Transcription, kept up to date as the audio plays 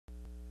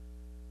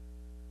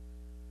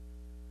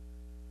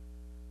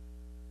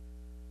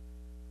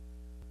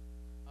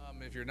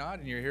If you're not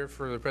and you're here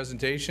for the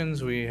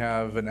presentations, we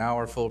have an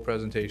hour full of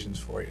presentations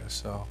for you.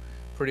 So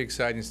pretty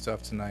exciting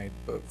stuff tonight.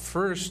 But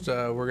first,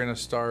 we're going to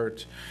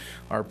start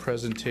our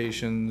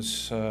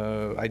presentations.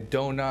 I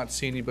do not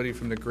see anybody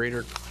from the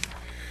Greater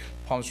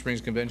Palm Springs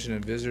Convention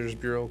and Visitors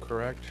Bureau,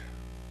 correct?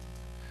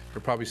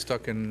 We're probably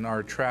stuck in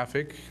our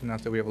traffic.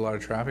 Not that we have a lot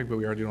of traffic, but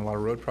we are doing a lot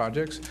of road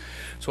projects.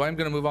 So I'm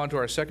going to move on to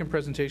our second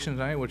presentation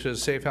tonight, which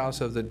is Safe House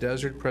of the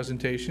Desert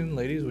presentation.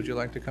 Ladies, would you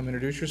like to come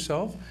introduce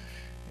yourself?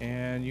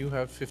 And you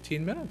have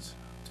 15 minutes,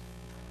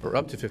 or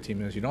up to 15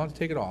 minutes. You don't have to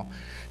take it all.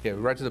 Yeah,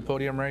 right to the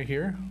podium right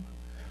here.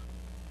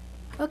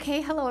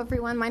 Okay, hello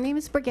everyone. My name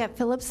is Brigitte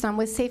Phillips. I'm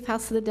with Safe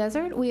House of the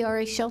Desert. We are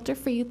a shelter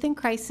for youth in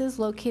crisis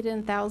located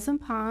in Thousand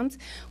Palms.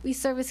 We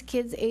service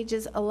kids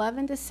ages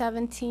 11 to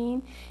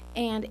 17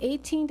 and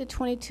 18 to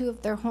 22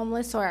 if they're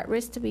homeless or at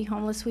risk to be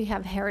homeless. We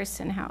have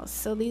Harrison House.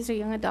 So these are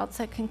young adults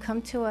that can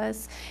come to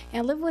us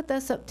and live with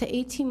us up to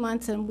 18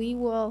 months, and we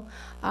will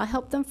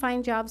help them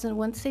find jobs. And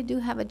once they do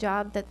have a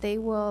job, that they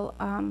will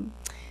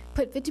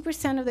put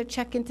 50% of their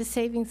check into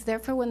savings.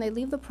 Therefore, when they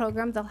leave the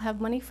program, they'll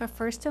have money for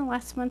first and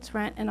last month's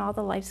rent and all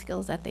the life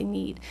skills that they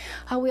need.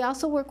 We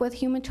also work with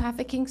human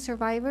trafficking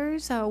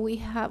survivors.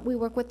 We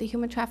work with the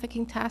Human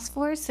Trafficking Task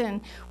Force,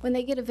 and when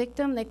they get a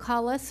victim, they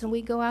call us, and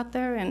we go out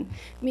there and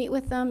meet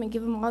with them and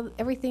give them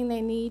everything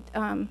they need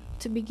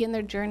to begin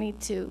their journey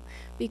to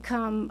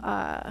become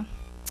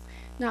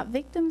not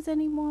victims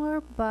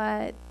anymore,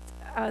 but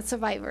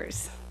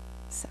survivors.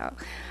 So.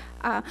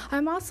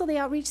 I'm also the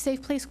Outreach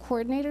Safe Place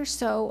Coordinator,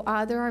 so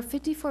there are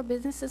 54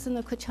 businesses in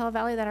the Coachella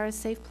Valley that are a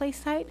Safe Place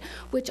site,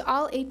 which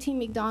all 18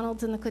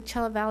 McDonald's in the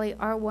Coachella Valley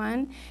are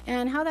one.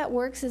 And how that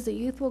works is the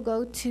youth will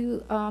go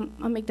to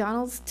a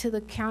McDonald's to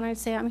the counter and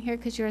say, I'm here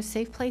because you're a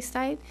Safe Place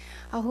site.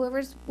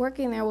 Whoever's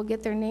working there will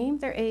get their name,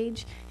 their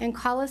age, and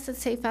call us at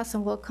Safe House,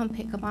 and we'll come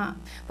pick them up.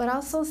 But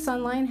also,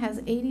 Sunline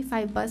has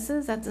 85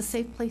 buses. That's a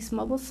Safe Place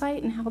mobile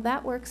site, and how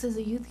that works is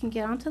the youth can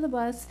get onto the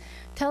bus,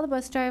 tell the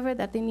bus driver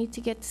that they need to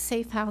get to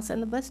Safe House,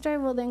 and the bus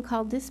driver will then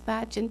call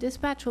dispatch, and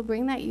dispatch will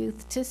bring that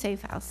youth to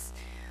Safe House.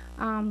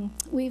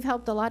 We've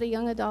helped a lot of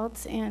young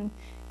adults and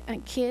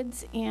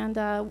kids, and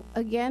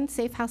again,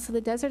 Safe House of the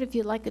Desert. If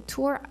you'd like a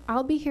tour,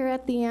 I'll be here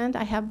at the end.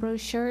 I have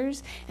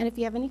brochures, and if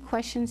you have any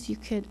questions, you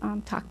could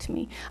talk to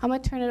me. I'm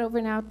going to turn it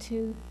over now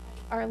to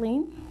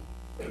Arlene.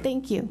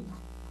 Thank you.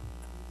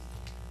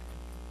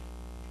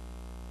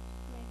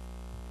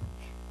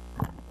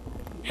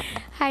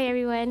 Hi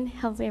everyone,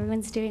 hopefully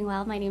everyone's doing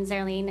well. My name is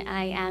Arlene.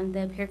 I am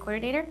the peer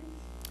coordinator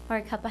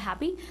for Cup of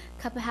Happy.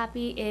 Cup of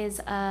Happy is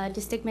a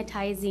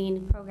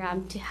destigmatizing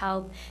program to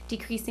help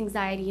decrease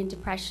anxiety and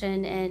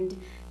depression and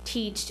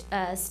teach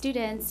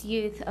students,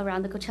 youth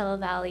around the Coachella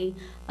Valley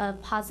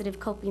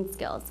positive coping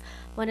skills.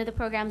 One of the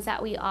programs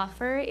that we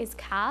offer is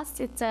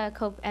CAST. It's a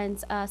cope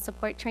and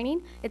support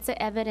training. It's an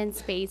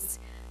evidence-based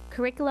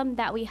curriculum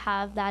that we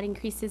have that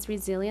increases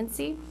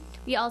resiliency.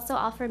 We also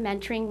offer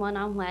mentoring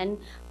one-on-one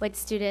with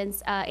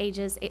students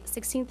ages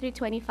 16 through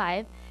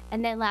 25.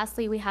 And then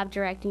lastly, we have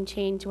Directing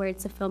Change, where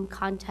it's a film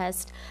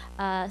contest,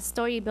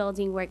 story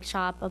building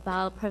workshop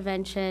about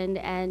prevention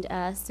and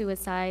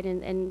suicide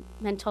and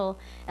mental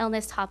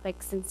illness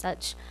topics and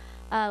such.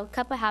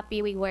 Cup of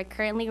Happy, we work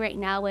currently right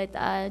now with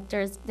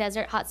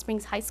Desert Hot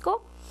Springs High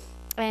School.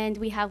 And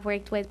we have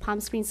worked with Palm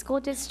Springs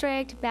School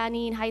District,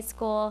 Banning High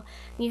School,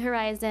 New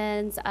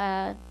Horizons,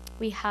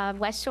 we have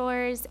West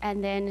Shores,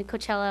 and then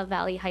Coachella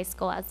Valley High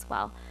School as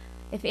well.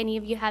 If any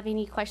of you have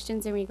any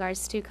questions in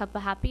regards to Cup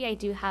of Happy, I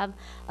do have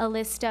a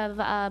list of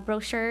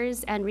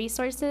brochures and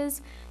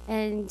resources.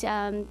 And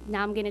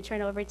now I'm going to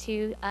turn over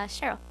to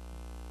Cheryl. Catch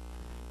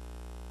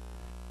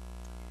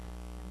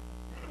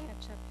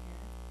up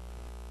here.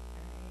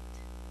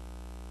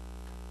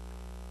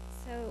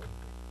 All right. So,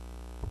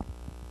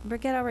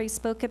 Brigitte already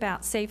spoke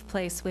about Safe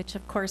Place, which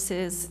of course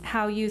is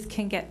how youth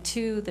can get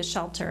to the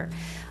shelter.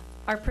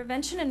 Our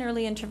prevention and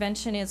early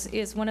intervention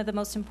is one of the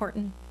most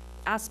important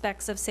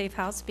aspects of Safe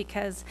House,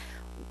 because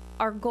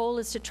our goal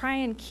is to try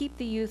and keep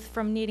the youth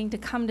from needing to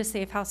come to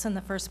Safe House in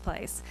the first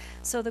place.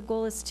 So the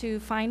goal is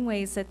to find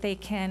ways that they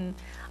can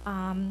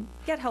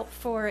get help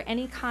for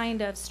any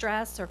kind of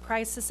stress or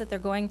crisis that they're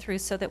going through,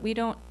 so that we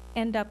don't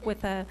end up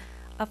with a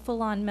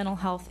full-on mental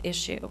health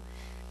issue.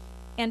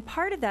 And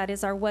part of that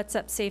is our What's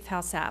Up Safe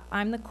House app.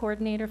 I'm the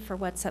coordinator for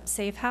What's Up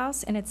Safe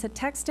House, and it's a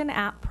text and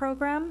app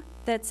program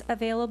that's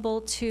available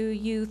to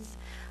youth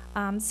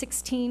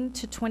 16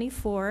 to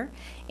 24,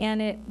 and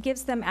it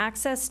gives them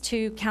access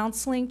to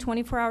counseling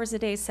 24 hours a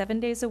day, 7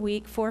 days a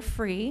week for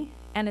free,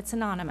 and it's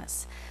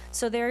anonymous.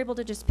 So they're able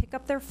to just pick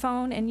up their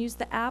phone and use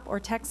the app or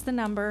text the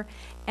number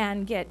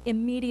and get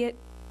immediate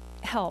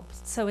help.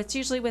 So it's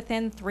usually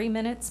within 3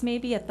 minutes,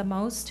 maybe at the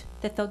most,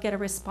 that they'll get a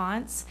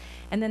response,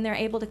 and then they're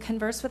able to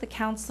converse with a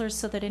counselor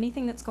so that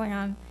anything that's going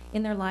on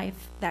in their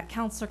life, that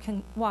counselor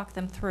can walk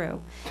them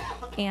through.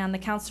 And the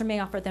counselor may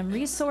offer them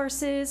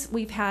resources.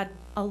 We've had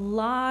a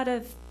lot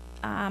of,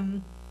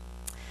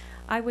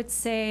 I would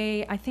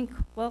say, I think,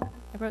 well,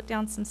 I wrote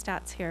down some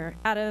stats here.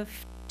 Out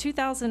of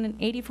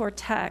 2,084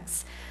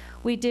 texts,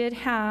 We did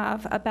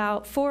have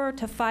about 4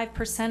 to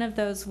 5% of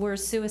those were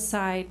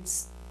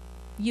suicides,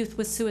 youth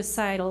with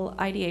suicidal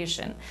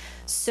ideation.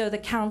 So the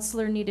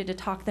counselor needed to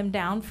talk them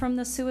down from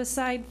the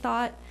suicide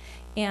thought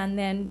and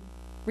then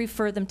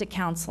refer them to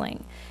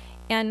counseling.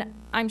 And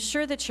I'm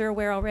sure that you're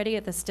aware already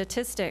of the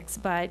statistics,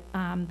 but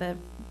the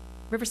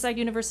Riverside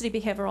University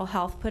Behavioral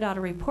Health put out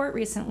a report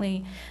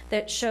recently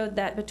that showed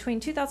that between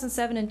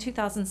 2007 and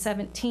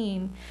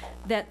 2017,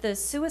 that the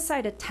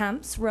suicide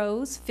attempts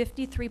rose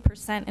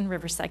 53% in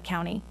Riverside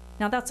County.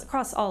 Now that's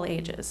across all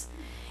ages.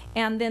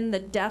 And then the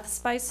deaths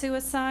by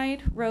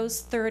suicide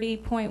rose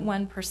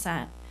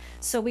 30.1%.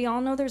 So we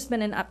all know there's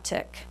been an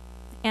uptick.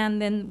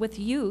 And then with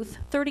youth,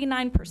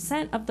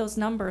 39% of those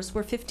numbers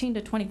were 15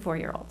 to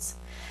 24-year-olds.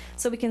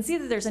 So we can see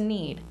that there's a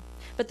need.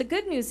 But the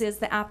good news is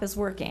the app is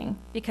working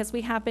because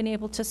we have been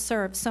able to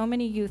serve so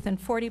many youth,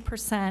 and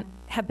 40%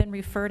 have been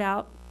referred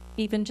out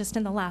even just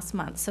in the last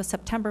month. So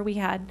September we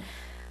had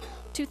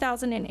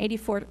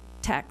 2,084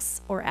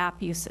 texts or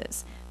app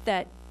uses.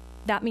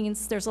 That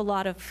means there's a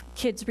lot of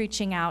kids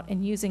reaching out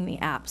and using the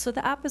app. So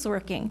the app is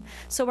working.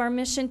 So our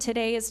mission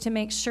today is to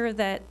make sure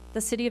that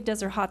the City of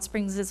Desert Hot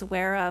Springs is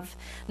aware of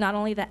not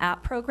only the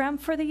app program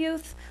for the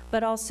youth,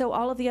 but also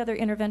all of the other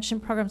intervention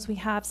programs we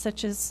have,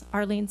 such as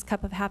Arlene's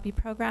Cup of Happy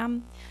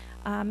program.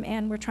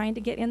 And we're trying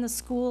to get in the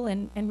school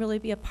and really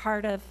be a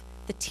part of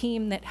the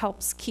team that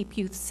helps keep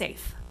youth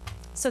safe.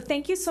 So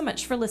thank you so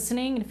much for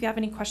listening, and if you have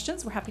any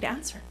questions, we're happy to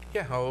answer.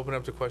 Yeah, I'll open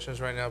up to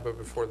questions right now, but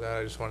before that,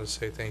 I just wanted to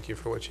say thank you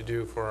for what you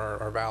do for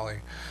our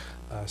valley.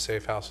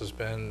 Safe House has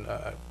been,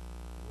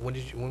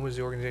 when was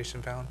the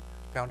organization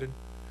founded?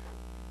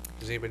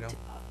 Does anybody know?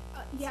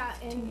 Yeah,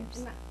 and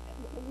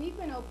we've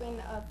been open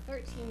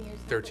 13 years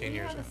now. 13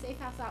 years, We have a Safe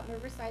House out in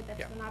Riverside that's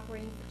Yeah. been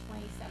operating for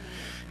 27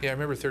 years. Yeah, I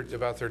remember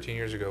about 13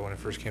 years ago when it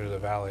first came to the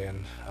valley,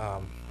 and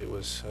it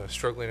was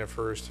struggling at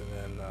first,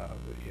 and then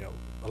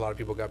a lot of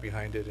people got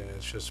behind it, and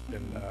it's just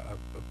been a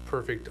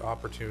perfect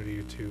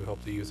opportunity to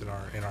help the youth in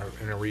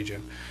our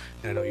region.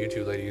 And I know you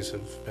two ladies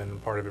have been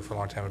part of it for a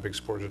long time, a big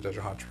supporters of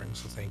Desert Hot Springs,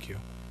 so thank you.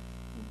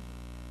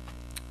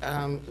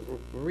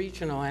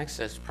 Regional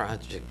Access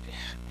Project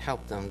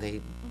helped them.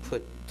 They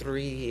put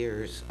 3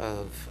 years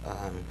of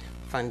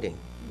funding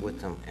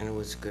with them, and it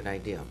was a good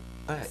idea.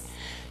 But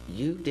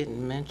you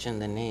didn't mention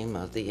the name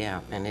of the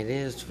app, and it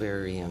is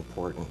very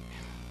important.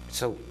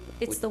 So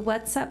It's the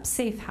What's Up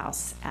Safe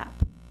House app.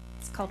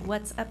 It's called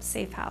What's Up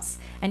Safe House.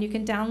 And you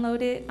can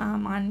download it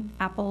on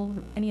Apple,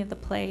 any of the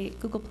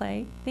Google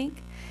Play, I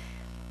think.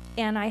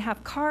 And I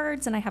have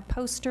cards, and I have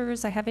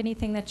posters, I have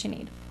anything that you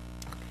need.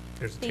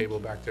 There's a Thank table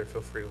back there.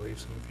 Feel free to leave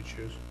some if you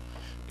choose.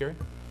 Gary?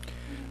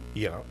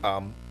 Yeah,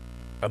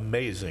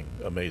 amazing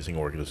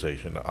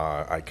organization.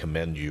 I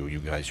commend you. You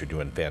guys are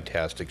doing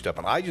fantastic stuff.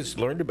 And I just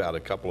learned about it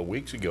a couple of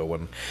weeks ago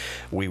when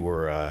we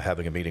were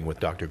having a meeting with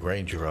Dr.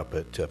 Granger up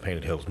at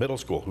Painted Hills Middle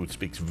School, who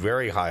speaks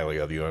very highly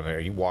of you.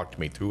 And he walked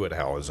me through it,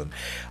 Howes. And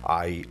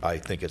I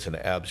think it's an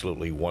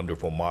absolutely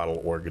wonderful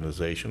model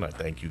organization. I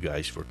thank you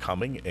guys for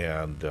coming,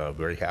 and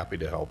very happy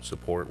to help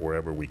support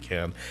wherever we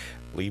can.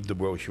 Leave the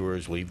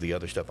brochures, leave the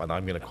other stuff, and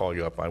I'm going to call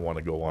you up. I want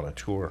to go on a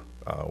tour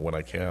when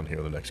I can here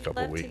in the next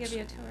couple of weeks. Love to give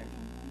you a tour.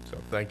 So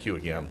thank you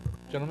again.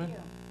 Gentlemen?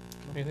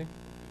 Anything?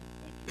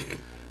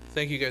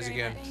 Thank you guys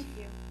again. Thank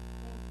you.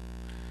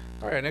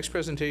 All right, next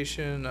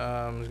presentation is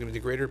going to be the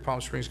Greater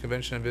Palm Springs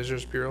Convention and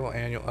Visitors Bureau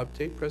Annual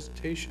Update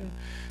Presentation.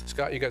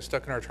 Scott, you got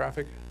stuck in our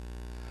traffic?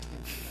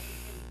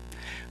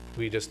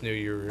 We just knew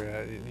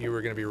you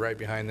were going to be right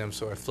behind them,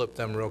 so I flipped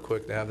them real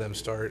quick to have them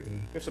start.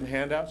 And We have some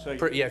handouts. So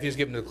yeah, if you just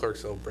give them to the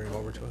clerks, they'll bring them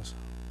over to us.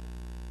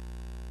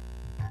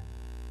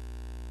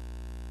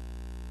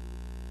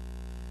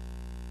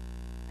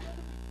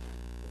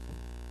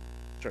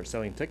 start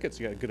selling tickets.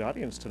 You got a good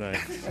audience tonight.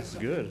 That's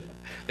good.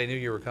 They knew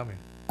you were coming.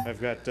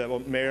 I've got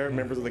Mayor,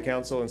 members of the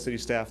council, and city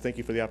staff. Thank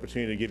you for the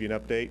opportunity to give you an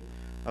update.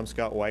 I'm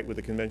Scott White with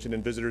the Convention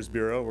and Visitors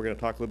Bureau. We're going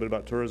to talk a little bit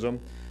about tourism.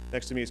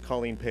 Next to me is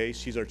Colleen Pace.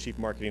 She's our Chief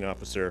Marketing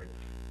Officer,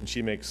 and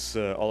she makes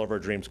all of our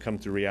dreams come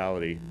to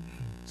reality.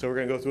 So we're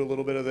going to go through a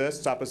little bit of this.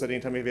 Stop us at any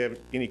time if you have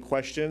any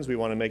questions. We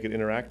want to make it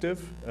interactive,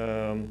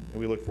 and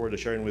we look forward to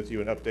sharing with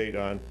you an update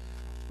on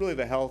really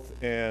the health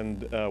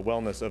and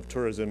wellness of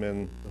tourism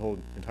in the whole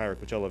entire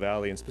Coachella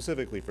Valley, and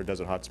specifically for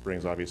Desert Hot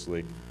Springs,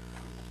 obviously.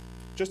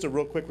 Just a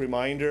real quick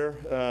reminder,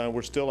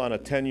 we're still on a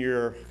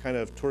 10-year kind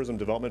of tourism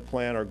development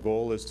plan. Our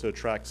goal is to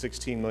attract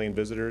 16 million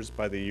visitors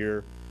by the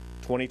year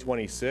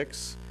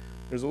 2026.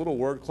 There's a little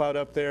word cloud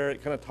up there.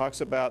 It kind of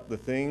talks about the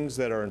things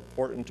that are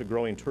important to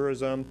growing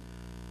tourism.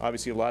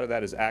 Obviously, a lot of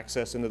that is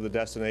access into the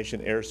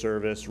destination, air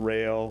service,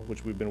 rail,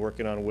 which we've been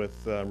working on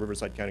with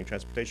Riverside County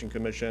Transportation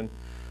Commission.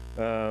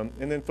 And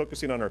then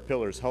focusing on our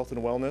pillars, health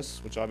and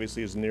wellness, which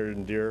obviously is near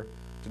and dear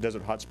to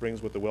Desert Hot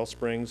Springs with the well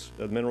springs,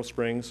 the mineral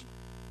springs.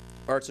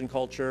 Arts and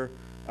culture,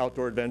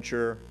 outdoor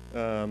adventure,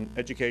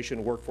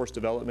 education, workforce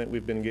development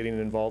we've been getting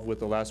involved with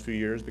the last few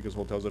years because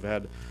hotels have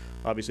had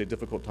obviously a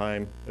difficult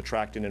time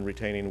attracting and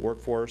retaining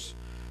workforce.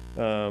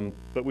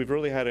 But we've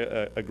really had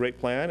a great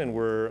plan, and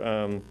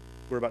we're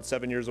about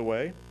 7 years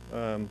away.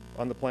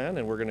 on the plan,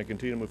 and we're going to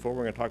continue to move forward.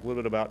 We're going to talk a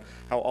little bit about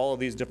how all of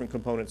these different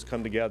components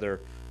come together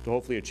to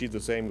hopefully achieve the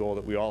same goal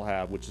that we all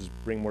have, which is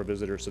bring more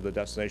visitors to the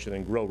destination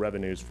and grow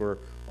revenues for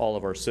all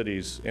of our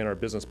cities and our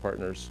business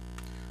partners.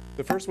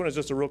 The first one is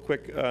just a real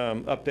quick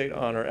update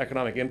on our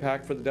economic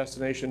impact for the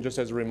destination. Just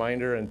as a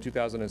reminder, in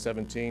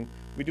 2017,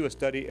 we do a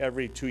study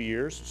every 2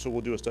 years, so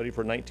we'll do a study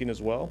for 19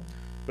 as well.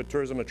 But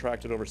tourism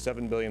attracted over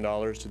 $7 billion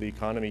to the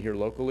economy here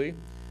locally,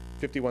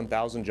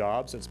 51,000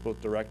 jobs, that's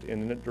both direct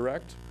and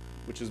indirect,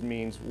 which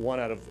means 1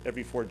 out of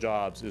every 4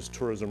 jobs is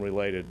tourism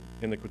related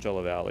in the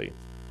Coachella Valley.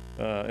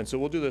 And so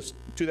we'll do this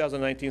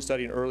 2019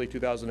 study in early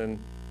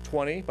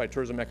 2020 by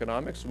Tourism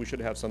Economics. We should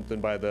have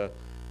something by the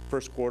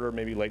first quarter,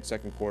 maybe late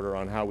second quarter,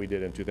 on how we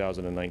did in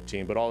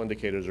 2019, but all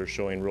indicators are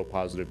showing real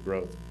positive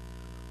growth.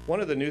 One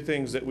of the new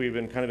things that we've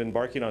been kind of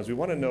embarking on is we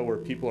want to know where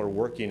people are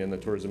working in the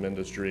tourism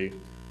industry.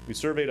 We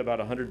surveyed about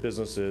 100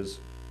 businesses,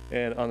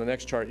 and on the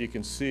next chart you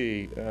can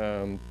see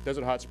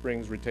Desert Hot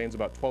Springs retains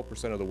about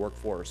 12% of the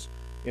workforce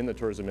in the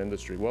tourism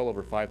industry, well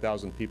over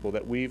 5,000 people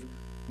that we've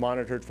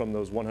monitored from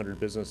those 100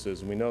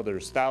 businesses. And we know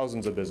there's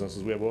thousands of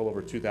businesses. We have well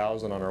over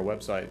 2,000 on our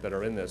website that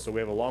are in this, so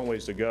we have a long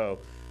ways to go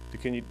to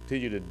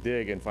continue to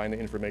dig and find the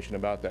information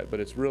about that. But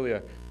it's really,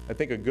 I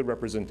think, a good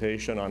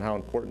representation on how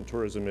important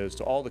tourism is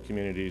to all the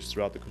communities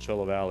throughout the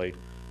Coachella Valley.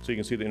 So you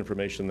can see the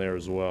information there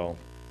as well.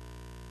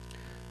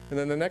 And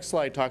then the next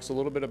slide talks a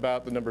little bit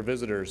about the number of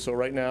visitors. So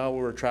right now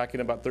we're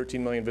tracking about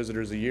 13 million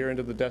visitors a year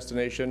into the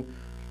destination.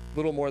 A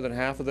little more than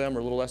half of them,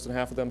 or a little less than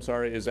half of them,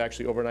 sorry, is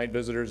actually overnight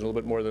visitors, and a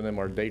little bit more than them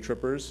are day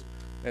trippers,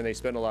 and they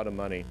spend a lot of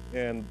money.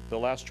 And the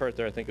last chart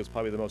there I think is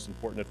probably the most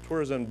important. If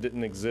tourism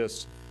didn't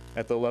exist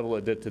at the level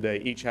it did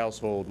today, each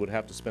household would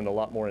have to spend a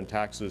lot more in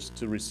taxes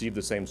to receive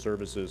the same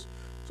services.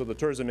 So the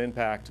tourism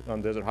impact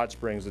on Desert Hot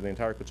Springs and the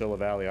entire Coachella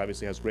Valley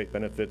obviously has great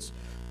benefits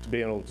to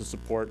being able to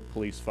support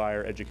police,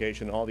 fire,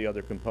 education, all the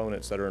other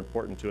components that are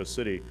important to a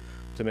city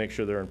to make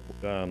sure they're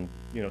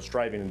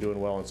striving and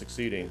doing well and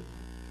succeeding.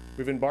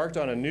 We've embarked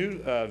on a new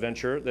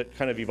venture that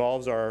kind of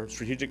evolves our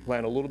strategic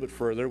plan a little bit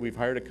further. We've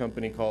hired a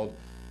company called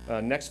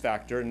Next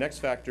Factor. Next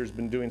Factor has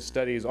been doing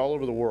studies all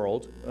over the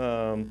world.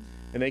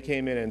 And they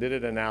came in and did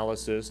an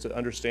analysis to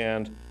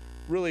understand,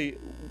 really,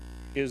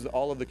 is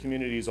all of the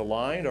communities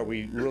aligned? Are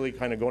we really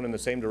kind of going in the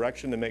same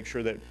direction to make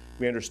sure that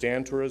we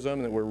understand tourism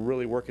and that we're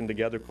really working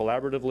together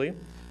collaboratively?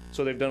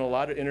 So they've done a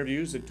lot of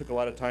interviews. It took a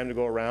lot of time to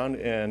go around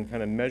and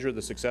kind of measure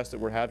the success that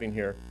we're having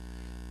here.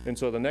 And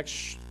so the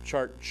next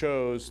chart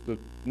shows the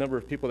number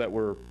of people that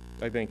were,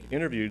 I think,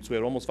 interviewed. So we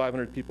had almost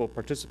 500 people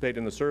participate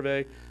in the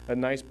survey, a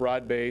nice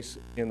broad base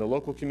in the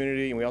local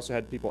community, and we also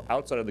had people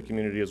outside of the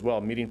community as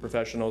well, meeting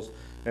professionals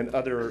and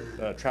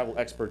other travel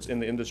experts in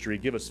the industry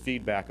give us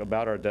feedback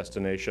about our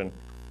destination.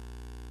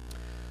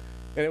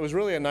 And it was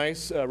really a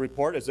nice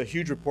report. It's a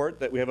huge report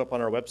that we have up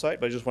on our website,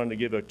 but I just wanted to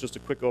give just a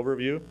quick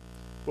overview.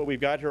 What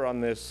we've got here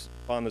on this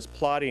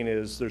plotting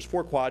is there's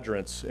 4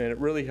 quadrants, and it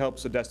really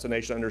helps the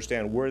destination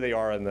understand where they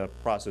are in the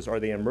process. Are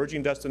they an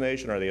emerging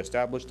destination? Are they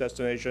established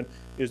destination?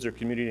 Is there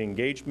community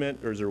engagement,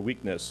 or is there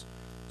weakness?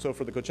 So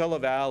for the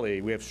Coachella Valley,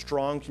 we have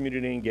strong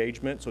community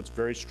engagement, so it's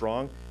very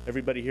strong.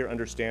 Everybody here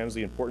understands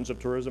the importance of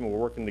tourism, and we're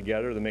working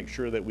together to make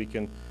sure that we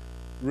can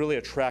really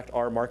attract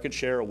our market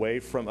share away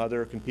from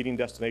other competing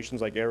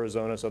destinations like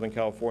Arizona, Southern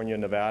California,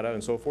 Nevada,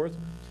 and so forth.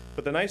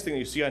 But the nice thing that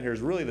you see on here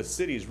is really the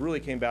cities really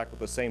came back with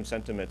the same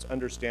sentiments,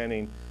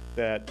 understanding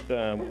that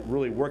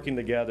really working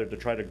together to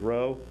try to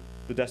grow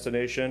the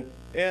destination,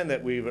 and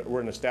that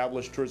we're an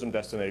established tourism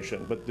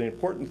destination. But the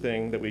important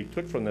thing that we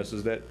took from this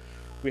is that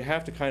we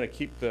have to kind of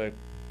keep the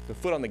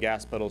foot on the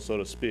gas pedal, so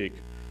to speak.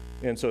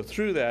 And so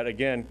through that,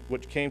 again,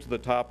 what came to the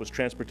top was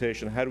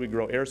transportation. How do we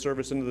grow air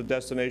service into the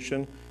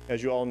destination?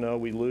 As you all know,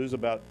 we lose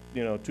about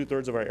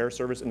 2/3 of our air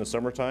service in the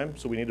summertime,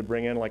 so we need to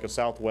bring in like a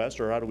Southwest,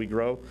 or how do we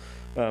grow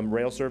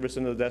rail service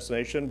into the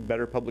destination,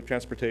 better public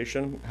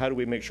transportation? How do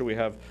we make sure we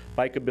have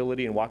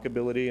bikeability and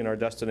walkability in our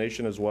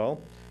destination as well?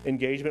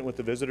 Engagement with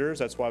the visitors,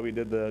 that's why we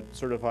did the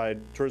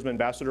Certified Tourism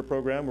Ambassador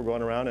Program. We're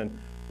going around and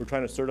we're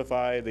trying to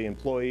certify the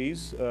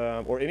employees,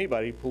 or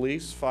anybody,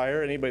 police,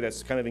 fire, anybody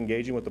that's kind of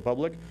engaging with the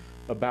public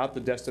about the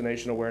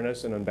destination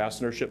awareness and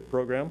ambassadorship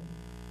program.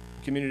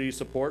 Community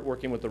support,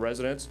 working with the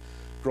residents,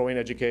 growing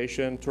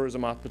education,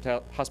 tourism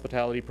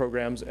hospitality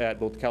programs at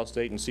both Cal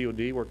State and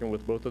COD, working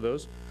with both of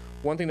those.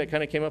 One thing that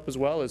kind of came up as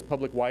well is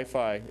public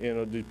Wi-Fi.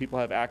 Do people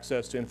have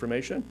access to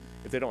information?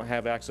 If they don't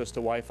have access to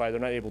Wi-Fi, they're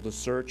not able to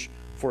search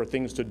for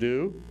things to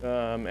do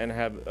and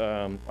have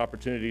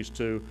opportunities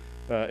to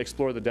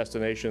explore the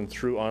destination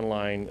through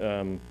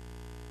online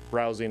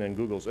browsing and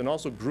Googles. And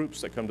also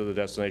groups that come to the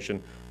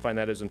destination find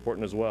that as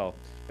important as well.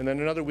 And then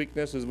another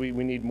weakness is we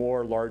need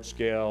more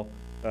large-scale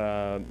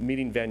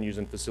meeting venues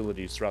and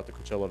facilities throughout the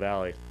Coachella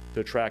Valley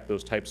to attract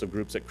those types of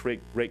groups that create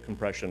great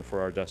compression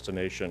for our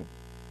destination.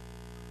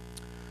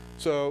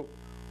 So,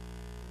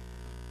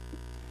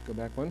 go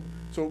back one.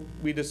 So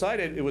we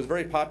decided it was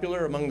very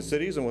popular among the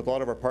cities and with a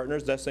lot of our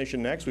partners,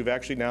 Destination Next. We've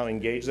actually now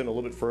engaged them a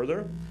little bit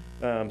further.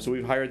 So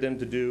we've hired them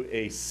to do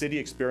a city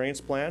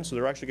experience plan. So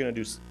they're actually going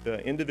to do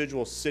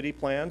individual city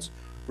plans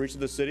for each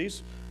of the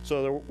cities.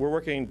 So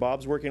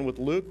Bob's working with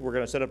Luke. We're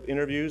going to set up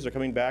interviews. They're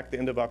coming back the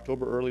end of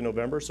October, early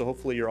November, so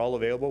hopefully you're all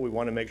available. We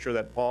want to make sure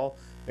that Paul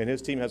and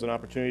his team has an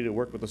opportunity to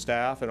work with the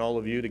staff and all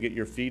of you to get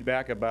your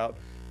feedback about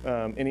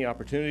any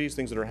opportunities,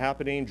 things that are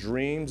happening,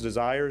 dreams,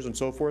 desires, and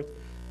so forth.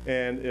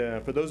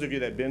 And for those of you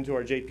that have been to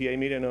our JPA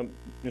meeting, I know,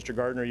 Mr.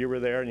 Gardner, you were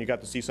there, and you got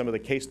to see some of the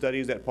case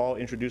studies that Paul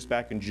introduced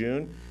back in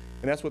June.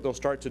 And that's what they'll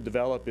start to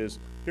develop is,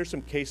 here's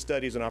some case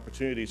studies and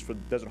opportunities for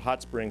Desert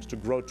Hot Springs to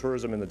grow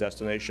tourism in the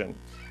destination.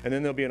 And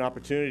then there'll be an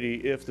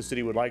opportunity, if the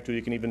city would like to,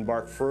 you can even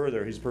embark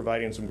further. He's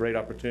providing some great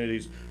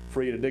opportunities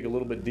for you to dig a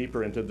little bit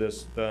deeper into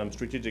this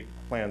strategic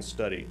plan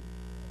study.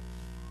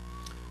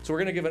 So we're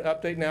going to give an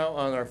update now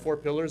on our 4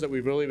 pillars that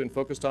we've really been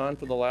focused on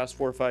for the last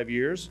 4 or 5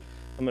 years.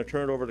 I'm going to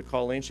turn it over to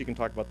Colleen. She can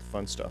talk about the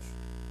fun stuff.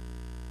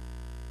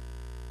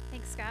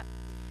 Thanks, Scott.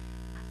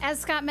 As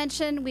Scott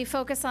mentioned, we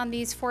focus on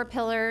these 4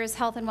 pillars: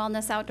 health and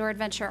wellness, outdoor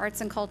adventure, arts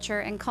and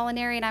culture, and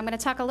culinary. And I'm going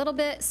to talk a little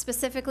bit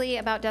specifically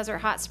about Desert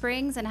Hot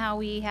Springs and how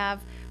we have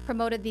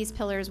promoted these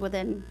pillars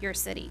within your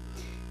city.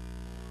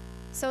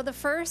 So the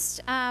first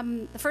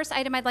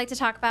item I'd like to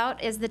talk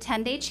about is the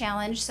 10-day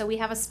challenge. So we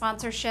have a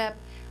sponsorship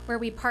where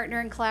we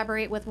partner and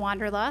collaborate with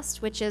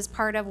Wanderlust, which is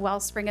part of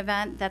Wellspring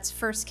event. That's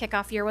first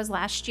kickoff year was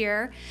last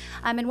year.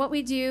 And what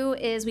we do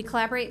is we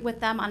collaborate with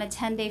them on a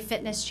 10-day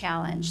fitness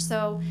challenge.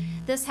 So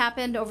this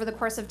happened over the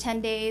course of 10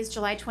 days,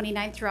 July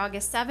 29th through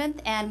August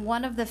 7th. And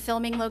one of the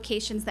filming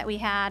locations that we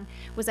had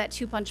was at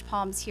Two Punch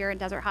Palms here in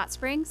Desert Hot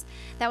Springs.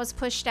 That was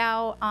pushed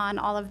out on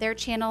all of their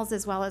channels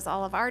as well as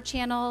all of our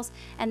channels.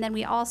 And then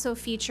we also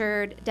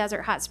featured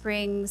Desert Hot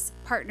Springs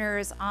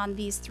partners on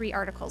these 3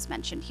 articles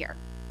mentioned here.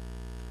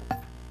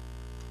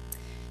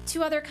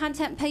 2 other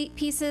content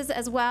pieces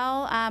as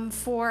well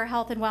for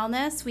health and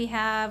wellness. We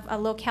have a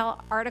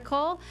locale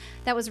article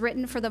that was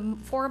written for the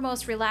 4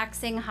 most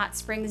relaxing hot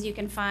springs you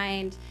can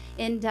find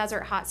in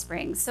Desert Hot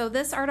Springs. So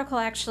this article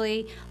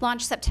actually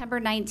launched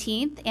September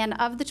 19th, and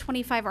of the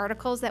 25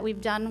 articles that we've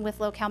done with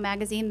Locale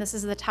Magazine, this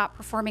is the top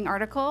performing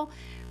article.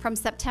 From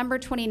September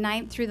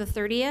 29th through the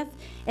 30th,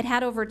 it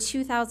had over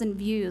 2,000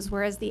 views,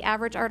 whereas the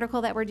average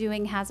article that we're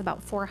doing has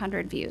about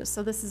 400 views.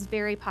 So this is a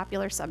very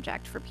popular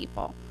subject for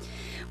people.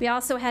 We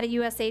also had a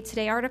USA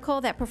Today article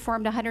that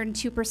performed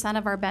 102%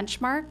 of our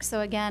benchmark.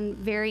 So again,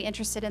 very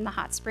interested in the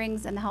hot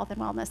springs and the health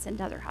and wellness in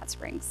Desert Hot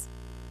Springs.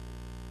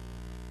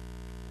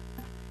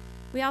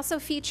 We also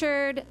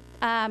featured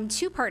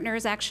 2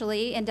 partners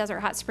actually in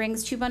Desert Hot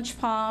Springs, Two Bunch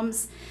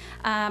Palms,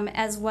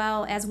 as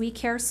well as We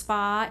Care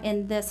Spa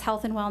in this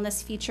health and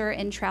wellness feature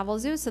in Travel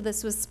Zoo. So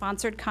this was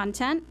sponsored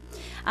content.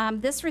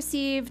 This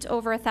received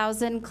over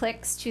 1,000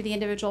 clicks to the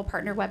individual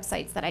partner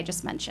websites that I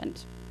just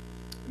mentioned.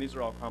 And these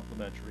are all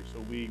complimentary, so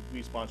we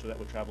sponsor that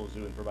with Travel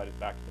Zoo and provide it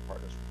back to the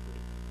partners for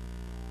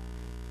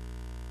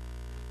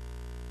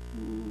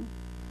free.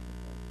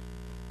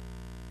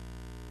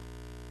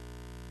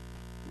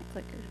 My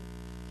clicker.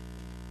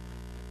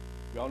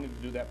 We all need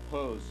to do that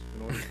pose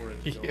in order for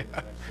it to go to the next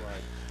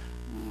slide.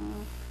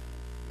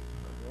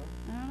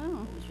 I don't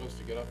know. We're supposed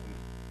to get up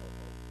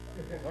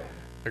and...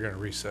 They're going to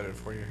reset it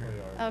for you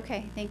here.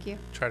 Okay, thank you.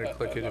 Try to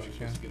click it if you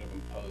can. Get up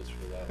and pose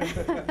for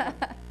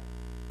that.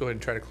 Go ahead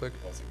and try to click.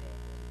 How's it going?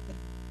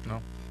 No?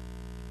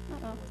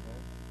 Uh-oh.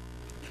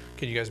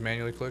 Can you guys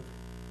manually click?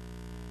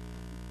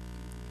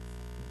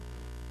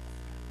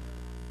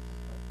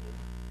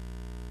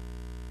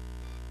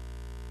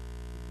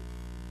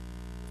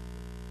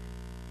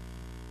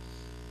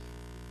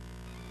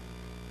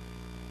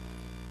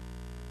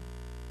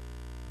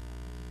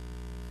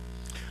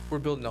 We're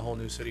building a whole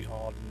new city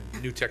hall,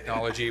 new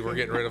technology. We're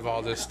getting rid of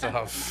all this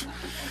stuff.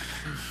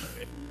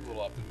 A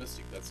little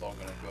optimistic that's all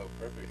gonna go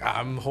perfect.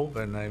 I'm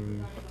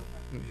hoping.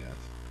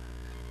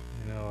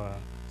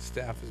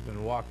 Staff has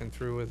been walking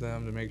through with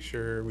them to make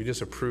sure. We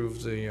just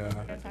approved the.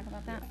 Can we talk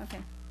about that? Okay.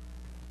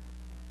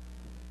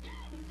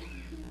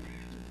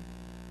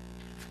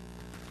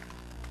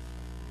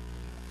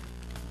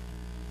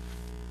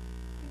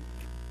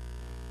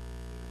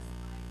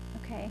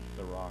 Okay.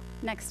 The rock.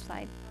 Next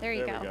slide. There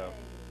you There we go.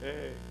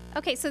 Hey.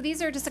 Okay, so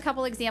these are just a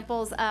couple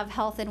examples of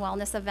health and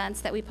wellness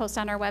events that we post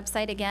on our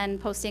website. Again,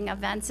 posting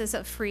events is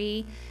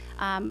free.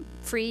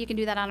 You can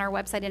do that on our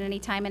website at any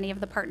time. Any of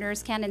the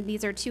partners can. And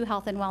these are 2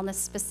 health and wellness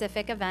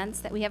specific events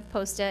that we have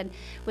posted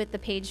with the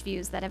page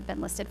views that have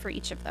been listed for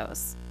each of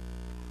those.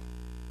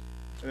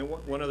 And then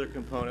one other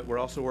component, we're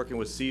also working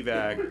with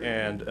CVAG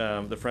and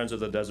the Friends of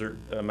the Desert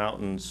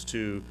Mountains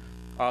to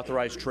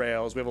authorize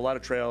trails. We have a lot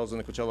of trails in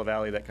the Coachella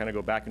Valley that kind of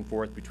go back and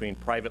forth between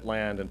private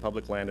land and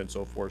public land and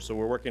so forth. So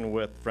we're working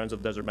with Friends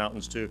of the Desert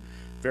Mountains to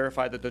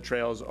verify that the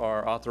trails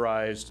are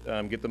authorized,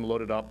 get them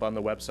loaded up on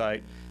the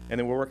website. And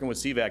then we're working with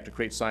CVAG to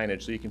create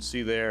signage. So you can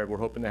see there, we're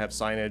hoping to have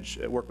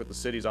signage, work with the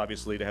cities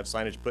obviously to have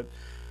signage put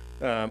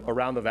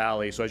around the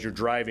valley. So as you're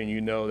driving,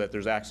 you know that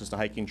there's access to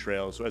hiking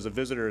trails. So as a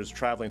visitor is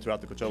traveling throughout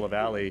the Coachella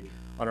Valley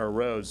on our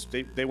roads,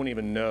 they wouldn't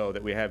even know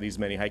that we have these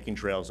many hiking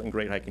trails and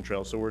great hiking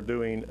trails. So we're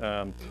doing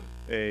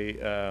a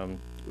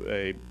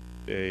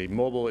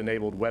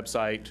mobile-enabled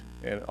website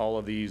and all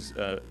of these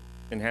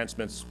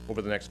enhancements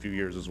over the next few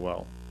years as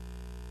well.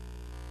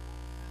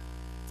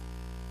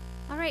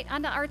 right,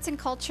 on to arts and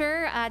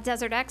culture.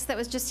 Desert X that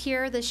was just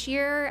here this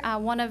year.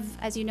 One of,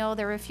 as you know,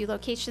 there were a few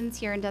locations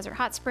here in Desert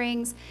Hot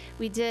Springs.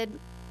 We did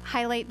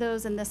highlight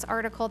those in this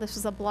article. This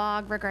was a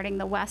blog regarding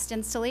the West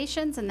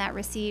installations, and that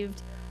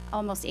received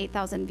almost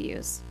 8,000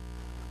 views.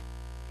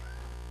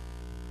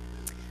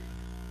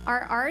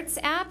 Our arts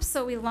app,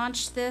 so we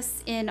launched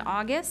this in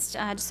August,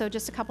 so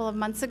just a couple of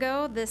months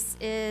ago. This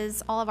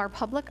is all of our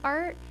public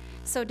art.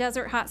 So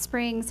Desert Hot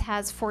Springs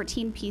has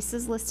 14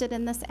 pieces listed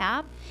in this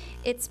app.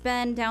 It's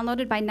been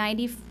downloaded by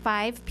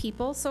 95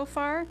 people so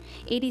far.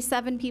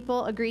 87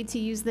 people agreed to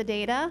use the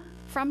data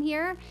from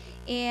here,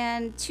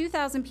 and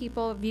 2,000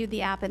 people viewed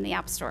the app in the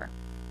App Store.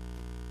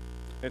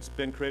 It's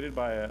been created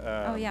by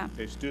yeah.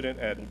 a student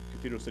at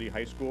Cathedral City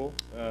High School.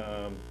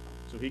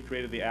 So he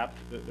created the app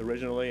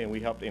originally, and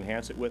we helped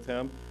enhance it with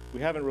him.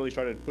 We haven't really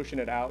started pushing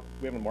it out.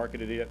 We haven't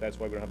marketed it yet. That's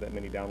why we don't have that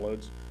many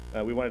downloads.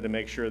 We wanted to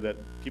make sure that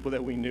people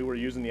that we knew were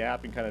using the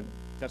app and kind of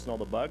testing all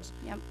the bugs.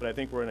 Yep. But I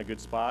think we're in a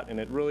good spot, and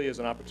it really is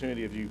an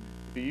opportunity. If you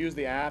use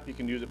the app, you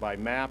can use it by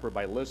map or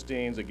by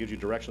listings. It gives you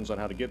directions on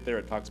how to get there.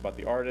 It talks about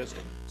the artist.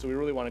 So we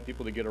really wanted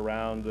people to get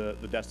around the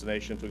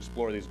destination to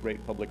explore these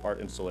great public art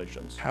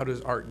installations. How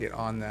does art get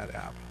on that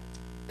app?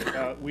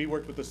 We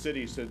worked with the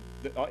city, so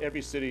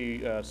every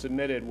city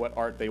submitted what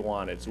art they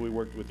wanted. So we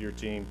worked with your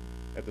team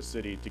at the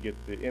city to get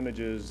the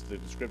images, the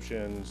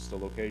descriptions, the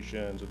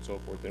locations, and so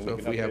forth. And So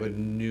if we have a update it.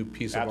 new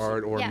piece of Absolutely.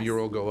 art or a Yes.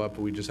 mural go up,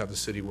 we just have the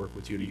city work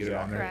with you to get it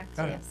on there? Correct,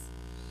 Got it. yes.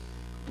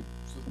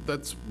 So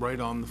that's right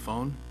on the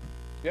phone?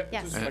 Yep,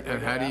 Yes. just like And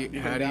regular how do app.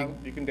 you- how do you-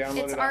 You can download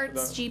It's it.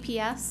 Arts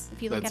GPS,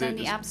 if you look That's at it it, in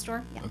the just- App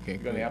Store. Yeah. Okay,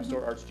 Go in the App great.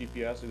 Store, Arts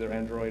GPS, either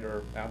Android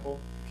or Apple.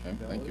 Okay,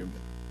 thank you.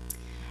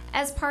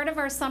 As part of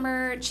our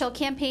summer chill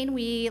campaign,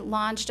 we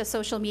launched a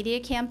social media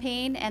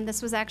campaign, and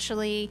this was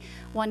actually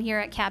one here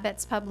at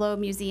Cabot's Pueblo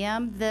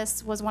Museum.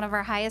 This was one of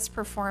our highest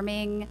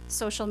performing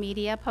social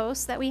media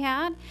posts that we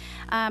had.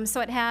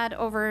 So it had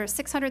over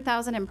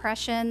 600,000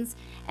 impressions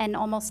and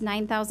almost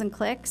 9,000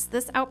 clicks.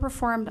 This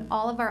outperformed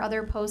all of our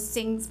other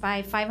postings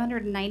by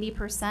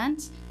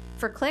 590%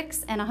 for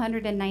clicks and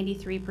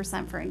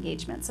 193% for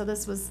engagement. So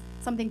this was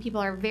something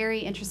people are very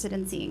interested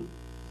in seeing.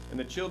 And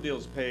the Chill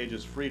Deals page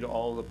is free to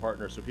all of the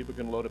partners, so people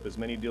can load up as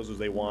many deals as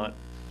they want.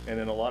 And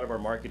then a lot of our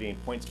marketing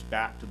points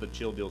back to the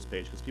Chill Deals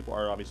page, because people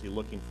are obviously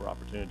looking for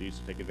opportunities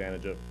to take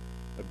advantage of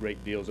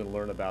great deals and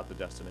learn about the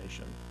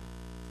destination.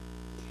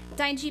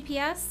 Dine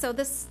GPS, so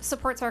this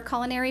supports our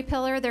culinary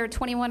pillar. There are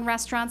 21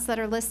 restaurants that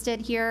are listed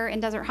here in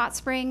Desert Hot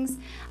Springs.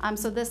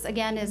 So this,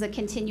 again, is a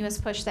continuous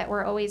push that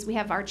we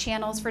have our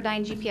channels for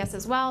Dine GPS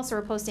as well. So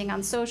we're posting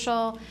on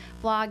social,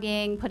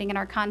 blogging, putting in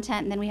our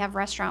content, and then we have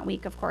Restaurant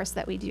Week, of course,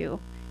 that we do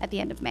at the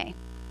end of May.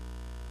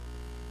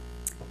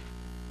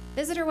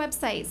 Visitor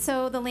website.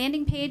 So the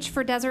landing page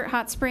for Desert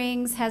Hot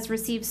Springs has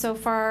received so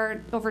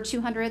far over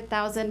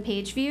 200,000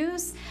 page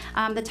views.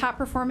 The top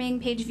performing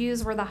page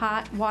views were the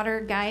Hot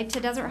Water Guide to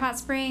Desert Hot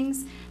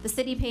Springs, the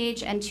city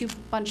page, and Two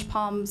Bunch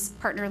Palms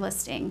partner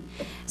listing.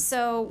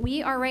 So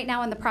we are right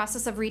now in the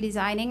process of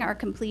redesigning our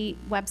complete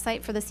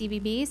website for the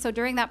CVB. So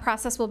during that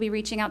process, we'll be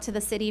reaching out to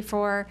the city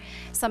for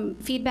some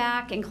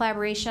feedback and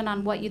collaboration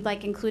on what you'd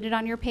like included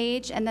on your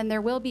page. And then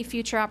there will be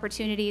future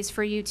opportunities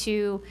for you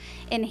to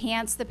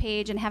enhance the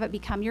page and have it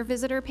become your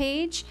visitor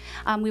page.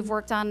 We've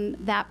worked on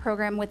that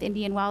program with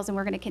Indian Wells, and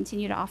we're going to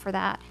continue to offer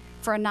that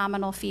for a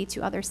nominal fee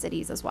to other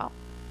cities as well.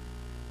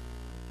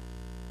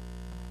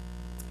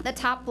 The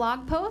top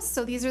blog posts,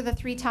 so these are the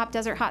 3 top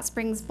Desert Hot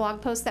Springs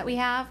blog posts that we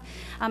have.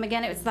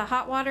 Again, it was the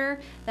hot water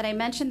that I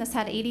mentioned. This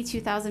had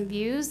 82,000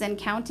 views and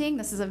counting.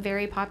 This is a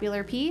very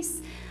popular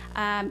piece.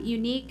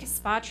 Unique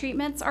spa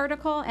treatments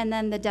article, and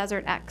then the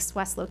Desert X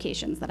West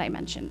locations that I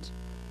mentioned.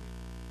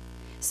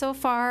 So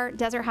far,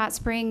 Desert Hot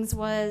Springs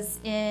was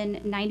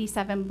in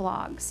 97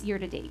 blogs year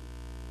to date.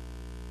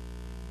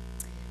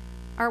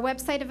 Our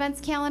website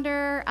events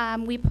calendar,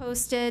 we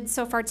posted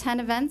so far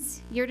 10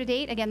 events year to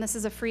date. Again, this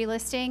is a free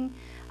listing.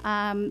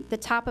 The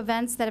top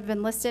events that have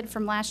been listed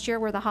from last year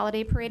were the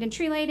Holiday Parade and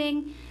Tree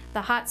Lighting,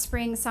 the Hot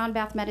Springs Sound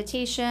Bath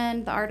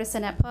Meditation, the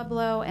Artisan at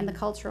Pueblo, and the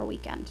Cultural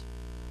Weekend.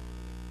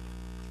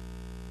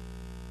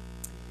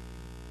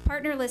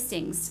 Partner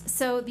listings.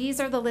 So these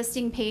are the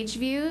listing page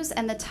views,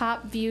 and the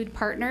top viewed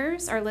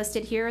partners are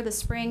listed here: The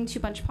Spring, Two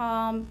Bunch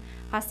Palm,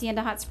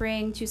 Hacienda Hot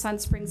Spring, Tucson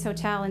Springs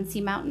Hotel, and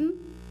Sea Mountain.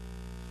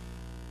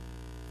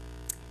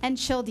 And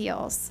chill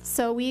deals.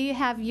 So we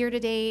have year to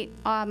date,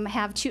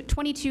 have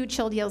 22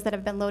 chill deals that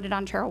have been loaded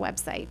onto our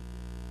website,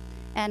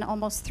 and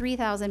almost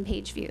 3,000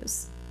 page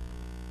views.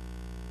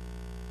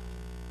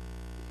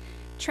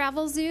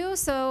 Travel Zoo,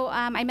 so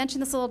I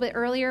mentioned this a little bit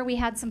earlier. We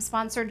had some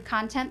sponsored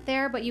content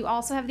there, but you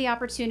also have the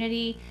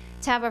opportunity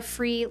to have a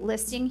free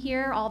listing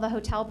here, all the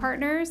hotel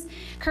partners.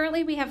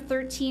 Currently, we have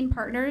 13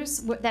 partners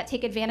that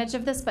take advantage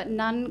of this, but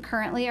none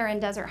currently are in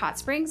Desert Hot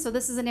Springs. So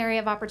this is an area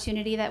of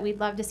opportunity that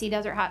we'd love to see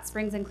Desert Hot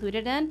Springs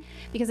included in,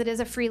 because it is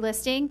a free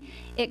listing.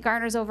 It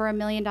garners over $1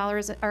 million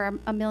or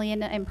 1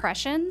 million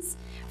impressions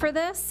for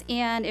this,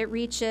 and it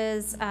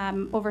reaches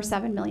over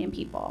 7 million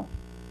people.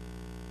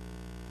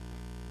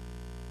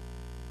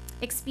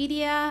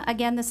 Expedia,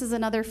 again, this is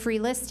another free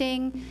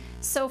listing.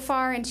 So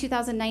far in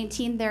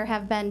 2019, there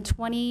have been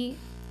 20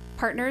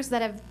 partners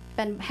that have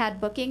had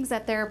bookings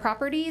at their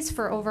properties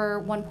for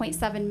over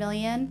 1.7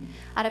 million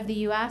out of the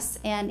US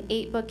and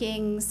 8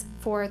 bookings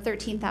for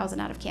 13,000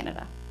 out of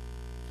Canada.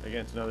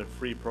 Again, it's another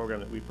free program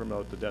that we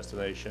promote the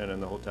destination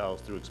and the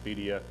hotels through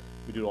Expedia.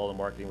 We do all the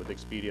marketing with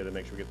Expedia to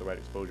make sure we get the right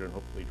exposure and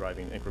hopefully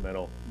driving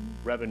incremental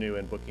revenue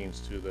and bookings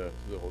to the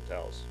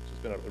hotels. So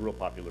it's been a real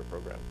popular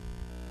program.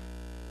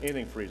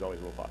 Anything free is always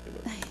real popular.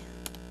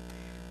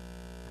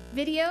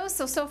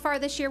 Videos, so far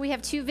this year we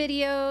have 2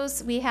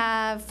 videos. We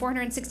have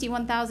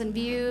 461,000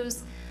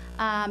 views,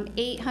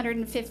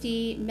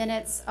 850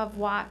 minutes of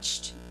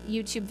watched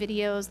YouTube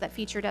videos that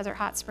feature Desert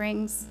Hot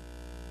Springs.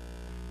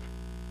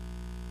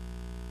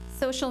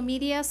 Social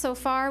media, so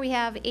far we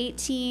have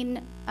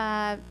 18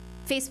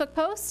 Facebook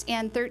posts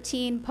and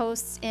 13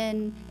 posts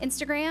in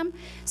Instagram.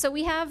 So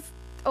we have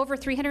over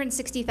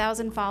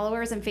 360,000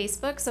 followers in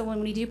Facebook. So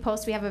when we do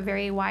post, we have a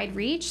very wide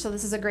reach. So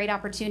this is a great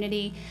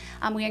opportunity.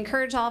 We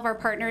encourage all of our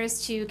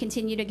partners to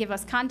continue to give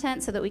us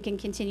content so that we can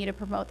continue to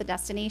promote the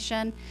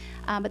destination.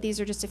 But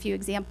these are just a few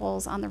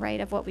examples on the right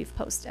of what we've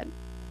posted.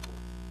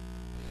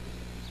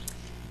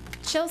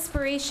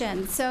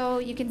 Chillspiration. So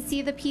you can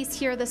see the piece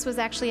here. This was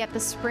actually at the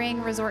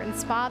Spring Resort and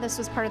Spa. This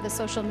was part of the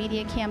social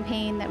media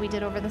campaign that we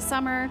did over the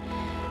summer.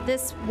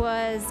 This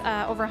was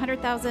over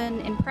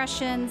 100,000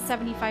 impressions,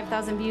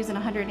 75,000 views, and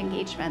 100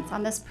 engagements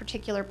on this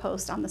particular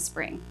post on the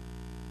Spring.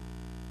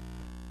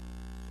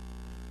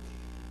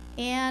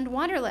 And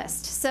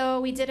Wanderlist. So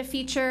we did a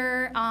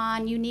feature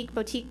on unique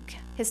boutique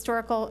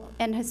historical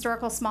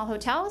small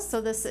hotels. So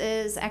this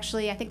is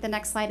actually, I think the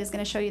next slide is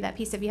going to show you that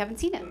piece if you haven't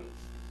seen it.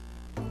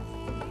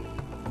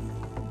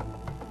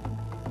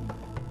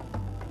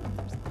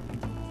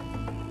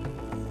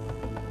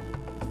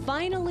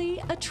 Finally,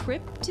 a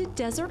trip to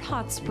Desert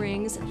Hot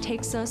Springs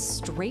takes us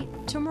straight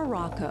to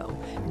Morocco,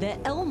 the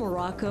El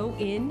Morocco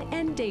Inn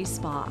and Day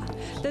Spa.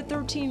 The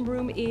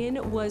 13-room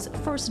inn was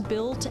first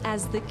built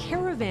as the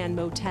Caravan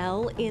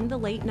Motel in the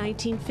late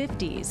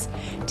 1950s.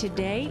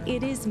 Today,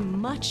 it is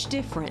much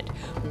different.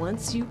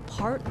 Once you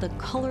part the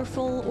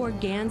colorful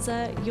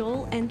organza,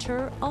 you'll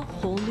enter a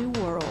whole new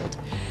world.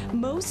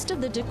 Most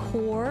of the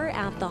decor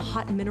at the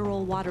hot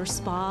mineral water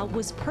spa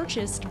was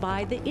purchased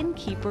by the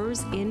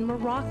innkeepers in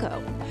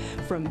Morocco.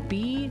 From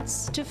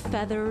beads to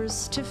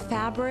feathers to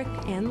fabric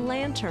and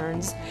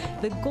lanterns,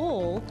 the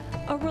goal,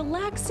 a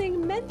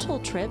relaxing mental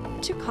trip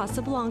to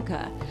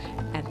Casablanca,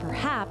 and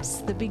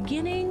perhaps the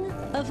beginning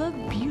of a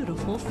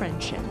beautiful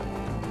friendship.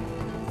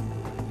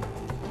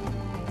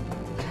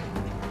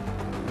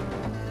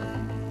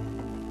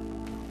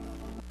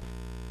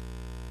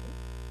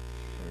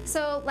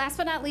 So last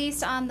but not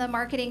least, on the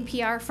marketing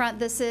PR front,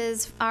 this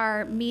is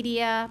our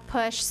media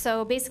push.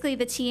 So basically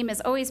the team is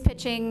always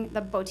pitching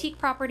the boutique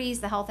properties,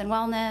 the health and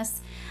wellness,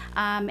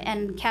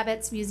 and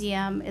Cabot's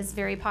Museum is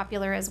very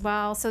popular as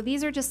well. So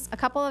these are just a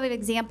couple of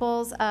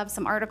examples of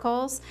some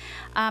articles.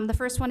 The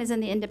first one is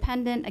in the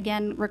Independent,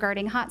 again,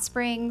 regarding hot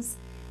springs.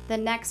 The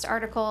next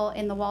article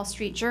in the Wall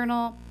Street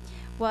Journal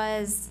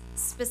was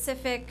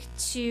specific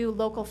to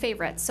local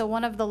favorites. So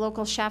one of the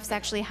local chefs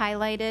actually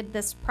highlighted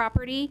this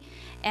property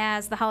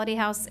as the Holiday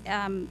House,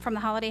 from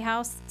the Holiday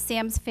House,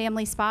 Sam's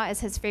Family Spa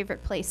is his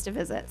favorite place to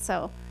visit.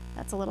 So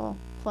that's a little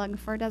plug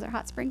for Desert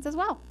Hot Springs as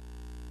well.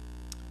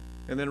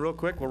 And then real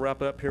quick, we'll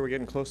wrap it up here. We're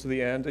getting close to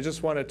the end. I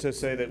just wanted to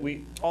say that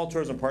all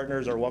tourism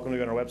partners are welcome to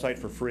go on our website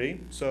for free.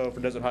 So for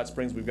Desert Hot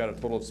Springs, we've got a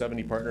total of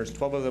 70 partners.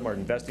 12 of them are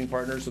investing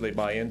partners, so they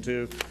buy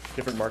into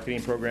different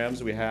marketing programs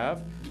that we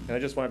have. And I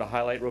just wanted to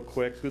highlight real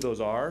quick who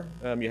those are.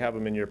 You have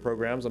them in your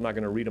programs. I'm not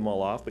going to read them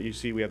all off, but you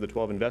see we have the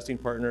 12 investing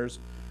partners.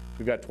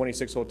 We've got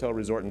 26 hotel,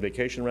 resort, and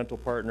vacation rental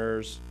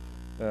partners.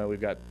 We've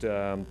got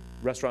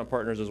restaurant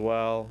partners as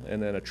well,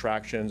 and then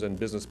attractions and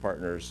business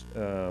partners.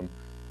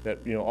 That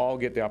all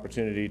get the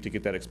opportunity to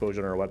get that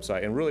exposure on our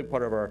website. And really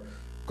part of our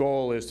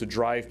goal is to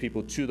drive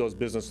people to those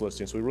business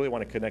listings. So we really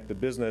want to connect the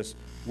business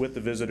with the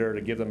visitor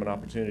to give them an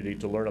opportunity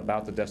to learn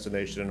about the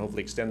destination and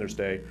hopefully extend their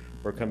stay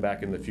or come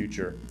back in the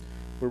future.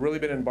 We've really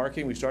been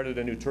embarking. We started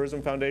a new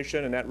tourism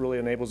foundation, and that really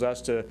enables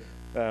us to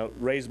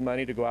raise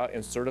money to go out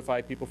and certify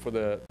people for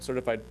the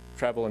Certified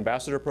Travel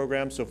Ambassador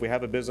program. So if we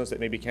have a business that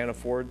maybe can't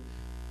afford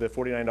the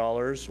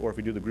 $49, or if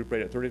we do the group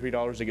rate at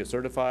 $33 to get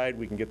certified,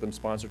 we can get them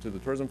sponsored through the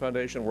Tourism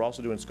Foundation. We're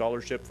also doing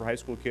scholarship for high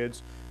school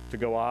kids to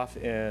go off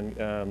and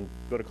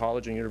go to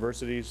college and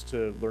universities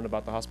to learn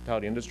about the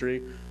hospitality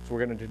industry. So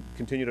we're going to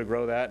continue to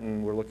grow that,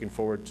 and we're looking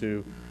forward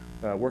to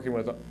working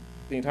with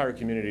the entire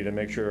community to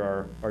make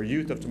sure our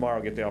youth of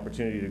tomorrow get the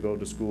opportunity to go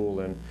to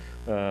school and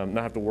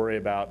not have to worry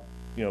about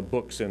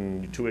books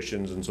and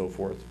tuitions and so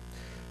forth.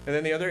 And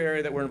then the other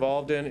area that we're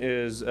involved in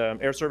is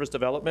air service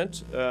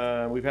development.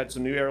 We've had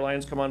some new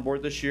airlines come on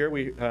board this year.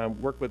 We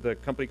work with a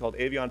company called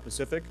Avion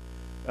Pacific,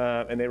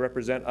 and they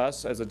represent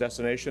us as a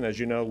destination. As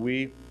you know,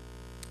 we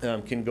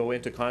can go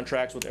into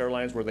contracts with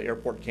airlines where the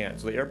airport can't.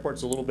 So the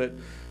airport's a little bit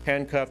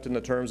handcuffed in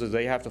the terms as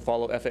they have to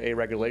follow FAA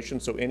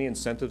regulations, so any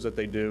incentives that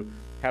they do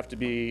have to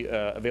be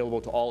available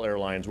to all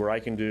airlines, where I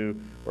can do,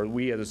 or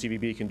we as a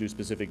CVB can do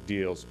specific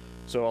deals.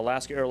 So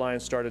Alaska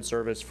Airlines started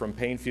service from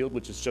Payne Field,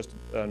 which is just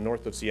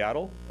north of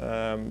Seattle.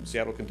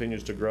 Seattle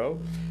continues to grow.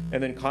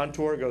 And then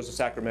Contour goes to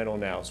Sacramento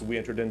now. So we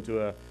entered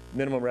into a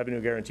minimum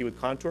revenue guarantee with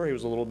Contour. He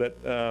was a little bit,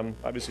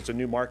 obviously it's a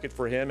new market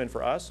for him and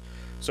for us.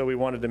 So we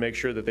wanted to make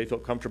sure that they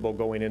felt comfortable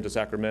going into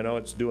Sacramento.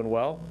 It's doing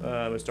well.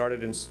 It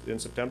started in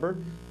September,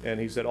 and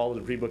he said all of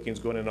the pre-bookings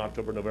going in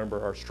October,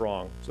 November are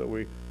strong. So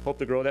we hope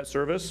to grow that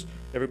service.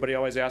 Everybody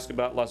always asks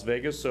about Las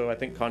Vegas, so I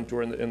think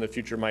Contour in the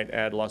future might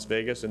add Las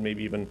Vegas and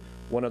maybe even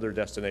one other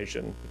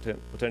destination,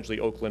 potentially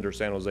Oakland or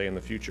San Jose in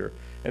the future.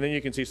 And then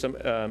you can see some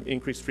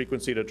increased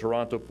frequency to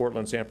Toronto,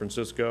 Portland, San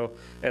Francisco.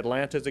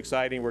 Atlanta's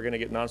exciting. We're going to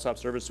get nonstop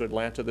service to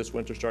Atlanta this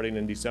winter starting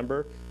in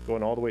December,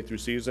 going all the way through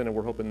season, and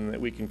we're hoping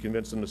that we can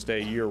convince them to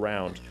stay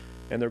year-round.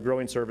 And they're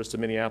growing service to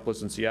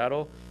Minneapolis and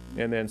Seattle,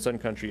 and then Sun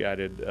Country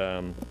added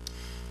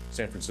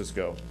San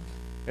Francisco.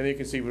 And you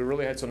can see we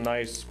really had some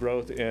nice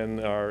growth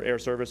in our air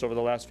service over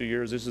the last few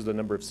years. This is the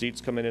number of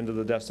seats coming into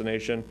the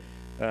destination,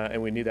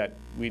 and we need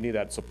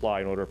that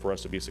supply in order for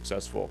us to be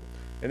successful.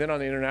 And then on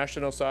the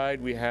international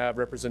side, we have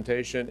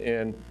representation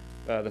in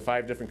the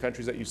 5 different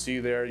countries that you see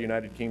there: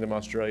 United Kingdom,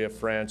 Australia,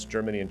 France,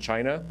 Germany, and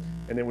China.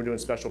 And then we're doing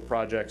special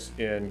projects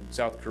in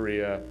South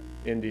Korea,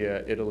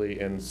 India, Italy,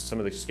 and some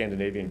of the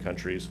Scandinavian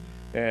countries.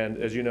 And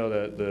as you know,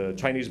 the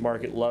Chinese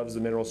market loves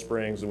the mineral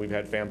springs, and we've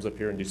had FAMs up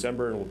here in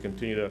December, and we'll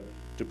continue to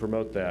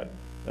promote that.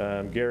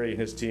 Gary and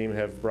his team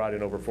have brought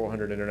in over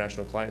 400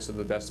 international clients to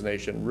the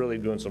destination, really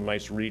doing some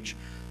nice reach.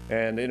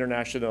 And the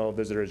international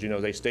visitors, you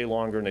know, they stay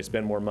longer and they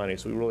spend more money,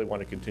 so we really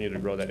want to continue to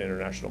grow that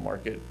international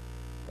market.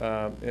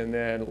 And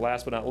then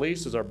last but not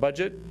least is our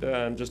budget.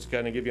 Just to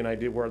kind of give you an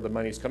idea where the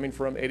money is coming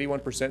from.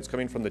 81% is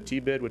coming from the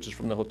T-bid, which is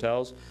from the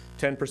hotels,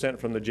 10%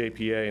 from the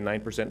JPA, and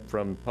 9%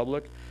 from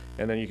public.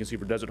 And then you can see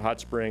for Desert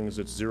Hot Springs,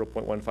 it's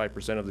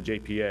 0.15% of the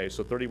JPA.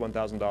 So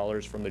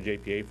 $31,000 from the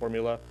JPA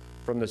formula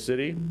from the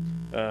city,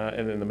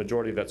 and then the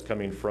majority of that's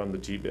coming from the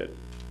T-bid.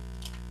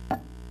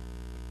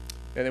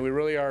 And then we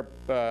really are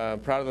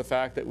proud of the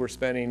fact that we're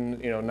spending,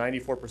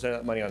 94% of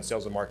that money on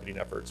sales and marketing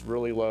efforts,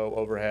 really low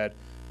overhead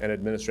and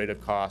administrative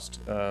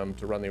cost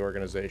to run the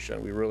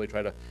organization. We really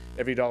try to,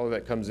 every dollar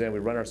that comes in, we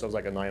run ourselves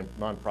like a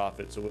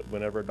nonprofit. So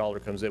whenever a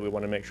dollar comes in, we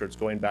want to make sure it's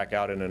going back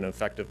out in an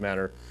effective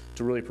manner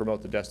to really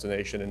promote the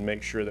destination and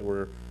make sure that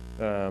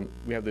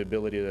we have the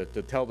ability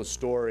to tell the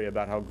story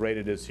about how great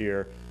it is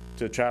here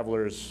to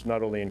travelers,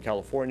 not only in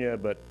California,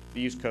 but the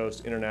East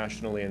Coast,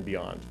 internationally, and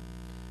beyond.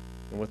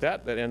 And with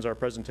that, that ends our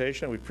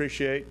presentation. We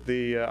appreciate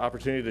the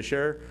opportunity to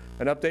share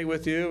an update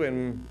with you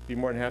and be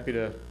more than happy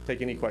to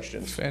take any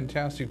questions.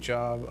 Fantastic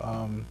job.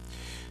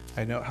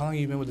 I know, how long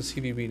have you been with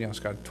the CVB now,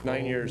 Scott?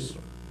 9 years.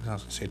 I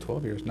was going to say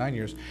 12 years, 9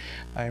 years.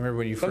 I remember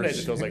when you Some first...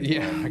 days it feels like 12.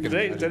 Yeah, I can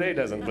imagine. Today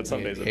doesn't, but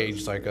some days it does.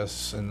 Aged like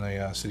us in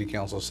the city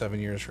council, 7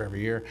 years for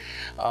every year.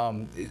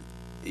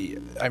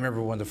 I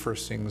remember one of the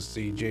first things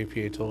the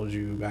JPA told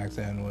you back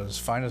then was,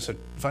 find us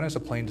a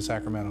plane to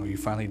Sacramento. You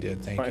finally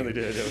did. Thank you. Finally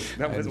did.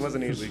 That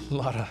wasn't easy. A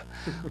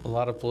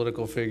lot of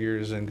political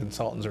figures and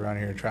consultants around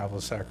here travel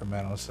to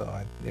Sacramento,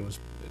 so it was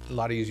a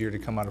lot easier to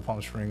come out of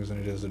Palm Springs than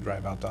it is to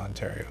drive out to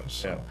Ontario.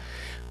 So,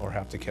 yeah. Or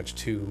have to catch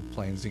 2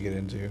 planes to get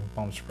into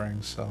Palm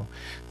Springs. So,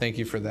 thank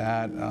you for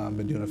that.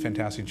 Been doing a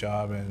fantastic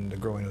job, and the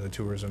growing of the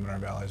tourism in our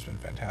valley has been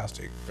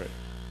fantastic. Great.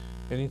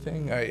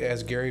 Anything?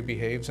 Has Gary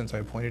behaved since I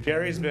appointed him?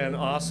 Gary's been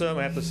awesome.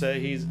 I have to say,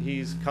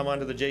 he's come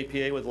onto the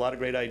JPA with a lot of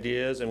great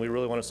ideas, and we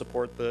really want to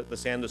support the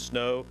Sand to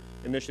Snow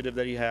initiative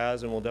that he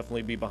has, and we'll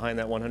definitely be behind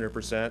that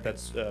 100%.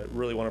 That's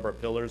really one of our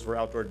pillars for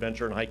outdoor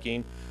adventure and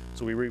hiking.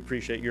 So we really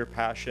appreciate your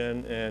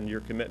passion and your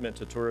commitment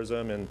to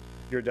tourism and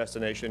your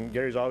destination.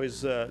 Gary's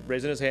always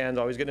raising his hands,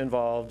 always getting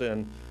involved,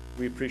 and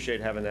we appreciate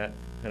having that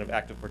kind of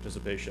active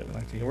participation.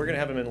 And we're going to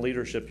have him in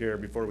leadership here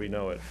before we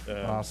know it.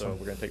 Awesome. So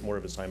we're going to take more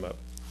of his time up.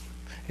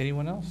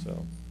 Anyone else?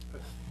 So.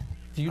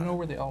 Do you know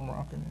where the El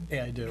Moroccan is?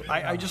 Yeah, I do.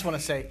 I just want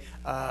to say,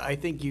 I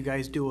think you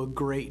guys do a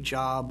great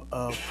job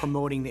of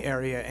promoting the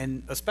area,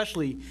 and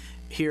especially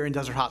here in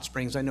Desert Hot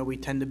Springs. I know we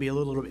tend to be a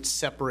little bit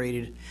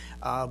separated,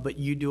 but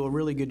you do a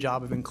really good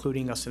job of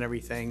including us in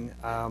everything.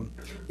 You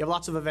have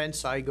lots of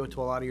events. I go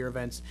to a lot of your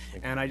events,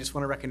 and I just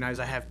want to recognize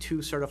I have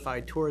 2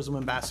 certified tourism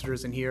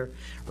ambassadors in here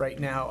right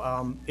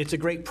now. It's a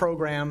great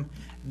program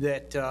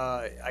that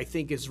I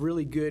think is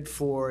really good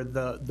for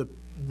the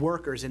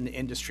workers in the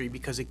industry,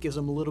 because it gives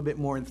them a little bit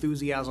more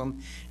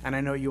enthusiasm, and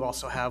I know you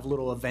also have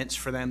little events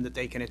for them that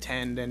they can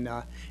attend, and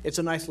it's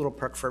a nice little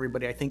perk for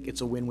everybody. I think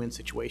it's a win-win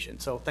situation,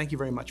 so thank you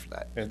very much for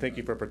that. And thank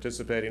you for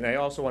participating. I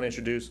also want to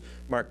introduce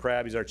Mark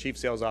Crabb. He's our Chief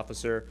Sales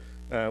Officer.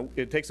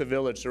 It takes a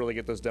village to really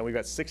get this done. We've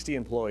got 60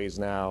 employees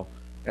now,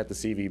 at the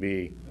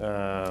CVB.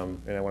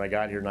 And when I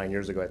got here 9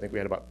 years ago, I think we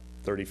had about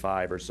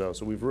 35 or so.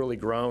 So we've really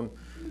grown,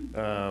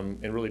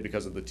 and really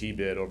because of the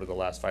T-bid over the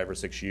last 5 or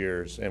 6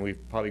 years. And we've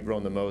probably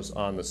grown the most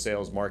on the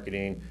sales,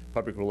 marketing,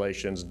 public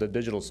relations, the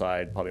digital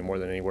side, probably more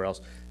than anywhere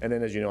else. And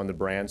then, as you know, on the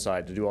brand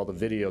side, to do all the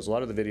videos. A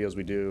lot of the videos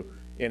we do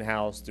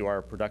in-house through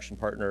our production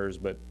partners,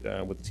 but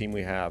with the team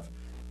we have.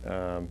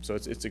 So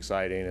it's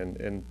exciting.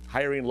 And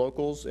hiring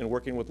locals and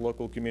working with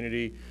local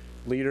community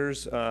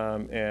leaders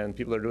and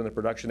people that are doing the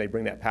production, they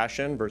bring that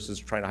passion versus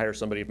trying to hire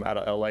somebody from out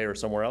of LA or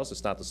somewhere else.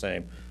 It's not the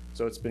same.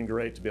 So it's been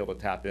great to be able to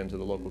tap into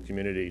the local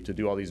community to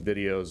do all these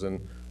videos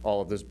and all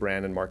of this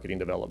brand and marketing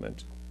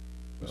development.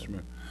 Mr.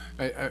 Mayor,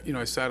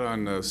 I sat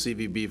on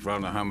CVB for I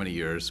don't know how many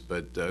years,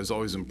 but I was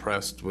always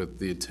impressed with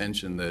the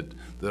attention that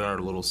our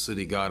little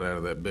city got out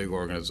of that big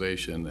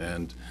organization.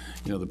 And,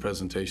 the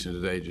presentation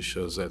today just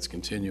shows that's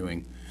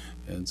continuing.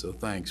 And so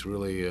thanks,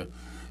 really,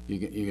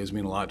 you guys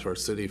mean a lot to our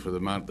city for the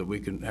amount that we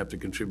can have to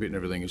contribute and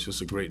everything. It's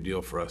just a great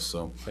deal for us,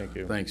 so. Thank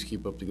you. Thanks,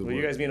 keep up the good work.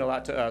 Well, you guys mean a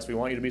lot to us. We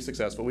want you to be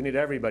successful. We need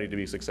everybody to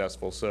be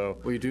successful, so.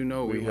 Well, you do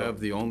know we will. have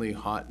the only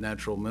hot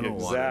natural mineral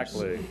waters.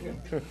 Exactly.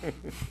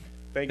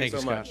 Thank you so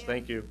Scott. much.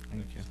 Thank you.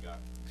 Thank you.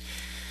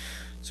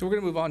 So we're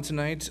going to move on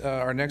tonight.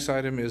 Our next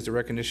item is the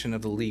recognition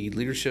of the LEAD,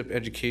 Leadership,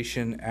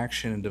 Education,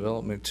 Action, and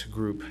Development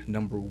Group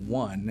Number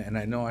 1. And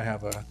I know I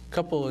have a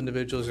couple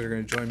individuals that are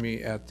going to join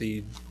me at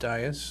the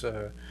dais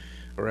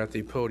or at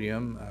the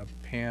podium,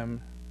 Pam,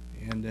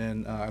 and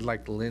then I'd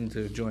like Lynn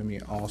to join me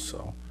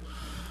also.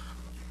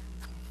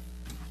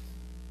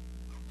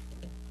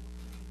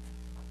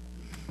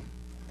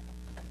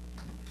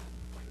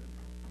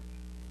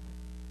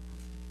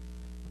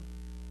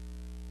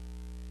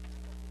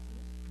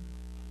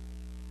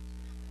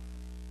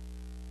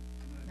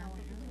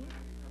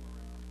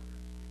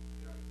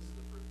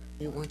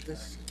 You want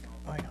this?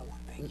 Oh, I got one,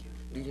 thank you.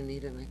 Do you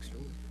need an extra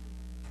one?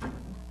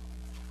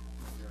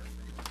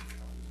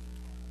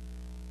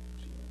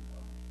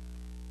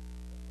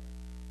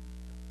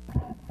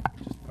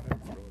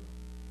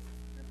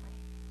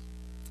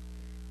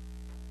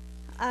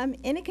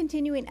 In a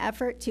continuing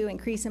effort to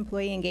increase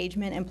employee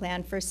engagement and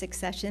plan for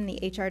succession,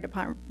 the HR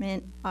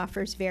department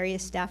offers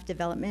various staff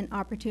development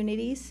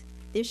opportunities.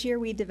 This year,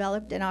 we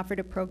developed and offered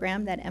a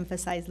program that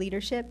emphasized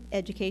leadership,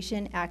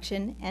 education,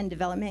 action, and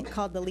development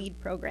called the LEAD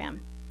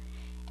program.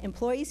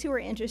 Employees who are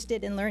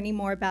interested in learning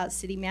more about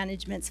city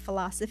management's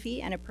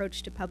philosophy and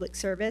approach to public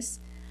service,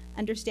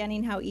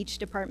 understanding how each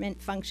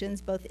department functions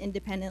both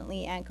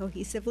independently and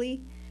cohesively,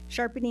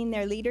 sharpening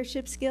their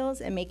leadership skills,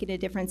 and making a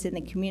difference in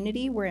the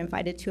community were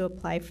invited to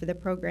apply for the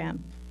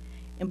program.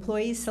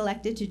 Employees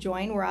selected to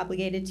join were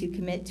obligated to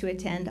commit to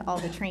attend all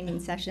the training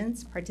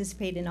sessions,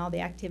 participate in all the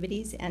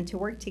activities, and to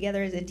work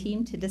together as a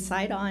team to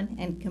decide on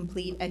and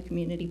complete a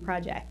community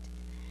project.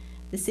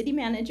 The city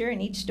manager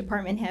and each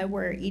department head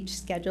were each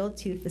scheduled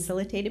to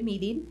facilitate a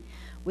meeting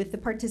with the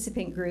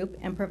participant group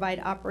and provide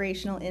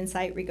operational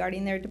insight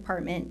regarding their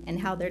department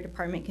and how their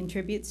department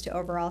contributes to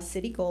overall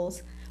city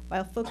goals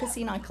while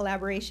focusing on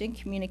collaboration,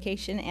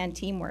 communication, and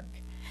teamwork.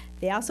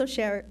 They also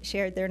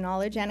shared their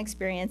knowledge and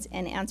experience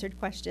and answered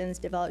questions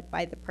developed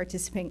by the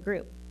participant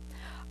group.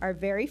 Our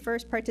very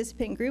first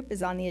participant group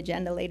is on the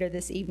agenda later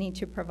this evening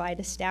to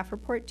provide a staff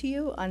report to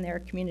you on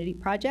their community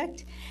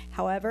project.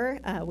 However,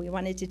 we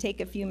wanted to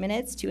take a few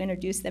minutes to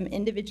introduce them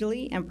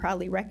individually and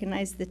proudly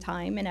recognize the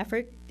time and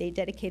effort they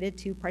dedicated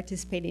to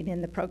participating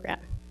in the program.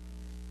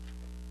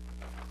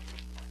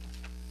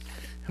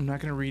 I'm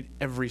not going to read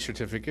every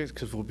certificate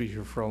because we'll be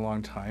here for a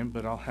long time,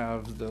 but I'll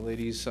have the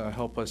ladies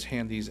help us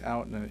hand these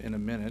out in a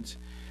minute.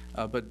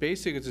 But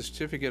basically, it's a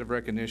certificate of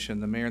recognition.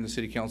 The mayor and the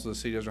city council of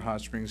the city of Desert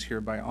Hot Springs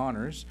hereby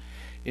honors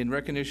in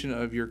recognition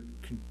of your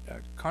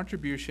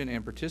contribution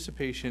and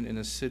participation in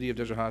the city of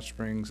Desert Hot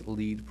Springs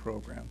LEAD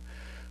program.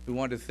 We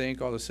want to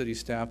thank all the city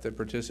staff that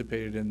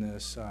participated in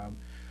this.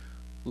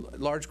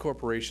 Large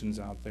corporations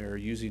out there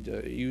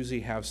usually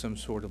have some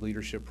sort of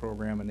leadership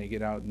program, and they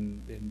get out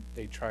and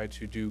they try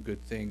to do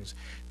good things.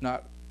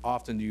 Not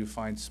often do you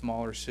find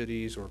smaller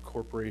cities or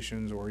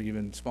corporations or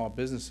even small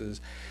businesses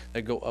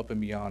that go up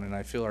and beyond, and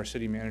I feel our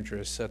city manager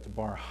has set the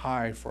bar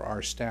high for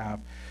our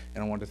staff,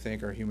 and I want to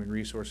thank our Human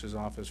Resources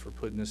Office for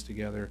putting this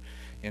together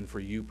and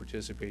for you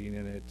participating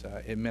in it.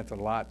 It meant a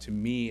lot to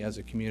me as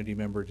a community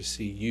member to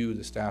see you,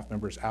 the staff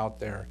members out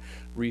there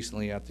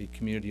recently at the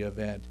community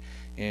event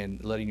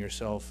and letting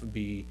yourself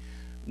be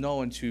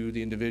known to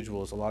the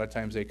individuals. A lot of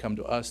times they come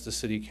to us, the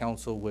city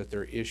council, with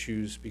their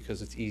issues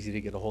because it's easy to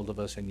get a hold of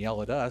us and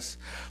yell at us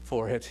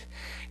for it.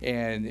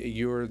 And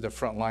you're the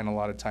front line a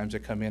lot of times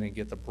that come in and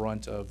get the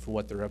brunt of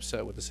what they're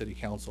upset with the city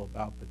council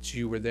about. But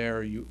you were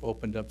there, you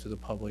opened up to the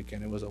public,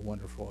 and it was a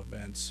wonderful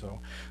event. So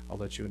I'll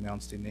let you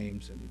announce the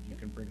names, and you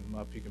can bring them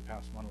up. You can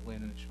pass them on to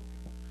Lynn, and she'll.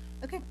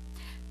 Okay.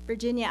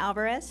 Virginia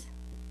Alvarez.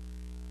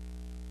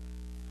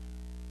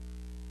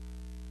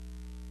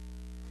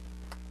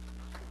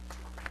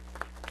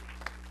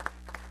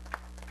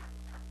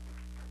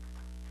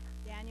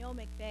 Daniel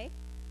McVeigh.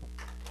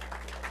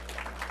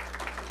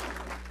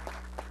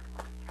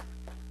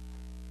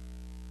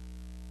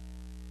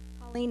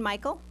 Colleen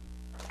Michael.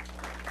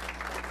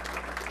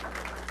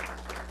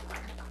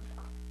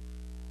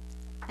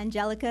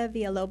 Angelica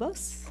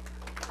Villalobos.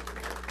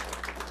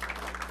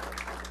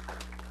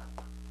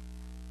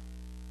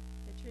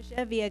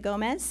 Patricia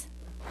Villagomez.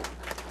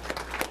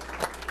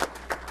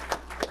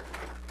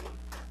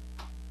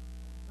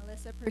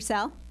 Melissa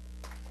Purcell.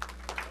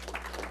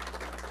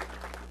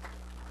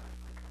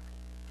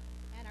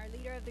 And our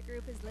leader of the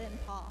group is Lynn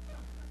Paul.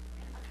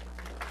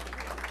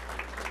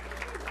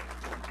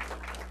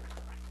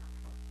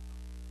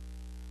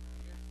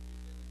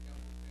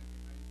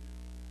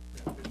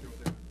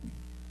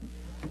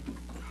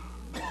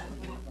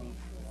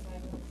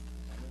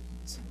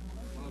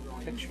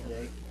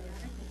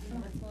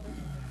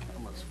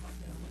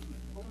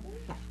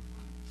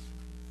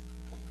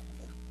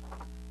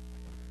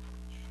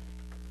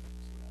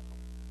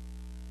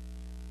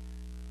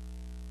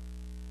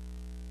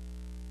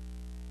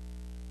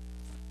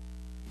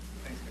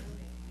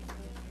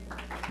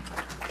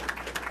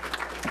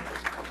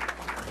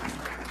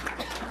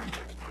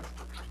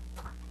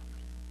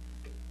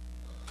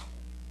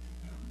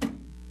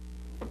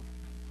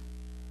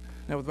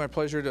 Now, with my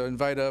pleasure to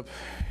invite up,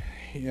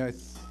 I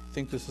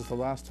think this is the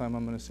last time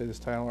I'm going to say this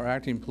title, our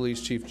Acting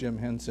Police Chief Jim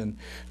Henson,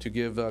 to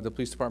give the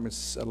police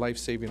department's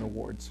life-saving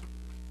awards.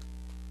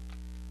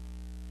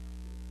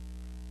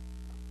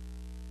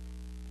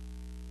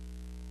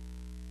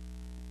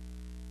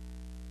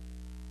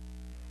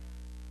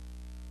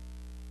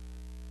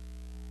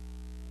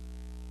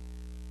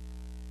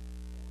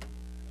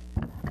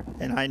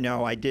 And I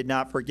know I did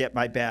not forget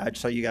my badge,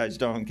 so you guys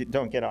don't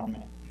get on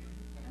me.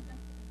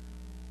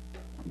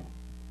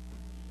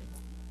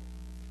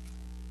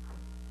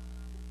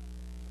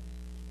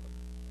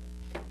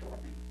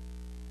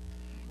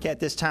 Okay, at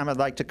this time, I'd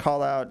like to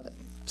call out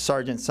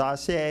Sergeant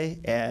Saucier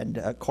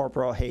and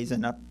Corporal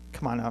Hazen up.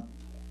 Come on up.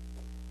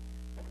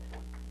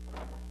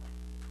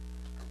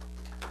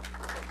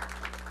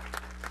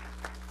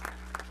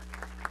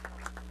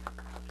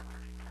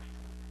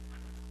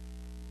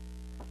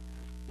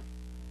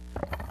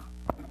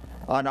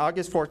 On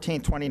August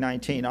 14,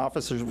 2019,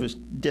 officers was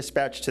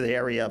dispatched to the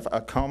area of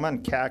Acoma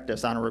and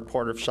Cactus on a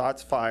report of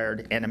shots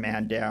fired and a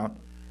man down.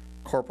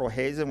 Corporal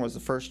Hazen was the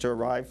first to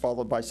arrive,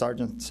 followed by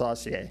Sergeant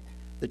Saucier.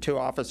 The two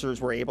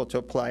officers were able to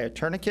apply a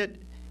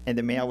tourniquet, and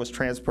the male was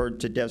transported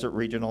to Desert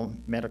Regional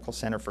Medical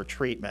Center for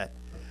treatment.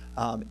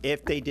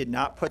 If they did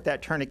not put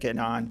that tourniquet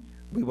on,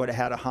 we would have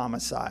had a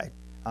homicide.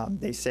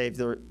 They saved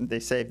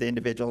the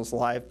individual's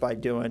life by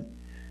doing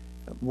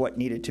what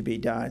needed to be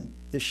done.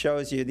 This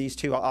shows you these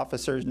two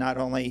officers not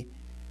only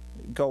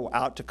go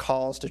out to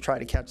calls to try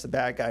to catch the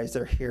bad guys,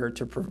 they're here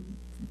to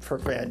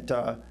prevent,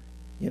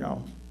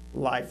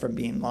 life from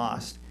being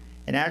lost.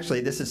 And actually,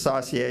 this is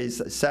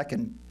Saucier's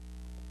second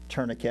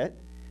tourniquet.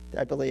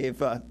 I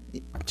believe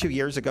 2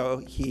 years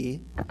ago,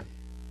 he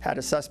had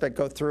a suspect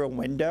go through a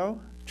window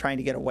trying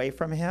to get away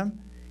from him.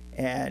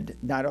 And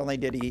not only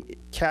did he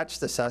catch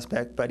the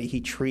suspect, but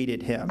he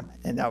treated him.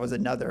 And that was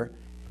another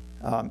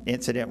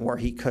incident where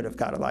he could have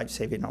got a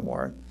life-saving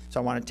award. So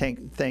I want to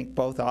thank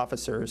both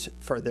officers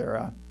for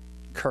their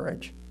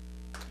courage.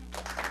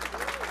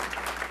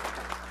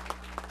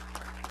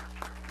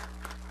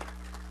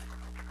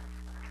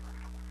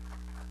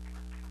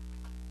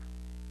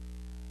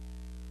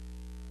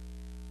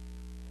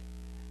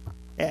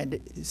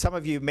 And some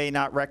of you may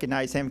not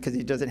recognize him because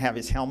he doesn't have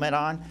his helmet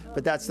on,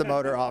 but that's the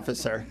motor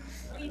officer.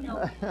 We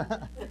know.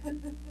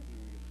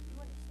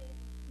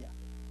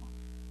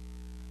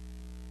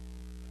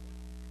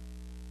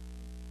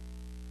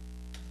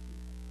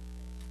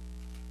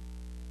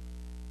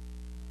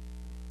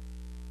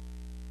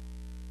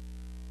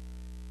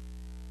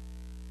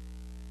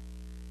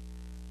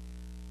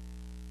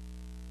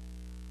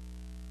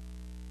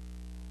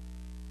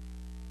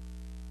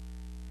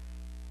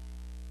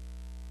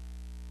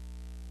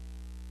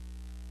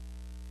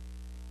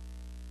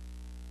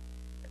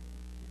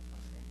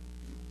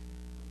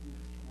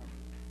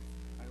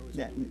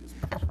 Yeah.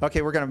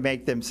 Okay, we're going to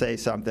make them say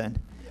something.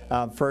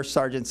 First,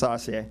 Sergeant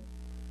Saucier.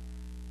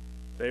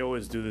 They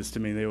always do this to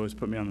me. They always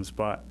put me on the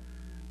spot.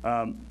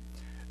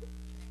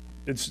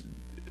 It's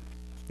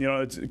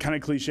kind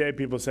of cliche.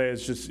 People say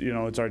it's just,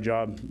 it's our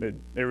job. It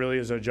really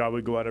is our job.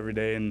 We go out every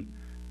day and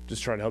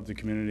just try to help the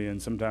community,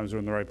 and sometimes we're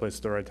in the right place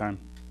at the right time.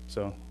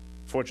 So,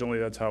 fortunately,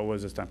 that's how it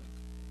was this time.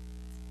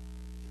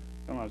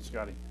 Come on,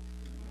 Scotty.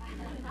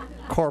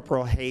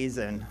 Corporal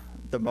Hazen,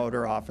 the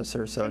motor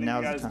officer. So now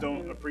you guys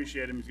don't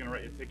appreciate him, he's going to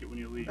write you a ticket when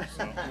you leave.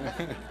 So.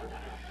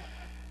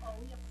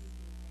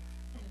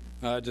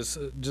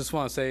 Just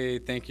want to say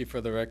thank you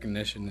for the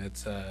recognition.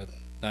 It's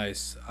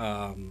nice.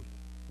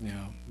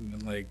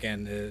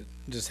 Again, it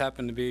just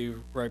happened to be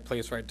right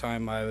place, right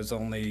time. I was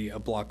only a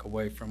block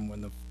away from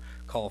when the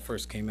call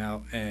first came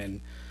out,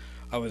 and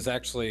I was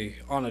actually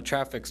on a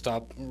traffic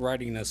stop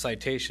writing a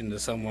citation to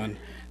someone.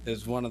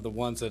 Is one of the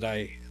ones that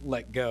I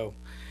let go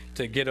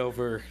to get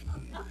over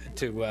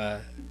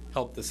to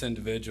help this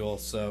individual.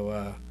 So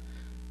I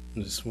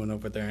just went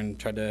over there and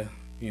tried to,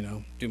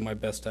 do my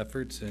best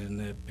efforts,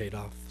 and it paid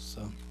off.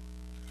 So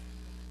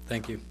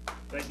thank you.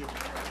 Thank you.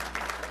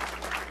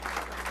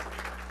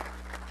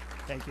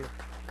 Thank you.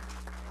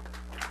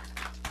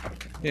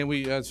 And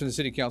we, as for the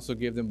city council,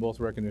 gave them both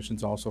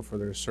recognitions also for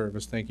their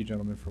service. Thank you,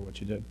 gentlemen, for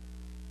what you did.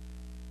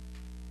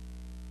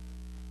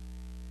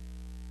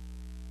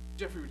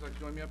 Jeffrey, would you like to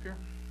join me up here?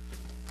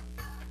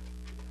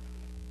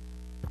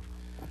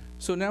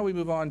 So now we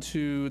move on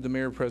to the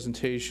mayor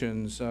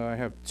presentations. I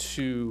have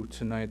two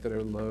tonight that I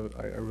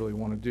really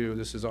want to do.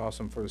 This is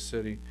awesome for the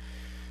city.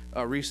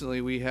 Recently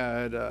we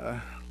had,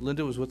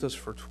 Linda was with us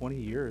for 20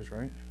 years,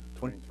 right?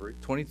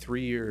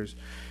 23 years.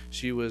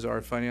 She was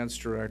our finance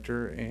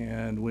director,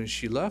 and when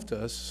she left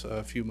us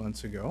a few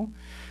months ago,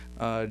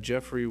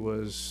 Jeffrey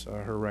was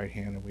her right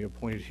hand, and we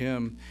appointed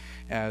him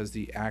as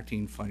the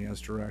acting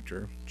finance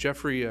director.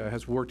 Jeffrey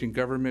has worked in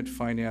government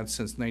finance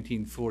since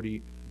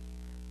 1940.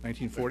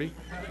 1940?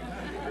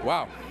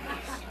 Wow.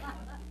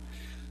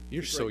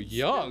 You're so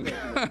young.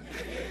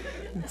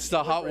 It's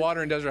the hot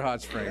water in Desert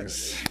Hot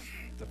Springs.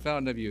 The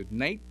founding of you,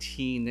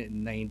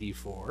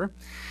 1994.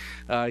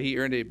 He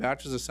earned a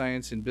Bachelor's of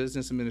Science in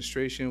Business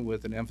Administration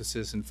with an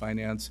emphasis in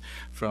finance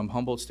from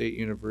Humboldt State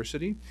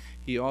University.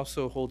 He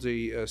also holds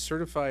a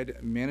certified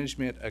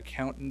management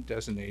accountant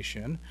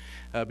designation.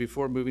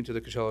 Before moving to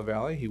the Coachella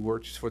Valley, he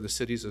worked for the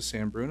cities of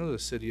San Bruno, the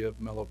city of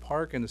Menlo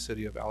Park, and the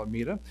city of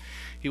Alameda.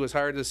 He was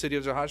hired to the city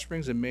of Desert Hot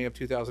Springs in May of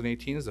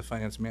 2018 as the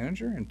finance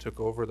manager and took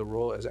over the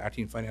role as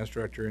acting finance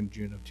director in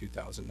June of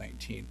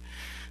 2019.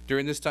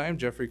 During this time,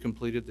 Jeffrey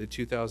completed the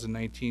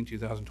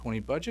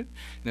 2019-2020 budget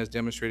and has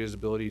demonstrated his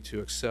ability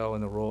to excel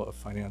in the role of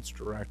finance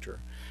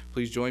director.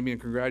 Please join me in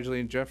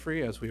congratulating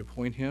Jeffrey as we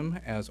appoint him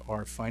as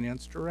our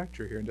finance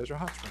director here in Desert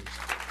Hot Springs.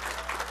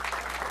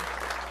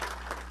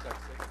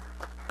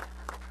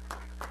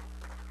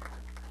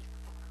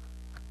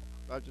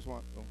 I just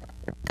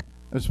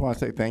want to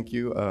say thank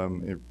you.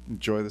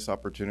 Enjoy this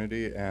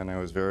opportunity, and I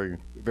was very,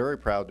 very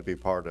proud to be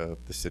part of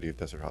the city of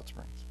Desert Hot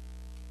Springs.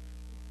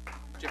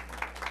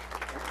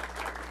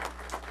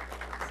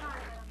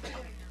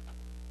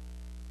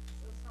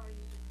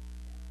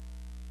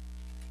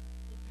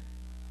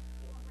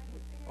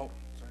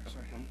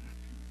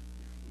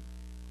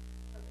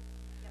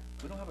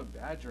 We don't have a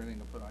badge or anything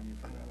to put on you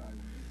for that.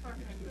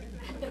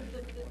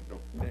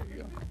 There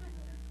you go.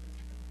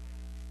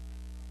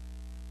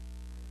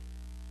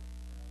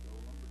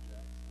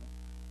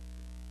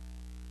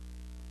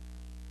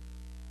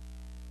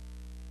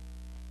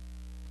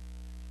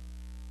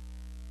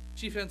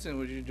 Chief Henson,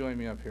 would you join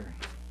me up here?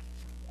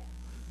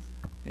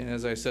 And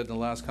as I said in the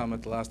last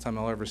comment, the last time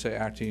I'll ever say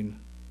acting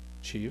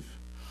chief.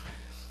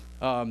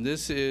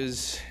 This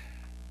is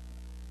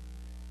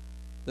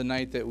the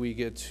night that we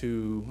get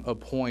to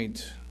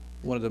appoint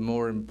one of the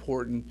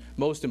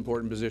most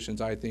important positions,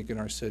 I think, in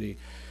our city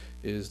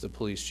is the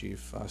police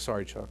chief.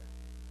 Sorry, Chuck.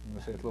 I'm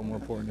gonna say it's a little more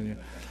important than you.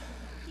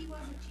 He was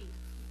a chief.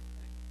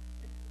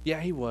 Yeah,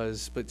 he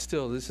was, but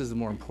still, this is the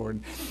more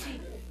important.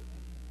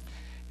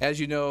 As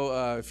you know,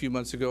 a few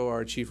months ago,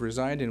 our chief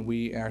resigned, and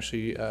we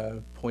actually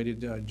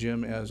appointed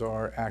Jim as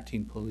our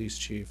acting police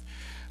chief.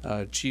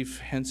 Chief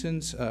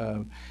Henson's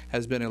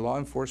has been in law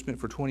enforcement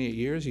for 28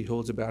 years. He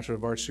holds a Bachelor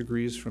of Arts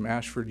degrees from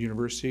Ashford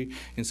University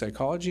in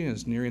psychology and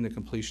is nearing the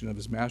completion of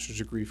his master's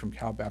degree from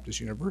Cal Baptist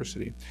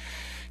University.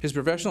 His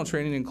professional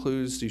training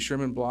includes the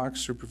Sherman Block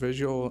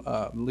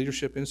Supervisional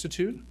Leadership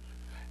Institute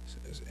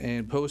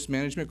and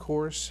post-management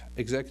course,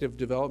 executive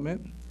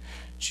development.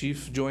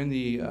 Chief joined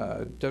the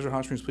Desert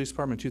Hot Springs Police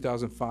Department in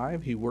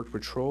 2005. He worked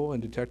patrol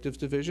and detectives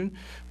division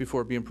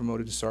before being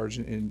promoted to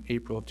sergeant in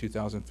April of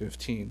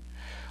 2015.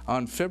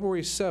 On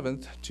February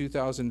 7th,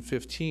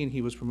 2015,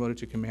 he was promoted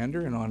to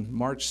commander, and on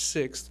March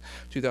 6th,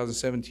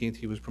 2017,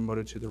 he was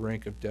promoted to the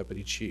rank of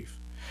deputy chief.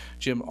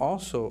 Jim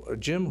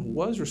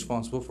was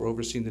responsible for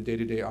overseeing the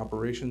day-to-day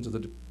operations of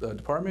the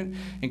department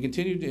and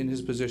continued in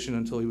his position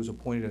until he was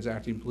appointed as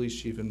acting police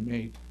chief in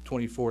May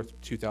 24th,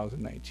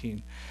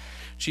 2019.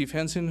 Chief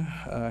Henson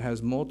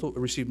has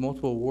received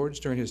multiple awards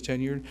during his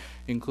tenure,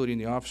 including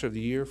the Officer of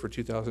the Year for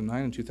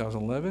 2009 and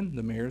 2011,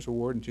 the Mayor's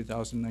Award in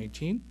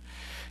 2019.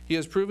 He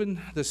has proven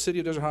the City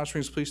of Desert Hot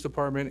Springs Police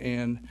Department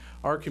and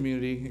our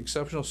community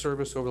exceptional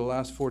service over the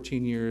last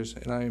 14 years,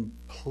 and I am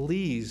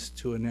pleased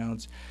to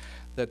announce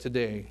that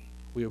today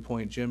we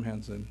appoint Jim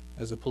Henson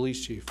as the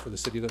police chief for the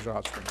City of Desert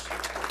Hot Springs.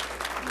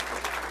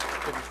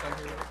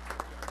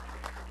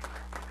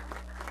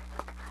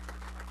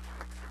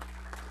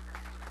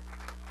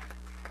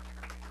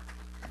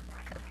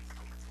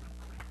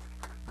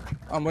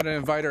 I'm going to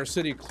invite our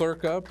city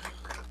clerk up.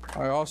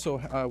 I also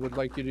would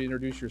like you to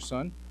introduce your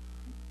son.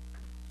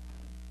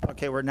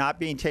 Okay, we're not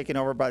being taken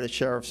over by the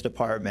sheriff's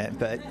department,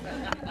 but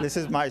this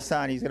is my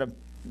son. He's going to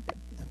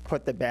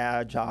put the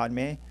badge on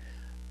me.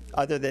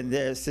 Other than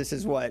this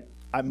is what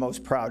I'm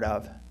most proud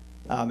of.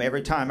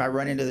 Every time I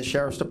run into the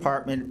sheriff's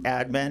department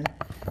admin,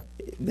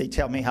 they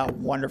tell me how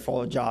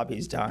wonderful a job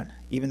he's done.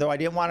 Even though I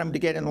didn't want him to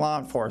get in law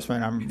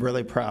enforcement, I'm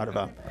really proud of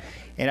him.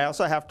 And I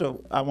also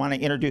I want to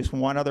introduce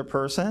one other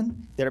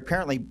person that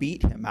apparently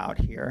beat him out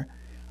here.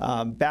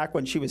 Back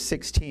when she was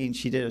 16,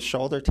 she did a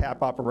shoulder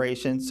tap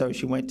operation, so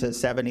she went to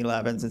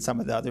 7-Elevens and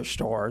some of the other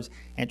stores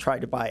and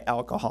tried to buy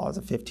alcohol as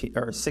a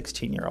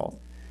 16-year-old.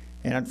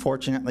 And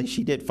unfortunately,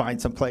 she did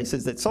find some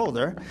places that sold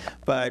her.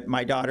 But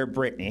my daughter,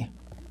 Brittany,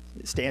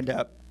 stand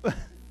up.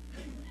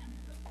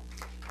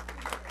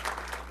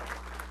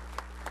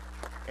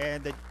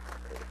 And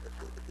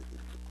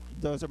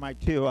those are my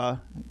two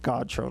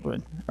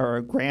godchildren,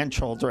 or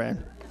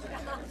grandchildren.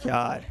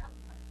 God.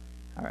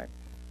 All right.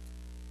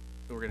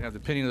 So we're going to have the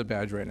pinning of the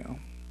badge right now.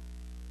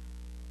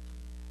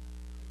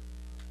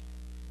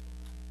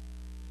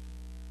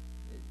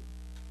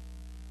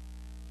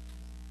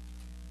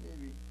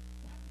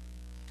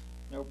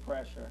 No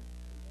pressure.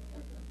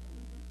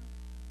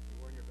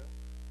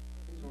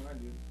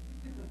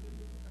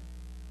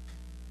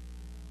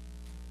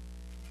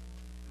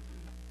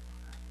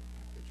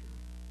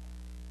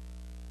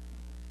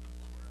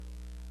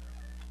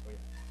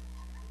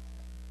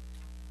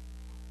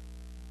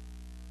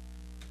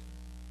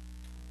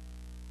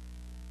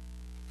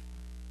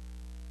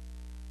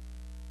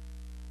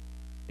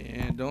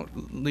 And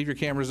don't leave your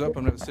cameras up. I'm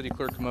going to have the city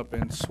clerk come up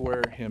and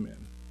swear him in.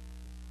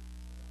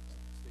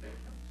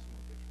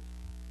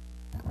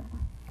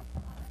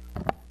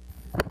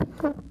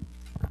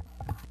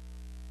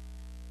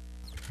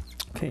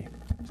 Okay,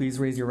 please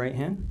raise your right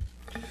hand.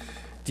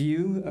 Do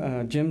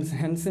you, Jim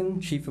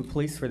Henson, Chief of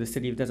Police for the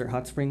City of Desert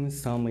Hot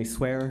Springs, solemnly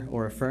swear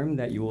or affirm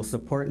that you will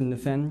support and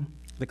defend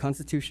the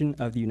Constitution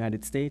of the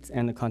United States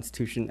and the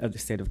Constitution of the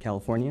State of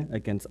California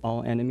against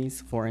all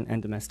enemies, foreign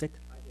and domestic?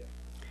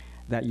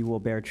 That you will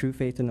bear true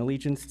faith and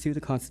allegiance to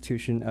the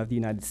Constitution of the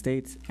United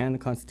States and the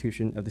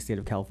Constitution of the State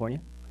of California?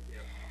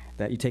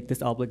 That you take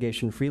this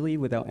obligation freely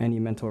without any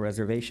mental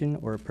reservation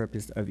or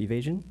purpose of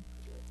evasion?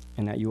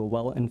 And that you will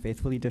well and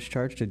faithfully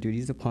discharge the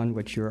duties upon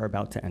which you are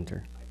about to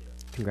enter.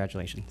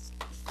 Congratulations.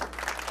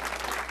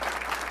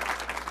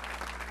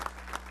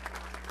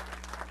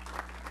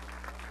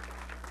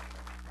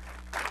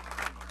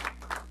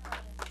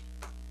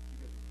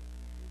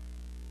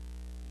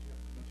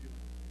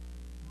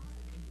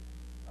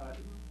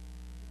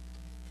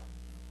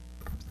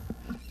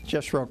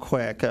 Just real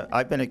quick,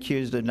 I've been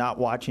accused of not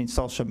watching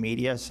social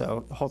media,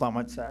 so hold on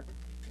one sec.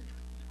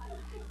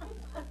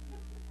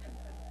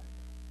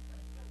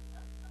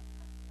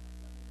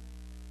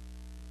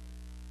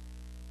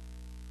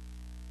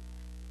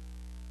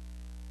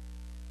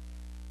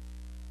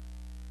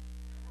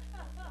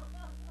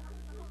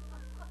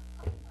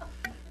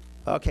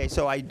 Okay,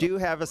 so I do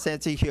have a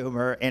sense of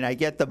humor, and I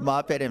get the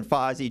Muppet and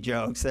Fozzie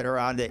jokes that are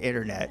on the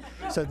internet.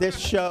 So this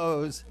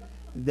shows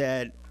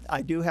that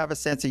I do have a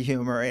sense of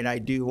humor, and I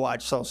do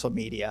watch social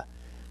media.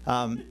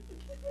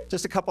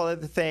 Just a couple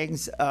other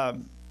things.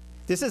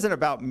 This isn't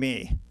about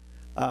me.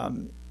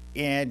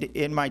 And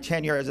in my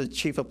tenure as a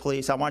chief of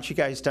police, I want you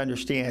guys to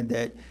understand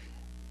that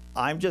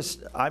I'm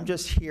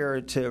just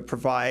here to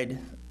provide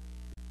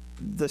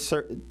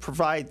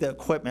the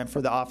equipment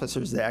for the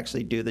officers that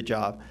actually do the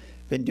job.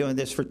 Been doing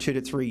this for 2 to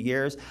 3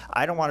 years.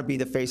 I don't want to be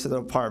the face of the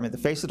department. The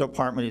face of the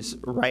department is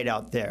right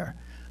out there.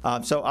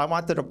 So I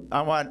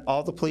want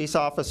all the police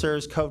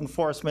officers, code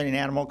enforcement, and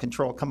animal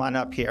control come on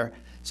up here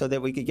so that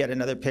we could get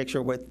another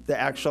picture with the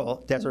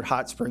actual Desert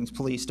Hot Springs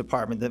Police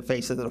Department, the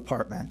face of the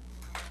department.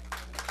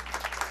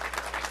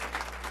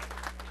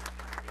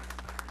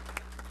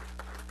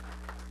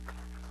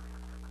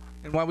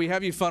 And while we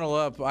have you funnel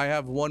up, I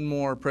have one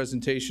more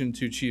presentation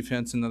to Chief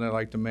Henson that I'd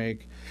like to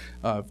make.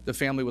 The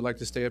family would like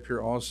to stay up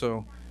here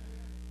also.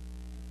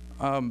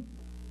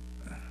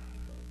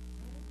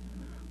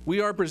 We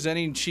are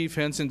presenting Chief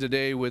Henson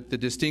today with the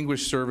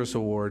Distinguished Service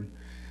Award.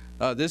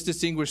 This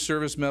Distinguished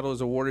Service Medal is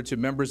awarded to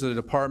members of the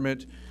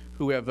department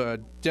who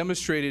have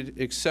demonstrated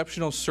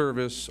exceptional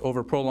service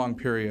over a prolonged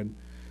period.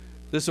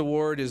 This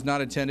award is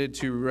not intended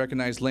to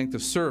recognize length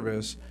of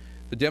service.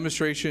 The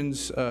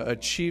demonstration's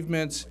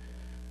achievements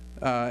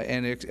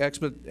and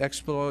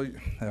exceptional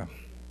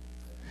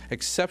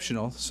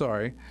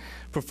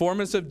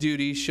performance of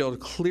duty shall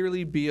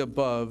clearly be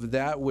above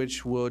that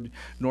which would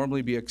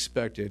normally be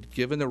expected,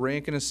 given the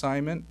rank and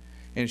assignment,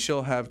 and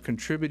shall have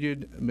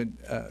contributed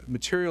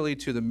materially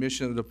to the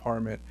mission of the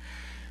department.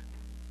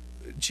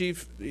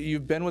 Chief,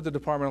 you've been with the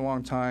department a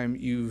long time.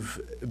 You've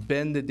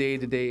been the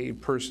day-to-day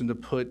person to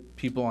put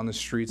people on the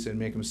streets and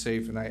make them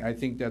safe, and I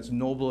think that's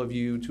noble of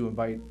you to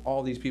invite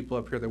all these people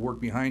up here that work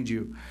behind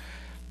you.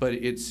 But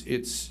it's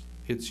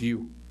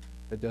you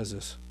that does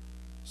this.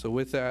 So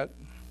with that,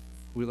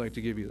 we'd like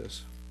to give you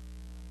this.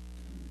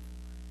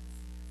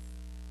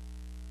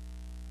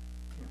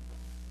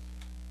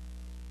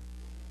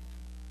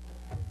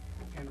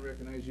 And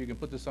recognize you can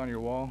put this on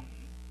your wall.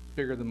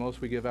 Bigger than most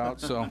we give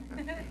out, so.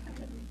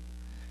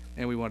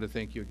 And we want to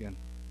thank you again.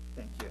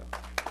 Thank you.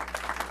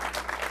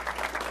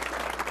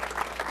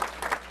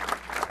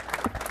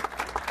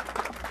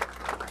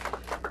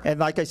 And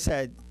like I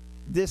said,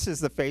 this is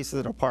the face of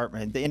the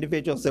department. The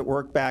individuals that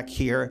work back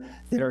here,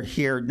 that are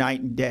here night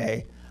and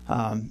day.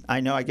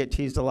 I know I get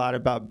teased a lot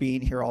about being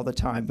here all the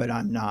time, but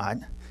I'm not.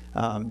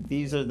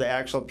 These are the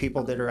actual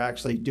people that are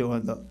actually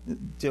doing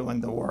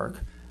the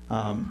work.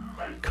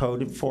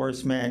 Code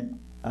enforcement,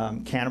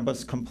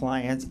 cannabis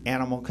compliance,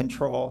 animal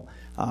control,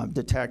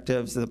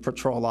 detectives, the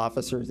patrol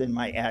officers, and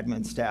my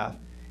admin staff.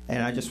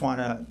 And I just want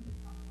to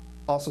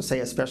also say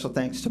a special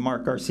thanks to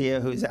Mark Garcia,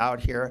 who's out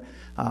here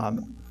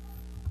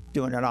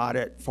doing an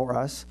audit for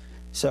us.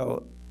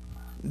 So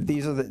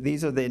these are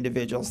the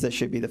individuals that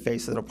should be the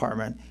face of the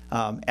department.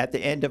 At the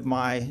end of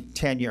my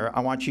tenure, I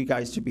want you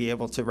guys to be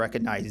able to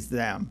recognize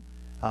them.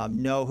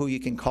 Know who you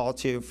can call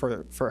to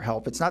for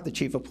help. It's not the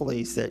chief of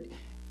police that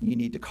you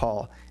need to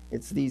call.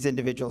 It's these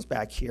individuals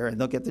back here,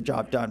 and they'll get the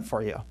job done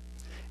for you.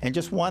 And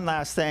just one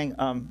last thing,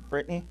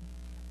 Brittany,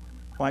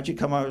 why don't you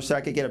come over so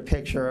I could get a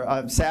picture?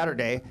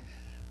 Saturday,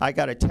 I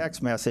got a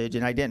text message,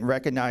 and I didn't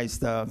recognize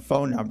the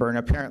phone number, and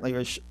apparently it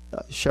was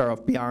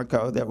Sheriff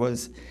Bianco that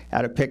was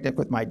at a picnic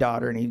with my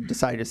daughter, and he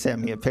decided to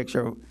send me a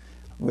picture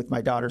with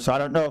my daughter. So I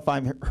don't know if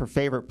I'm her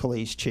favorite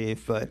police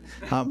chief, but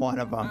I'm one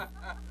of them.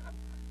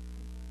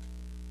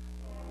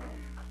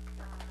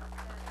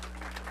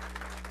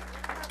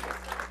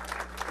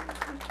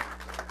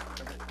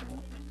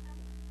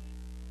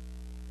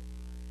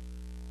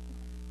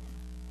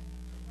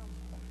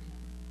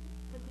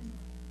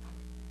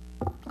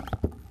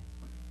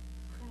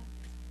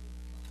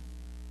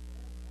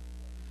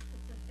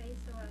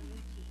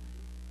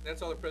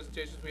 That's all the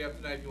presentations we have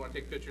tonight. If you want to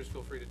take pictures,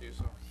 feel free to do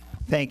so.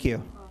 Thank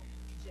you.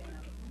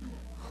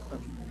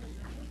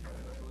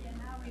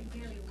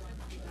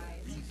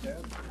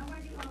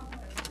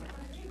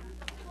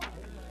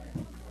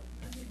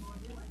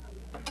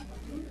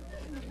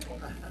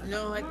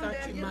 No, I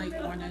thought you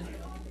might want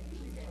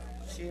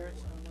to share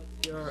some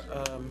of your,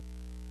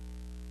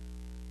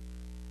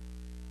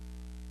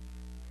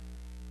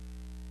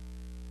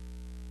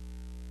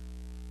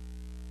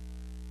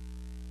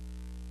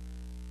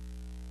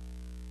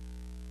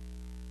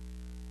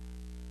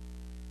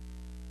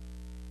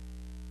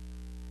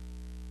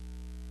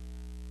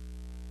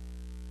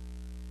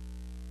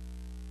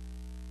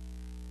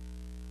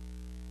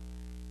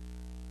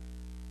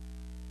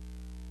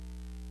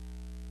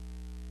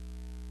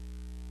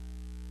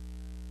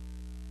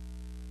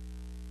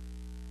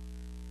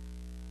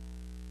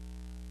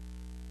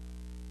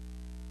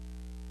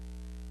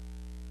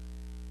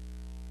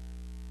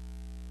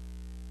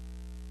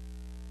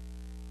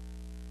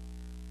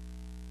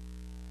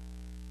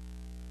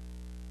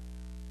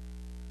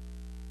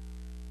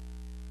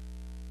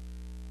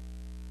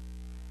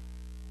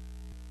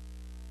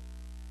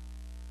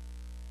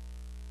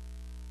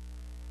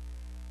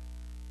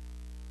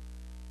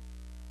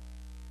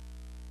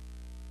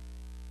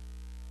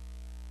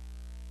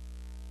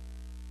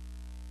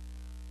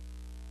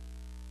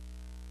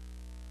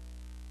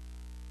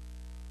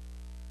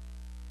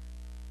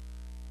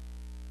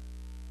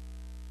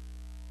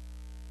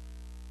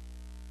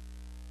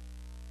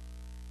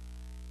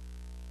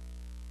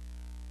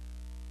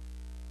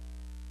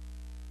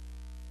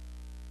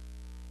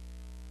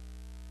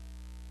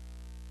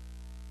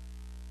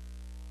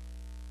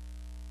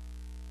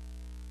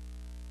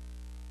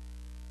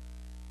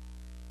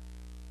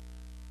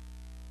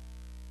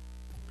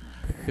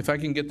 If I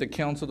can get the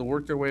council to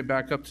work their way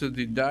back up to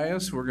the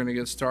dais, we're going to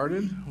get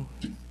started.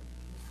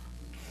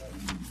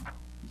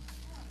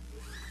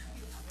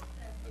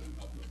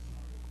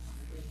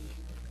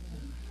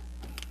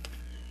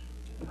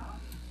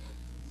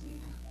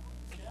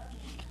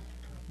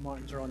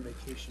 Martins are on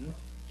vacation.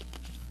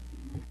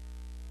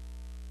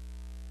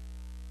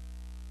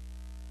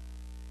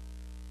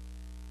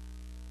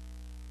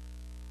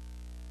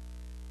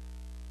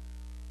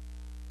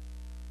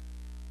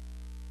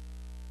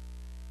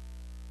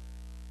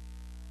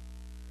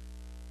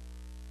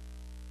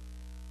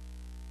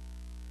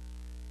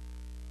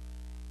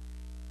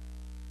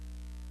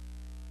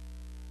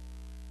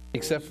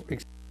 Except, all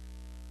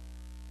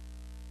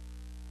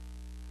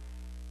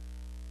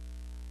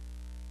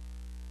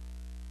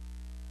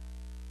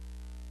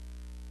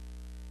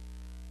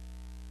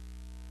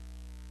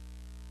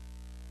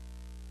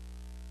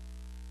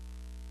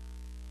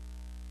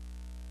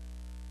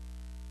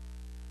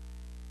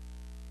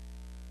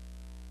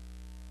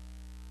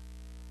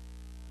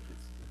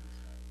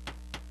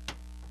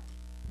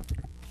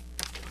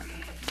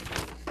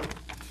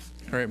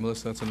right,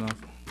 Melissa, that's enough.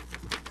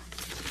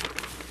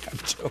 I'm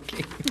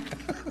joking.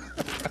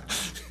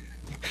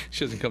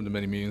 She doesn't come to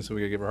many meetings, so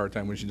we gotta give her a hard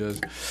time when she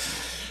does.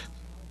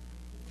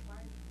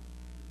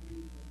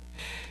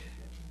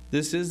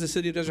 This is the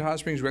City of Desert Hot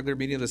Springs regular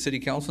meeting of the City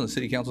Council, and the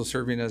City Council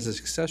serving as a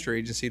successor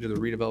agency to the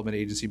Redevelopment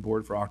Agency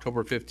Board for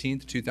October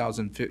 15th,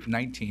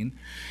 2019.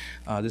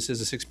 This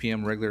is a 6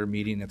 p.m. regular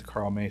meeting at the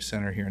Carl May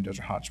Center here in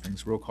Desert Hot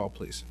Springs. Roll call,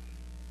 please.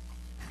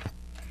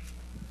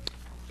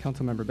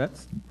 Councilmember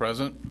Betts.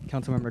 Present.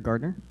 Councilmember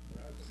Gardner.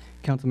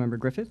 Councilmember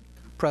Griffith.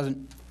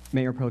 Present.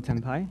 Mayor Pro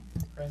Tem Pai.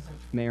 Present.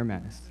 Mayor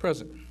Mattis.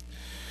 Present.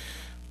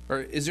 All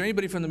right, is there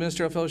anybody from the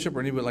Ministerial Fellowship or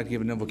anybody would like to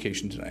give an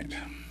invocation tonight?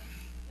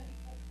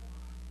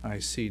 I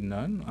see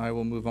none. I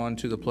will move on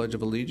to the Pledge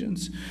of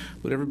Allegiance.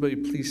 Would everybody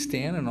please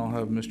stand, and I'll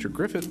have Mr.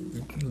 Griffith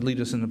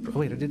lead us in the, oh,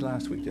 wait, I did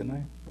last week, didn't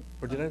I?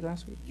 Or did I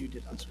last week? You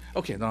did last week.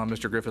 Okay, then I'll have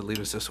Mr. Griffith lead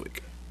us this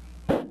week.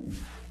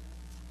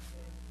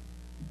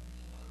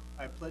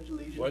 I pledge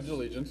allegiance. Pledge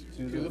allegiance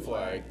to the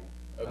flag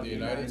of the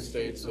United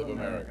States of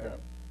America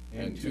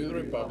and to the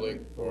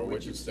republic for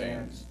which it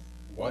stands,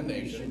 one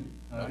nation,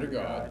 under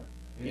God,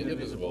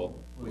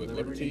 indivisible, with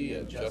liberty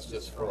and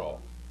justice for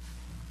all.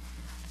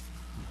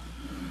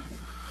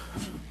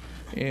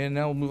 And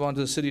now we'll move on to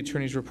the city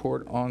attorney's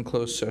report on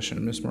closed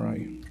session. Ms.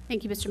 Marai.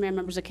 Thank you, Mr. Mayor,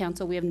 members of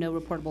council. We have no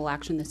reportable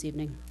action this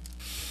evening.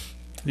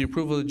 The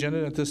approval of the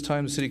agenda. At this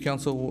time, the city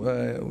council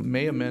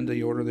may amend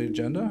the order of the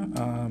agenda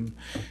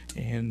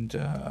and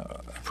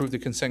approve the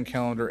consent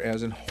calendar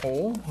as in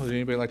whole. Would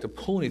anybody like to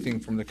pull anything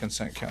from the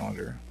consent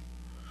calendar?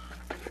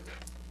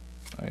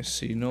 I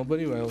see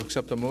nobody. I'll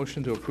accept a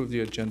motion to approve the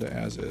agenda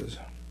as is.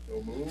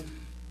 So move.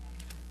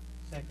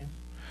 Second.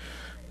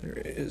 There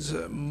is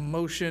a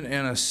motion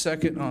and a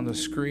second on the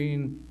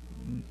screen.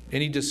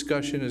 Any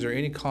discussion? Is there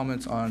any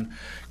comments on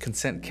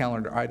consent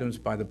calendar items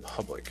by the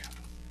public?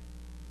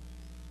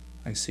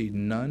 I see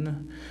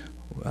none.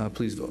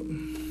 Please vote.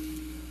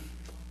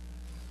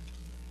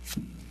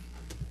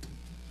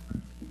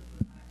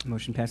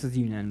 Motion passes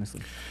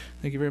unanimously.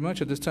 Thank you very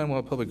much. At this time,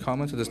 we'll have public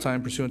comments. At this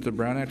time, pursuant to the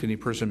Brown Act, any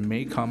person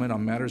may comment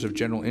on matters of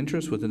general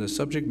interest within the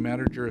subject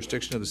matter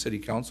jurisdiction of the City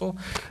Council,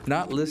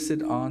 not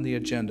listed on the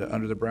agenda.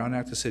 Under the Brown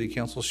Act, the City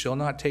Council shall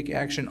not take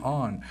action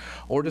on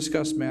or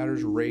discuss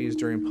matters raised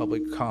during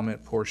public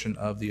comment portion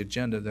of the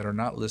agenda that are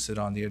not listed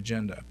on the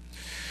agenda.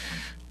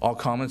 All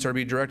comments are to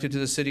be directed to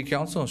the City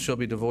Council and shall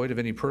be devoid of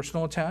any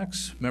personal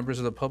attacks. Members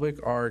of the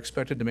public are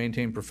expected to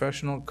maintain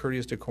professional,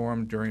 courteous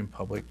decorum during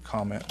public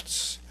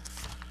comments.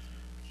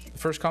 The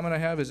first comment I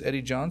have is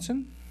Eddie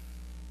Johnson,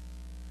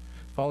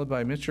 followed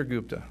by Mr.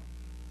 Gupta.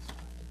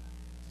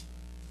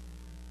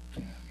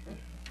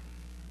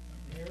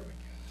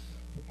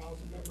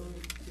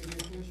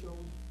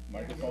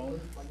 Microphone.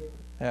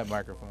 That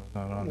microphone's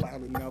not on.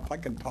 Loud enough, I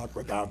can talk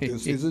without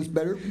this. Is this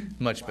better?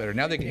 Much better.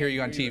 Now they can hear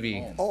you on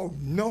TV. Oh,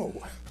 no.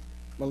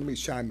 Well, let me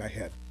shine my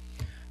head.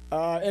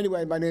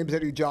 Anyway, my name is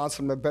Eddie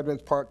Johnson. I'm a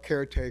Veterans Park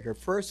caretaker.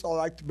 First, I'd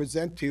like to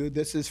present to you,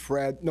 this is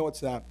Fred. No,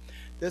 it's not.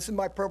 This is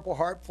my Purple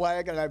Heart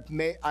flag, and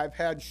I've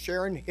had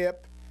Sharon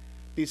Hipp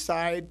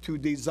decide to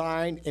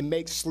design and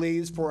make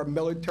sleeves for our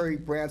military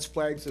branch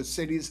flags that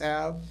cities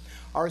have.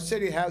 Our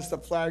city has the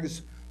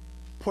flags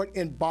put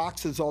in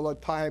boxes all the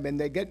time, and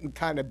they're getting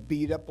kind of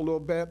beat up a little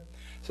bit.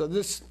 So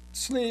this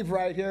sleeve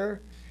right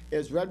here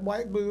is red,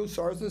 white, blue,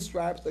 stars and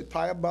stripes. They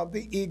tie above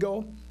the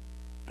eagle.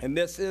 And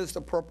this is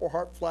the Purple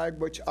Heart flag,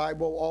 which I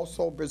will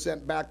also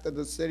present back to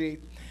the city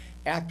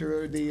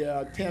after the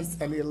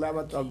 10th and the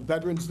 11th of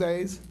Veterans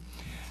Days.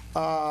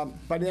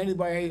 But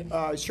anyway,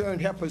 Sharon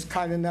Hipp was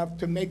kind enough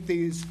to make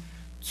these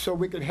so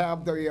we could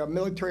have the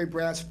military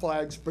branch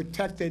flags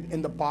protected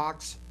in the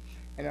box.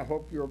 And I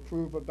hope you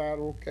approve of that,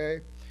 okay?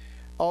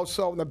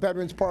 Also, the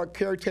Veterans Park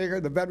caretaker,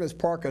 the Veterans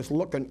Park is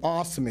looking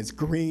awesome. It's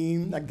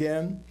green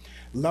again.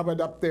 Love it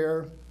up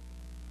there.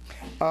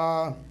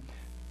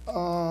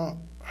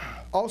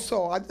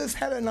 Also, I just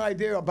had an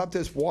idea about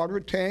this water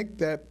tank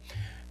that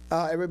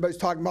everybody's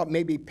talking about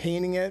maybe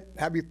painting it.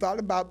 Have you thought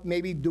about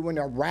maybe doing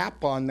a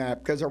wrap on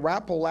that? Because a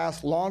wrap will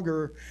last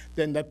longer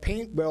than the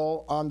paint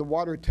will on the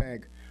water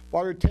tank.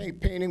 Water tank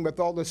painting with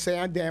all the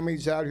sand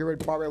damage out here would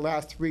probably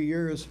last 3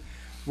 years,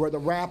 where the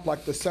wrap,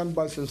 like the sun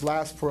buses,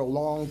 last for a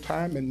long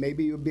time, and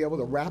maybe you'll be able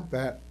to wrap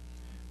that.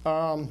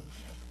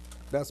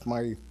 That's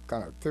my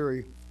kind of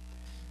theory.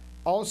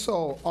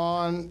 Also,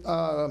 on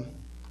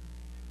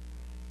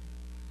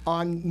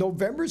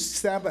November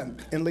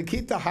 7th in La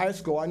Quinta High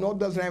School, I know it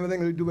doesn't have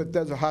anything to do with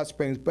Desert Hot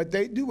Springs, but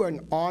they do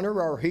an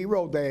Honor Our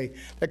Hero Day.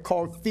 They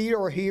call it Feed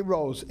Our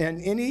Heroes. And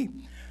any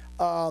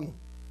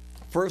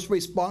first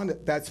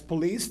respondent, that's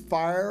police,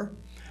 fire,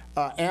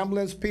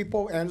 ambulance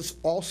people, and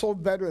also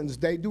veterans,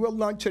 they do a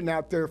luncheon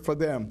out there for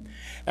them.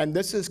 And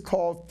this is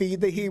called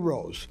Feed the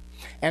Heroes.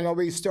 And it'll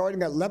be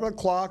starting at 11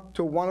 o'clock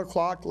to 1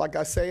 o'clock, like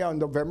I say, on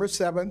November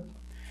 7th.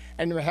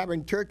 And we're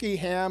having turkey,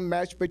 ham,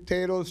 mashed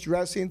potatoes,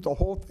 dressing, the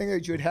whole thing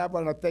that you'd have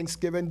on a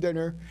Thanksgiving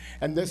dinner.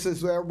 And this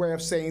is their way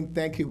of saying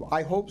thank you.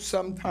 I hope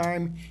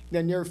sometime in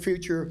the near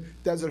future,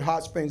 Desert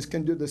Hot Springs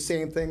can do the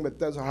same thing with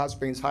Desert Hot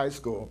Springs High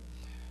School.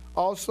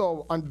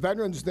 Also, on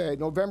Veterans Day,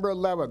 November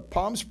 11th,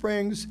 Palm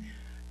Springs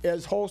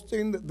is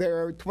hosting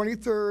their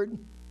 23rd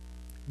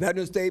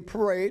Veterans Day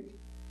Parade,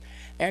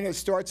 and it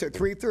starts at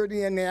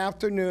 3:30 in the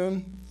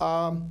afternoon.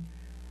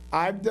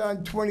 I've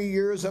done 20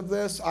 years of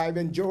this. I've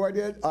enjoyed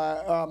it.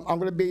 I'm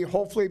going to be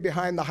hopefully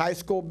behind the high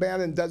school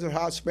band in Desert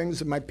Hot Springs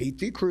in my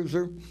PT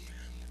Cruiser.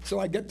 So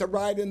I get to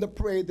ride in the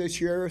parade this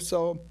year,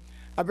 so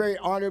I'm very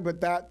honored with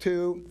that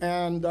too.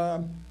 And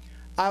I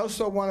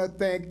also want to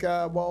thank,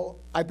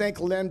 I think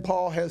Lynn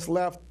Paul has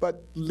left,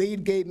 but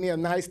Lead gave me a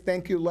nice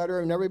thank you letter,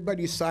 and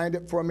everybody signed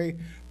it for me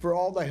for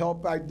all the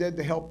help I did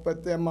to help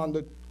with them on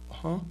the,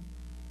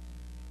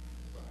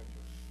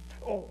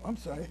 Oh, I'm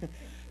sorry.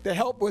 To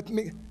help with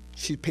me.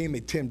 She's paying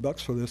me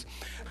 $10 for this,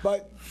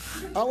 but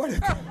I want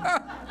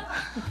to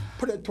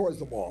put it towards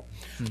the wall.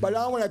 But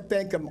I want to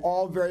thank them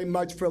all very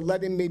much for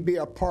letting me be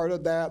a part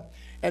of that.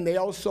 And they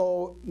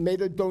also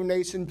made a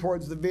donation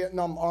towards the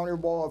Vietnam Honor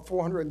Wall of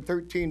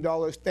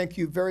 $413. Thank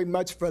you very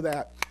much for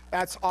that.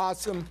 That's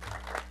awesome.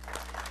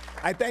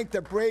 I thank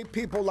the brave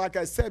people, like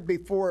I said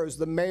before, as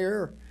the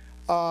mayor,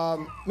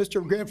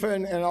 Mr.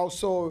 Griffin and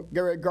also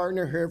Garrett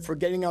Gardner here for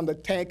getting on the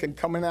tank and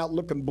coming out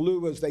looking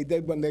blue as they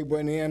did when they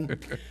went in.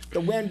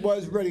 The wind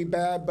was really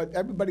bad, but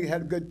everybody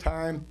had a good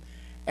time.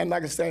 And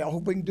like I say, I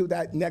hope we can do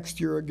that next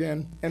year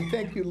again. And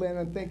thank you, Lynn,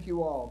 and thank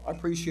you all. I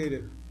appreciate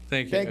it.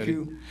 Thank you, Thank Eddie.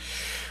 you.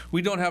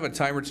 We don't have a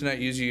timer tonight.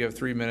 Usually you have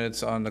 3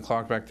 minutes on the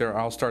clock back there.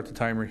 I'll start the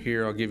timer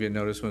here. I'll give you a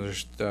notice when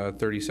there's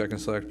 30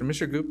 seconds left.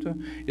 Mr. Gupta,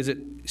 is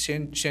it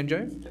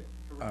Sanjay?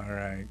 All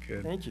right,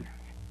 good. Thank you.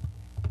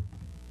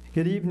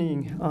 Good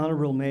evening,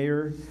 Honorable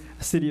Mayor,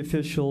 city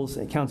officials,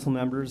 and council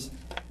members,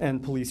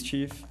 and police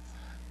chief.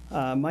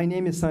 My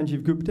name is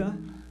Sanjeev Gupta.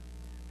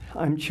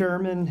 I'm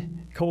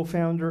chairman,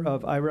 co-founder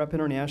of IREP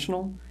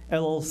International,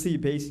 LLC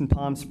based in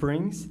Palm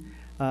Springs.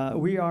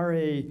 We are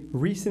a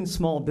recent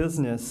small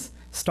business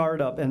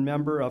startup and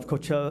member of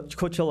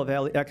Coachella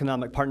Valley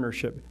Economic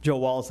Partnership, Joe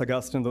Wallace,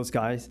 Augustine, those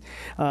guys.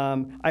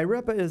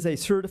 IREPA is a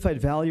certified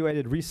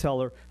value-added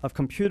reseller of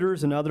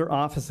computers and other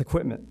office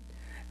equipment.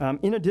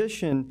 In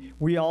addition,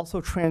 we also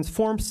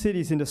transform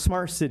cities into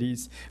smart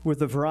cities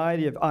with a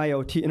variety of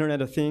IoT,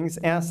 Internet of Things,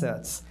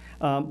 assets.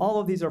 All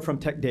of these are from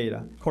Tech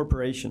Data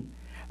Corporation.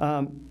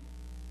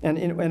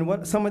 And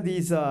what some of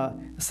these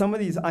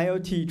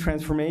IoT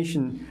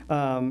transformation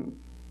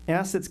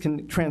assets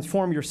can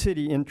transform your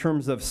city in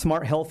terms of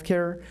smart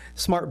healthcare,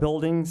 smart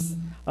buildings,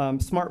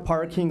 smart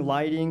parking,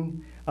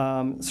 lighting,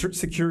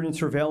 security and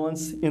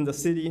surveillance in the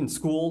city and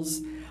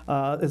schools,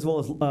 as well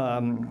as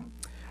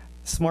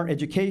smart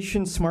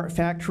education, smart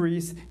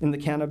factories in the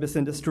cannabis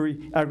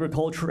industry,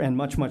 agriculture, and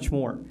much, much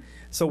more.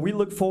 So we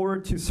look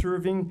forward to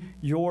serving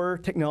your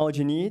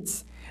technology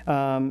needs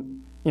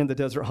in the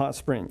Desert Hot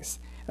Springs.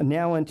 And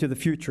now into the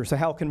future. So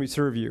how can we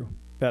serve you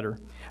better?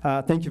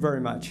 Thank you very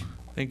much.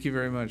 Thank you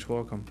very much.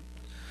 Welcome.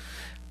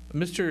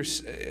 Mr.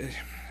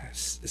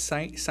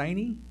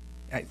 Saini?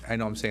 I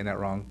know I'm saying that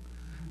wrong.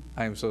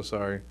 I am so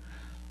sorry.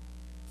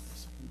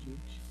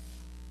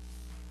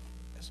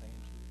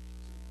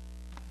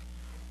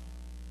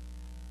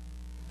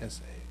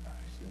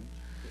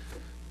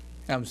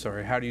 I'm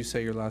sorry. How do you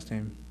say your last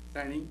name?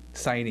 Saini.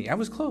 Saini. I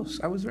was close.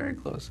 I was very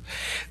close.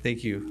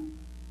 Thank you.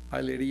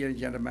 Hi, ladies and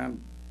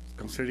gentlemen,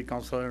 City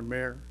Councilor and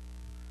Mayor.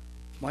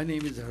 My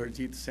name is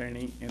Harjeet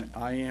Saini, and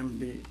I am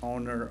the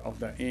owner of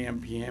the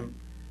AMPM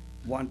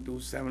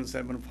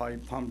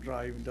 12775 Palm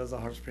Drive, Desert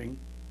Hot Spring.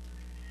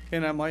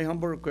 And my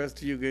humble request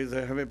to you guys,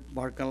 I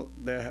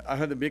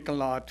have the vacant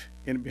lot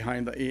in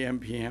behind the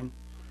AMPM,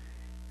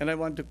 and I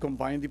want to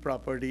combine the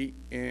property,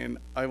 and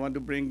I want to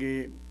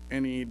bring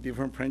any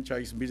different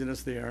franchise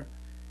business there,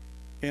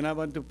 and I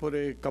want to put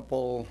a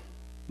couple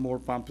more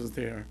pumps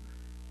there.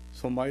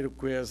 So my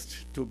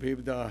request to pay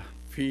the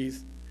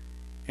fees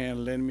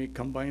and let me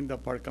combine the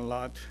parking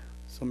lot,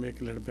 so make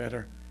it a little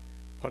better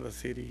for the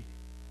city.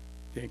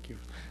 Thank you.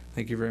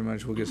 Thank you very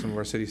much. We'll get some of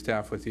our city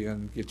staff with you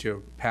and get you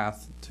a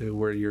path to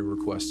where your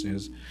request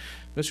is.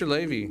 Mr.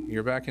 Levy,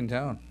 you're back in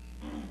town.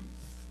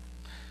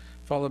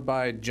 Followed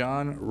by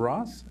John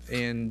Roth,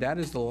 and that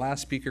is the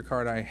last speaker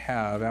card I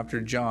have.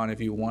 After John, if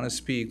you want to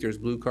speak, there's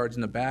blue cards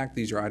in the back.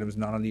 These are items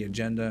not on the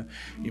agenda.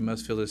 You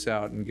must fill this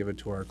out and give it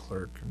to our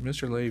clerk.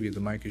 Mr. Levy, the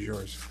mic is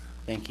yours.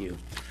 Thank you.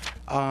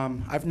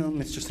 I've known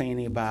Mr.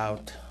 Saini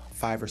about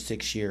 5 or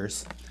 6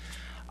 years.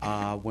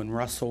 When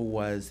Russell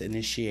was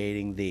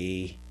initiating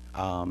the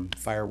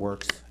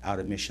fireworks out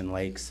at Mission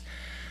Lakes,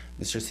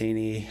 Mr.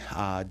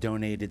 Saini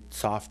donated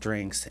soft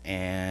drinks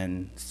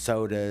and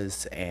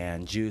sodas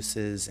and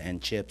juices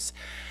and chips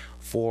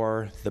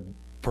for the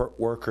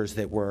workers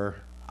that were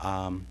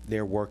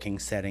there working,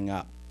 setting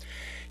up.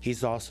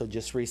 He's also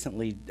just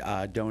recently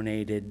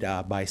donated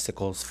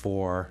bicycles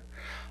for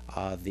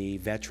the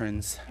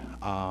Veterans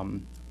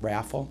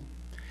raffle.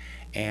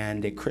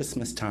 And at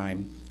Christmas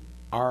time,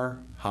 our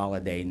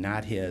holiday,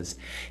 not his,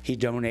 he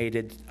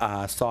donated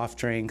soft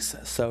drinks,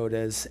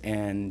 sodas,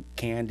 and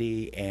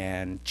candy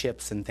and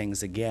chips and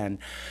things again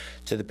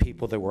to the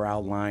people that were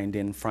outlined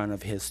in front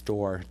of his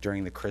store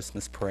during the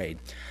Christmas parade.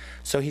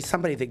 So he's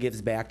somebody that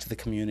gives back to the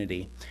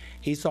community.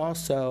 He's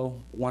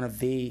also one of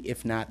the,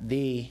 if not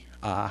the,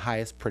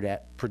 highest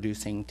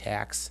producing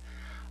tax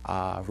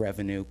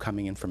revenue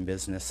coming in from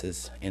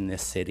businesses in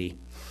this city.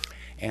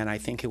 And I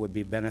think it would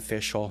be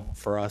beneficial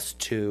for us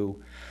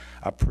to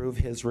approve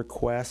his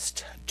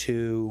request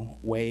to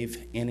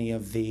waive any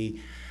of the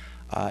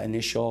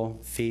initial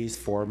fees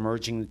for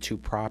merging the two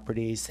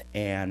properties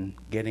and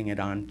getting it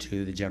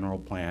onto the general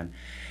plan.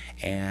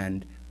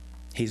 And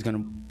he's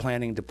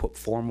planning to put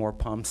 4 more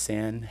pumps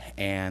in,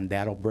 and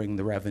that'll bring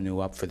the revenue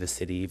up for the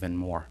city even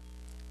more.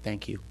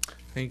 Thank you.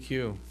 Thank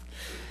you.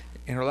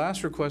 And our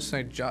last request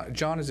tonight,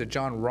 John, is it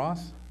John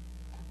Roth?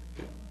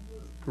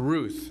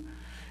 Ruth.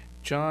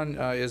 John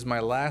is my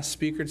last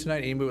speaker tonight.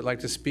 Anybody who would like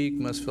to speak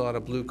must fill out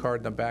a blue card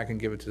in the back and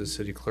give it to the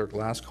city clerk.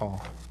 Last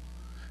call.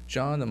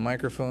 John, the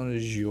microphone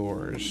is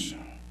yours.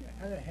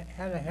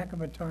 Had a heck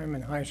of a time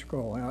in high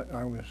school.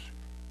 I was,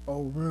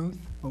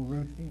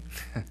 Ruthie.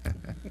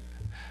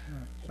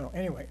 So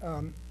anyway,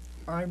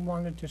 I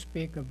wanted to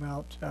speak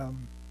about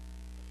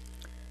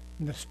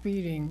the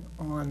speeding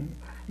on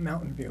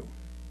Mountain View.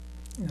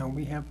 you know,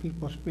 we have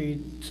people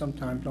speed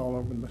sometimes all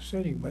over the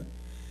city, but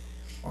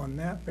on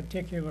that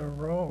particular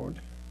road,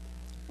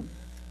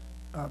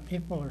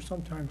 people are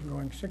sometimes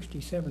going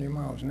 60, 70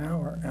 miles an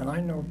hour, and I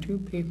know 2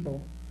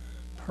 people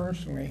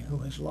personally who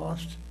has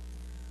lost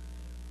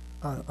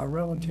a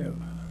relative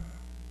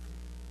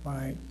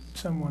by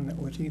someone that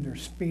was either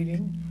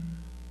speeding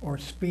or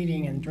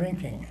speeding and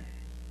drinking.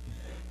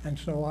 And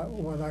so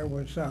what I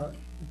was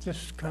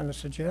just kind of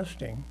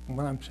suggesting,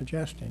 what I'm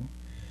suggesting,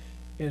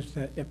 is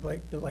that if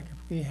like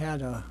if we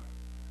had a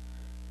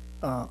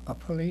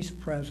police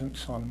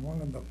presence on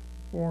one of the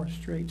 4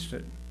 streets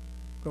that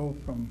go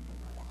from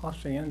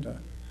Hacienda,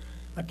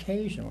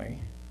 occasionally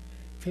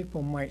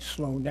people might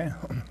slow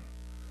down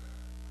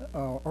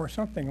or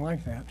something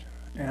like that.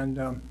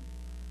 And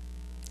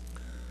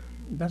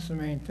that's the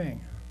main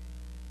thing.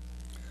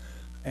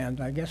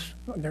 And I guess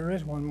there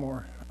is one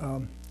more.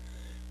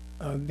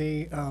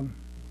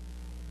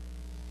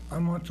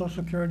 I'm on Social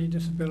Security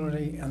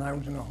disability, and I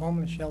was in a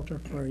homeless shelter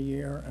for a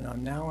year, and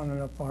I'm now in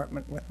an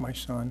apartment with my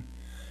son.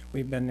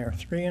 We've been there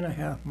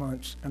 3.5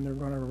 months, and they're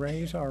going to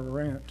raise our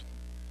rent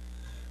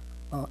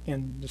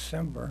in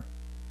December.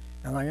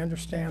 And I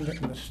understand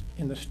that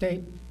in the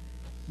state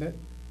that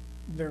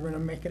they're going to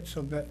make it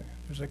so that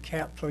there's a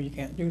cap so you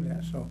can't do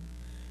that. So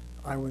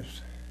I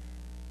was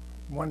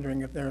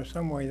wondering if there is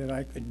some way that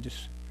I could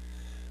just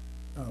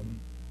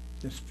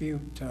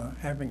dispute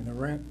having the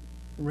rent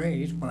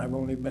raised when I've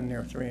only been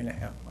there 3.5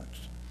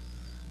 months.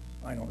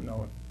 I don't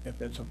know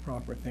if it's a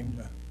proper thing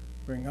to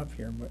bring up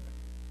here, but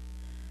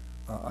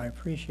I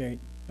appreciate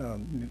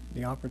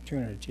the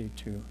opportunity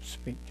to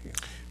speak to you.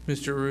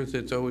 Mr. Ruth,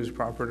 it's always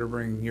proper to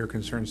bring your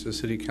concerns to the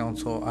city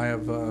council. I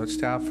have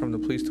staff from the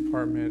police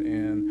department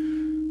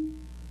and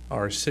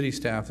our city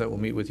staff that will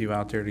meet with you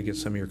out there to get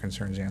some of your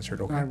concerns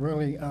answered, okay? I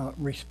really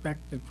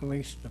respect the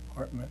police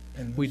department.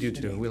 And We do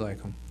too, we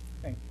like them.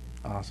 Thank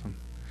you. Awesome.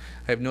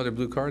 I have no other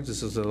blue cards.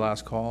 This is the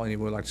last call.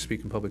 Anyone would like to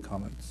speak in public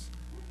comments?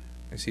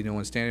 I see no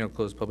one standing. I'll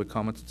close public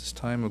comments at this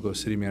time. We'll go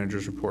city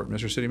manager's report.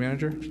 Mr. City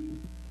Manager?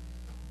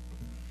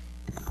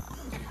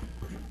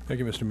 Thank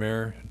you, Mr.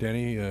 Mayor.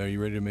 Danny, are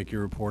you ready to make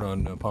your report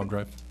on Palm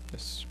Drive?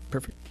 Yes,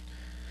 perfect.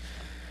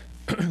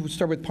 We'll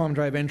start with Palm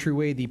Drive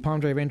entryway. The Palm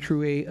Drive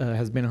entryway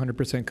has been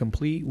 100%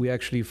 complete. We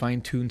actually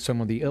fine-tuned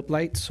some of the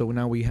uplights, so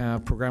now we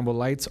have programmable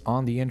lights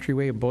on the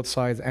entryway, both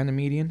sides and the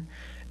median,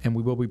 and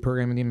we will be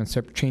programming them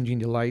and changing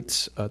the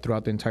lights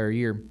throughout the entire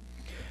year.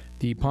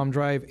 The Palm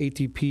Drive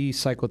ATP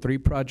Cycle 3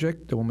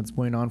 project, the one that's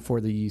going on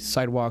for the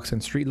sidewalks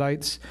and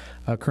streetlights.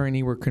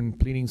 Currently, we're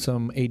completing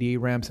some ADA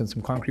ramps and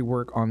some concrete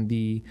work on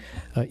the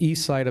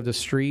east side of the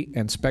street,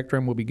 and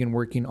Spectrum will begin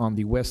working on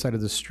the west side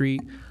of the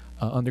street,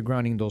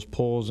 undergrounding those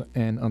poles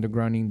and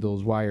undergrounding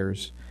those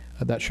wires.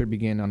 That should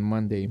begin on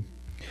Monday.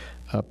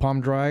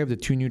 Palm Drive, the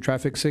 2 new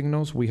traffic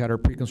signals. We had our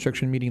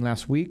pre-construction meeting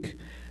last week,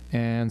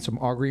 and some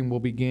augering will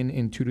begin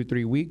in 2 to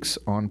 3 weeks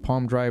on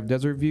Palm Drive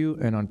Desert View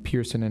and on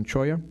Pearson and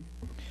Choya.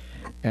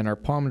 And our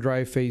Palm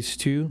Drive Phase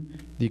 2,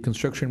 the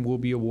construction will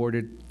be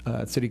awarded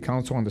at City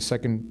Council on the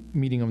 2nd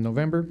meeting of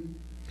November.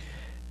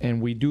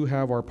 And we do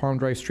have our Palm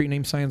Drive street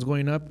name signs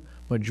going up.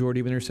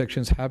 Majority of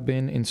intersections have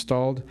been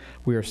installed.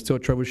 We are still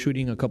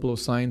troubleshooting a couple of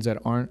signs that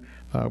aren't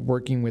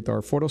working with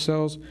our photo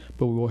cells,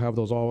 but we will have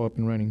those all up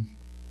and running.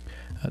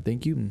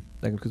 Thank you, and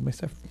that concludes my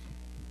staff.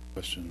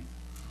 Question.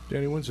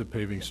 Danny, when's the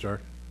paving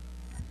start?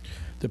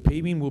 The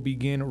paving will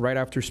begin right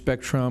after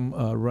Spectrum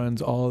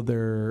runs all of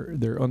their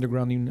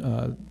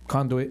undergrounding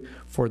conduit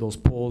for those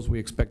poles. We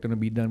expect them to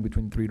be done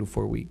between 3 to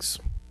 4 weeks.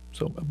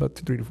 So about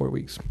 3 to 4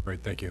 weeks.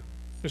 Great, thank you.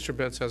 Mr.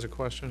 Betts has a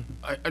question.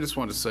 I just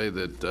want to say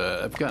that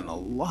I've gotten a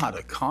lot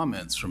of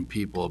comments from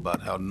people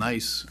about how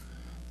nice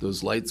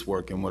those lights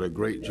work and what a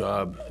great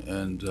job.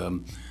 And,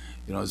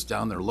 you know, I was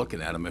down there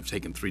looking at them. I've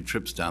taken 3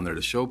 trips down there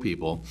to show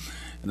people,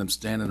 and I'm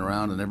standing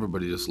around and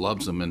everybody just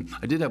loves them. And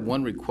I did have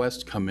one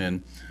request come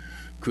in.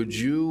 Could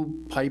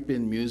you pipe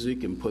in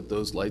music and put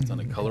those lights on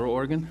a color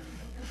organ?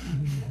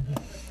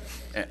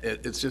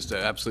 It's just an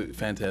absolutely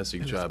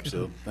fantastic job,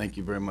 so thank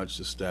you very much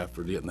to staff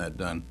for getting that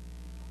done.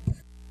 Is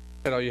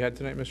that all you had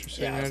tonight, Mr.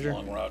 City Manager? It's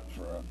a long route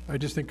for I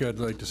just think I'd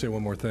like to say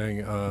one more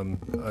thing.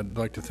 I'd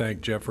like to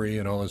thank Jeffrey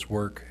and all his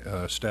work,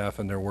 staff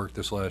and their work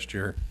this last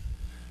year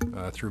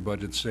through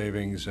budget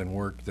savings and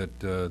work that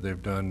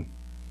they've done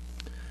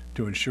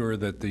to ensure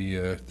that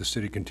the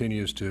city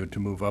continues to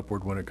move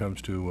upward when it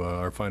comes to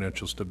our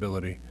financial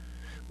stability.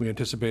 We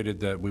anticipated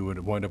that we would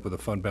wind up with a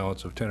fund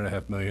balance of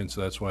 $10.5 million,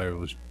 so that's why I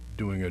was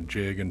doing a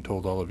jig and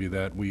told all of you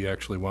that. We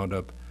actually wound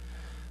up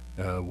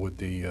with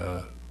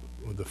the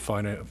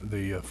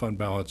fund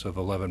balance of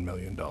 $11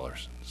 million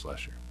this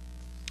last year.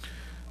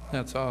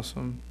 That's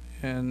awesome.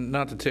 And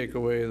not to take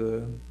away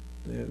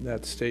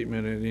that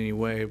statement in any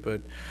way,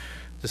 but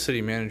the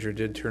city manager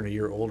did turn a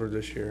year older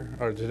this year,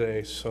 or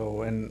today,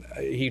 so, and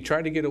he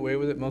tried to get away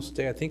with it most of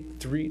the day. I think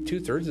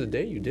 2/3 of the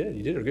day you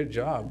did a good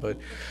job, but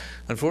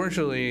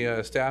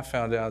unfortunately, staff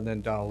found out and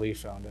then Donald Lee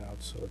found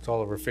out, so it's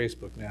all over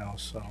Facebook now,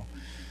 so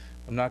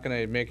I'm not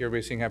gonna make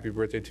everybody sing happy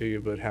birthday to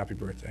you, but happy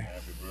birthday.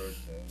 Happy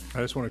birthday.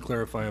 I just want to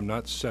clarify, I'm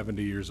not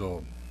 70 years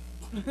old.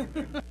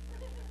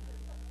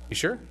 You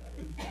sure?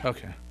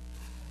 Okay.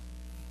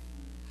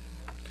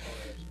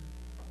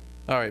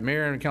 All right,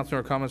 Mayor and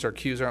Councilmember comments. Our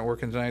cues aren't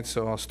working tonight,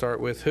 so I'll start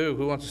with who?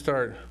 Who wants to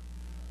start?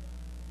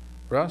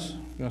 Russ, you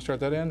want to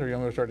start that end, or you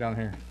want me to start down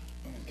here?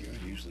 Gary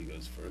usually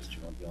goes first.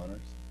 You want the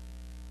honors?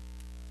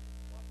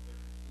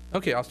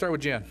 Okay, I'll start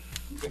with Jen.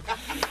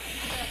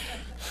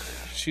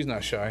 She's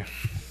not shy.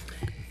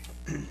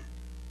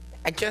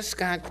 I just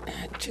got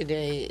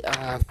today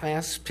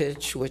Fast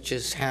Pitch, which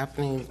is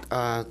happening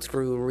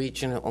through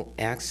Regional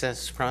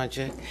Access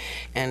Project,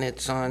 and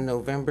it's on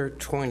November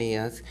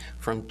 20th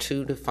from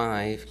 2 to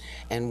 5,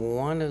 and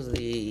one of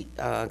the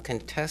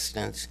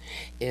contestants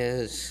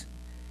is,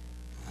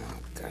 oh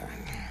God,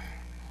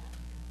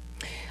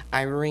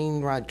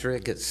 Irene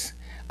Rodriguez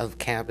of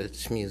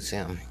Cabot's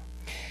Museum,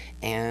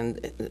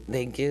 and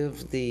they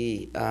give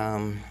the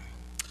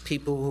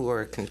people who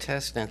are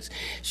contestants.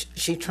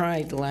 She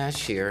tried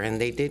last year, and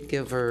they did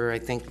give her, I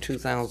think,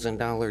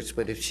 $2,000,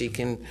 but if she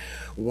can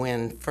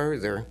win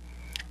further,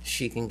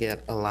 she can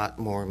get a lot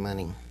more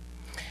money.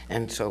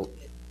 And so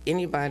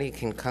anybody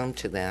can come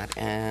to that,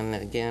 and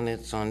again,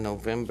 it's on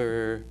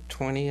November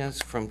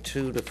 20th from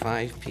 2 to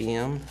 5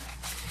 p.m.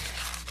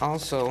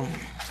 Also,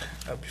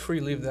 before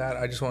you leave that,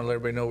 I just want to let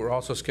everybody know we're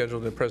also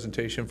scheduled a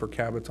presentation for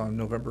Cabot on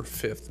November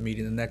 5th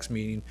meeting, the next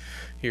meeting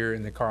here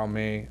in the Carl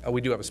May.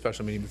 We do have a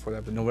special meeting before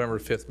that, but November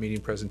 5th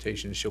meeting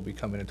presentation, she'll be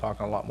coming and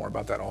talking a lot more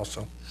about that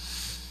also.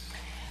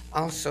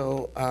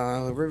 Also,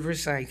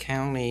 Riverside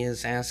County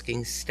is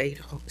asking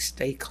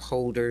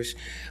stakeholders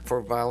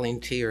for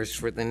volunteers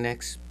for the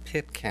next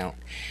pit count.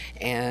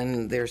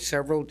 And there's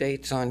several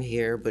dates on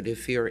here, but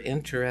if you're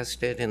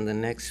interested in the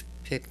next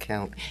pit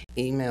count,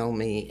 email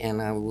me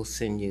and I will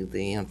send you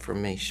the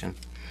information.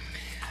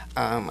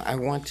 I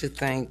want to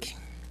thank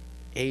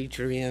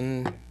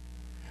Adrian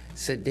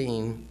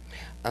Sedin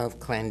of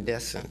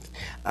Clandescent.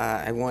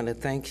 I want to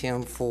thank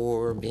him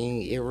for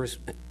being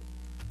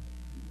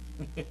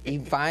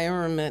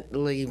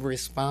environmentally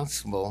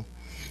responsible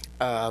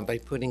by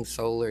putting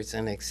solars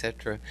and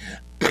etc.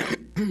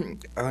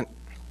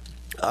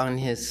 on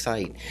his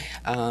site.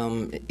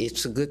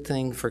 It's a good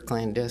thing for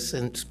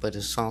Clandescents, but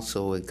it's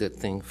also a good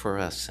thing for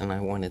us, and I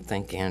want to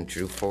thank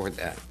Andrew for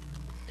that.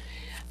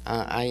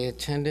 I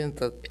attended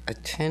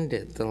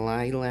the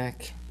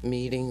Lilac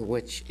meeting,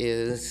 which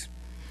is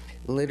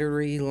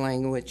literary,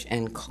 language,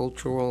 and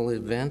cultural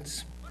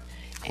events,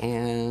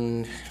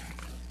 and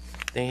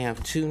they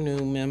have two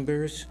new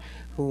members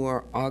who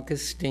are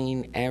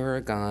Augustine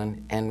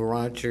Aragon and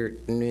Roger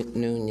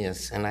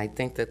Nunez, and I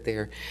think that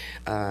they're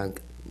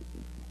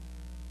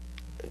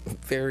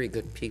very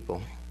good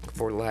people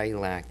for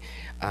Lilac.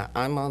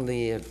 I'm on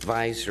the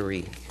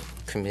advisory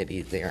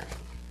committee there.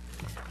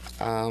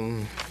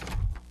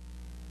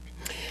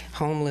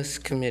 Homeless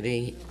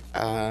committee,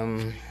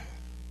 I'm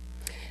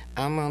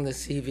on the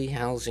CV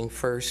Housing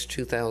First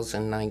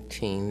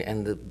 2019,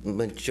 and the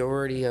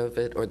majority of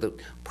it, or the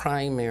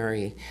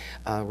primary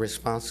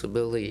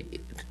responsibility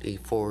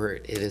for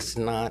it, is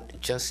not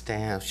just to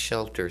have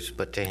shelters,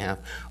 but to have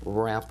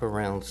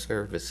wraparound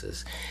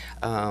services.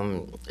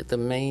 The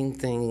main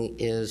thing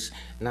is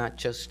not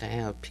just to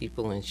have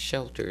people in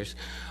shelters,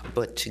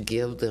 but to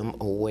give them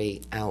a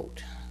way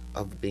out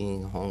of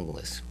being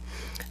homeless.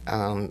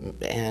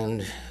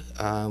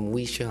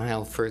 We shall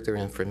have further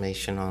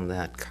information on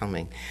that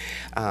coming.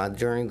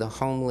 During the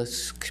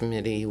homeless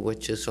committee,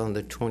 which is on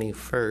the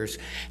 21st,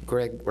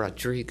 Greg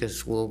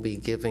Rodriguez will be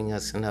giving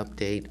us an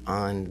update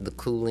on the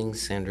cooling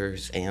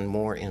centers and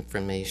more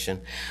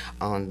information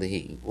on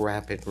the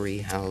rapid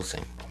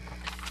rehousing.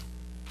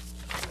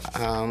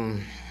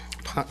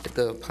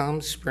 The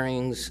Palm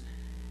Springs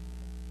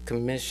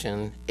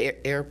Commission,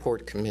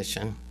 Airport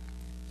Commission,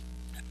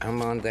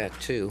 I'm on that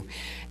too.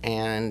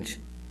 And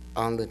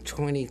on the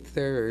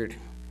 23rd,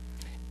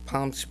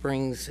 Palm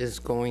Springs is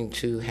going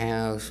to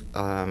have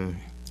a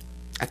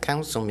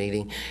council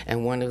meeting,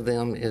 and one of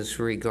them is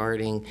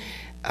regarding,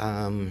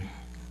 they're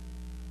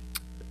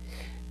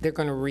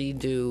going to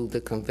redo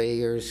the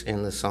conveyors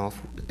and the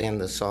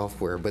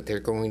software, but they're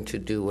going to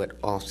do it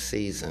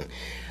off-season.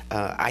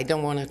 I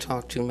don't want to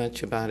talk too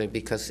much about it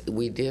because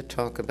we did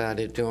talk about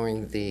it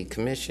during the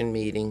commission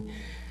meeting,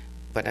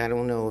 but I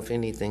don't know if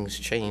anything's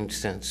changed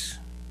since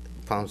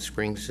Palm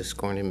Springs is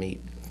going to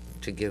meet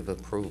to give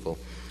approval.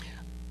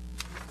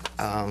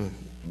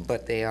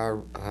 But they are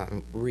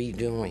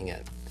redoing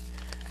it.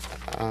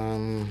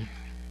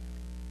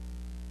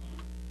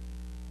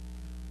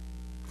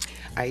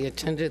 I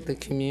attended the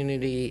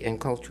Community and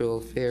Cultural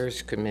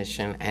Affairs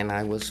Commission, and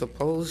I was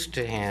supposed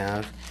to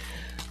have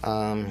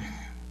a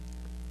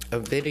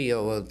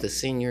video of the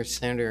senior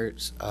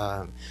centers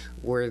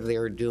where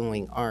they're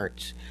doing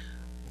arts,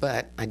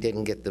 but I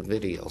didn't get the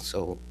video,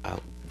 so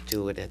I'll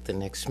do it at the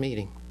next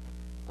meeting.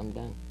 I'm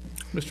done.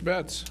 Mr.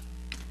 Betts.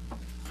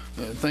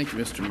 Thank you,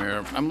 Mr.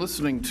 Mayor. I'm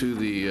listening to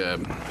the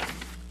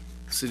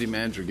city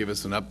manager give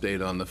us an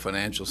update on the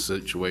financial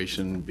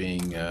situation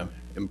being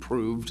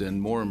improved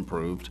and more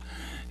improved,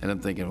 and I'm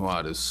thinking, wow,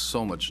 it is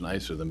so much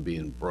nicer than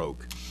being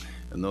broke.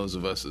 And those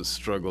of us that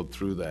struggled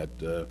through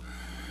that,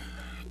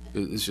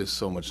 it's just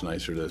so much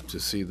nicer to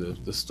see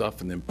the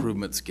stuff and the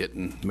improvements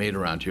getting made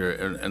around here.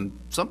 And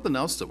something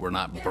else that we're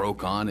not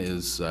broke on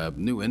is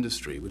new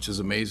industry, which is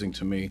amazing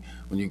to me.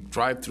 When you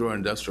drive through our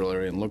industrial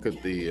area and look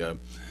at the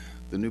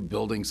new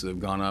buildings that have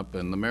gone up,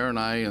 and the mayor and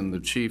I and the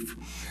chief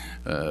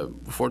were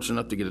fortunate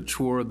enough to get a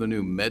tour of the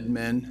new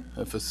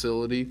MedMen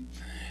facility.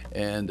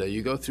 And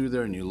you go through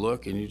there and you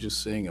look, and you're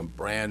just seeing a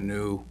brand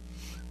new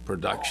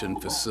production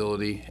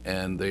facility,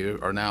 and they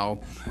are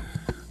now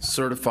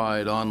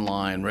certified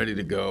online, ready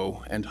to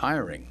go, and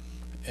hiring.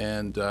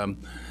 And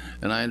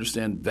I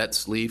understand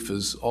VetSleaf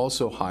is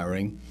also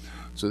hiring.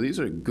 So these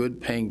are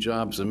good paying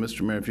jobs. And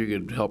Mr. Mayor, if you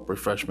could help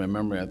refresh my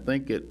memory, I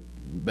think at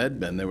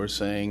MedMen they were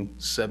saying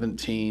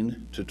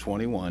 17 to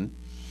 21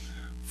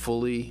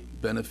 fully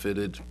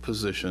benefited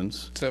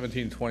positions.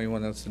 17,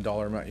 21, that's the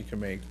dollar amount you can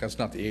make. That's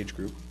not the age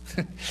group.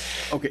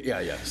 Okay,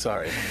 yeah,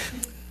 sorry.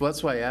 Well,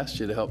 that's why I asked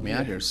you to help me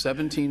out here.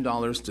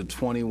 $17 to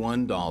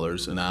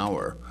 $21 an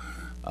hour,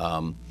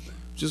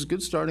 which is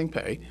good starting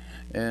pay,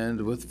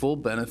 and with full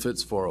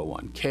benefits,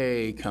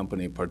 401k,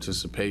 company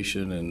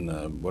participation,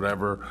 and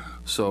whatever.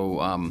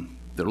 So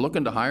they're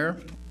looking to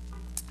hire,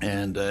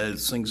 and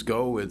as things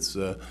go, it's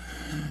there's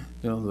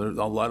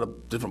a lot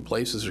of different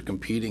places are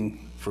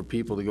competing for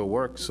people to go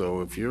work. So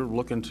if you're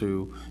looking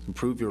to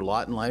improve your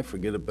lot in life or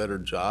get a better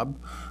job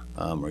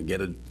or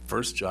get a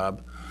first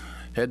job,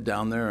 head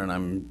down there,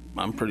 and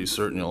I'm pretty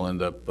certain you'll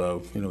end up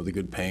with a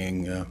good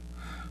paying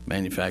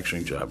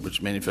manufacturing job,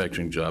 which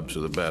manufacturing jobs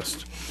are the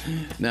best.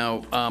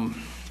 Now,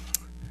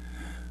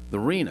 the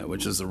RHNA,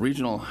 which is the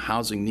Regional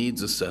Housing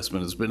Needs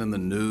Assessment, has been in the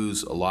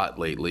news a lot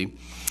lately.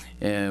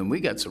 And we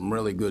got some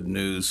really good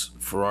news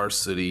for our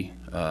city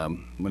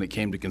when it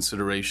came to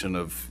consideration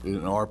of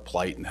our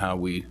plight and how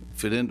we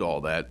fit into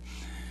all that.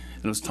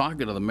 And I was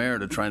talking to the mayor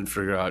to try and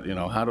figure out,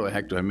 how the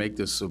heck do I make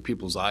this so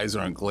people's eyes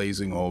aren't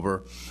glazing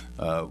over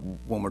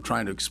when we're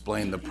trying to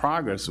explain the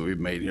progress that we've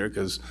made here,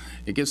 because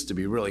it gets to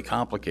be really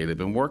complicated. I've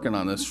been working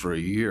on this for a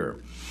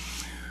year.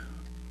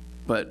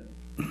 But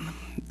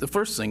the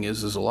first thing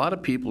is a lot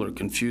of people are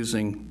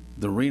confusing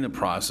the RHNA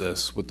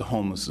process with the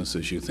homelessness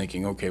issue,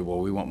 thinking, okay, well,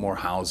 we want more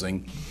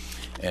housing,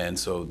 and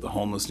so the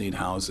homeless need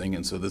housing,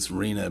 and so this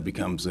RHNA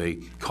becomes a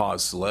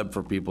cause celeb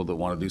for people that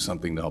want to do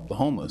something to help the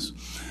homeless.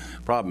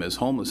 Problem is,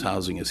 homeless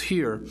housing is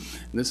here, and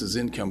this is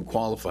income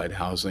qualified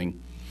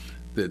housing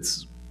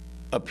that's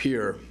up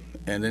here,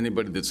 and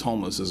anybody that's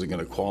homeless isn't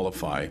going to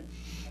qualify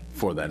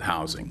for that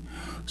housing.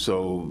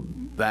 So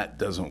that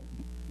doesn't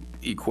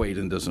equate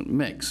and doesn't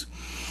mix.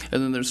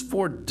 And then there's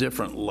 4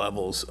 different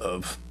levels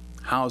of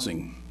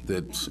housing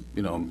that's,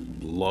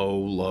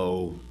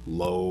 low,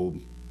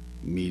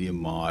 medium,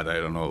 mod, I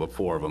don't know the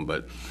 4 of them,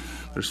 but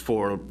there's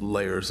 4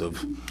 layers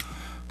of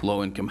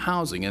low-income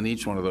housing, and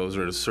each one of those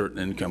are at a certain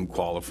income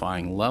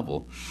qualifying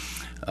level.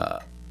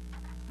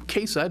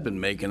 Case I've been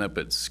making up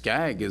at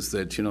SCAG is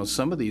that,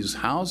 some of these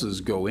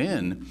houses go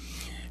in,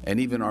 and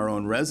even our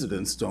own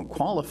residents don't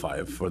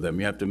qualify for them.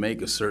 You have to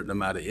make a certain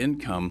amount of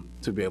income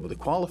to be able to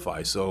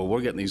qualify. So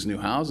we're getting these new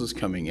houses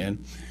coming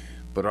in,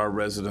 but our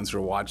residents are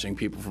watching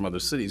people from other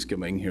cities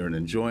coming here and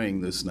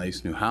enjoying this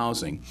nice new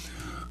housing.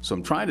 So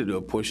I'm trying to do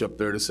a push up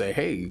there to say,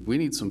 hey, we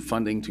need some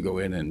funding to go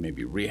in and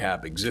maybe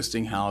rehab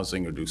existing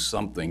housing or do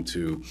something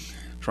to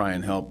try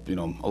and help. A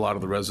lot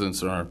of the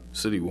residents in our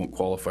city won't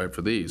qualify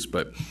for these,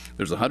 but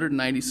there's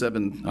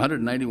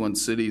 191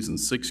 cities and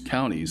 6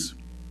 counties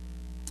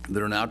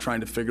that are now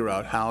trying to figure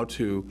out how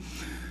to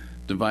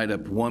divide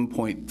up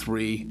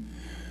 1.3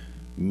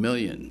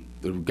 million.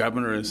 The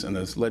governor and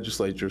the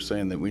legislature are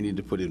saying that we need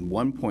to put in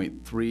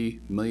 1.3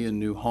 million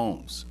new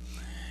homes.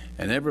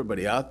 And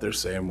everybody out there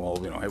saying, well,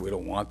 hey, we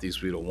don't want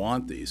these, we don't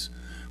want these.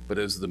 But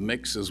as the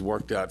mix has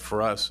worked out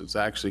for us, it's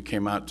actually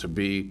came out to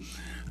be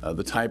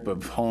the type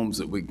of homes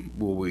that we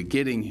will be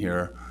getting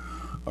here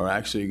are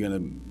actually going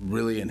to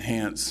really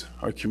enhance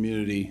our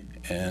community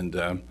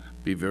and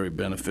be very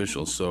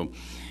beneficial. So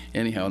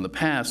anyhow, in the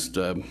past,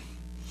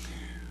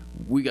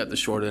 we got the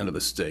short end of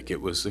the stick.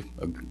 It was a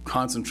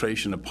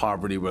concentration of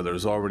poverty where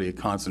there's already a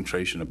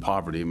concentration of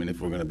poverty. I mean,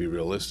 if we're going to be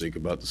realistic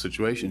about the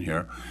situation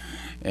here.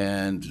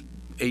 And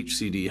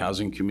HCD,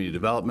 Housing Community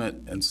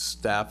Development, and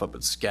staff up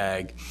at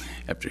SCAG,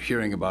 after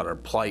hearing about our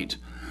plight,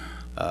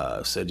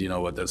 said, you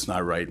know what, that's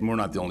not right. And we're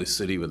not the only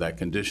city with that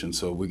condition.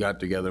 So we got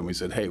together and we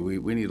said, hey,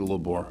 we need a little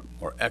more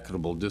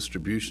equitable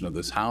distribution of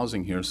this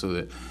housing here so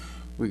that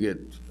we get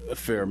a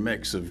fair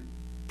mix of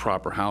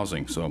proper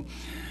housing. So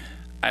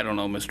I don't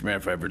know, Mr. Mayor,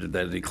 if I ever did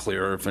that any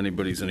clearer. If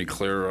anybody's any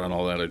clearer on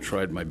all that, I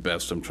tried my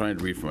best. I'm trying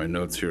to read from my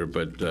notes here,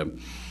 but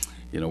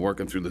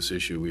working through this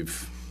issue,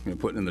 we've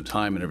putting in the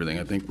time and everything,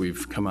 I think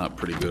we've come out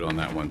pretty good on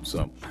that one.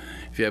 So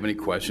if you have any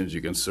questions,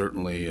 you can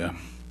certainly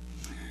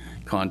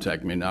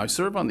contact me. Now, I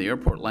serve on the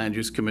Airport Land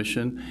Use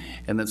Commission,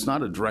 and that's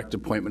not a direct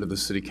appointment of the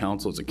City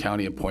Council. It's a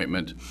county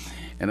appointment.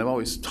 And I've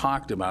always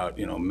talked about,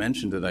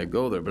 mentioned that I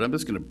go there, but I'm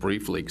just going to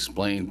briefly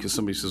explain, because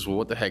somebody says, well,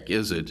 what the heck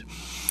is it?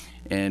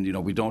 And,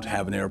 we don't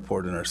have an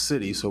airport in our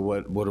city, so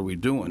what are we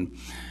doing?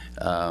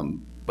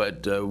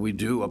 But we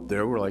do up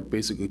there, we're like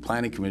basically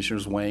planning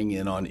commissioners weighing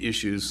in on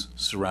issues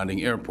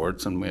surrounding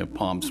airports, and we have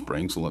Palm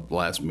Springs. The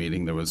last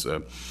meeting, there was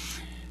a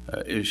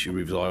issue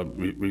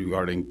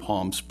regarding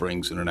Palm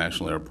Springs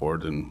International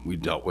Airport, and we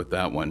dealt with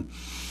that one.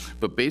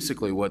 But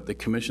basically what the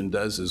commission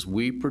does is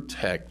we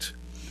protect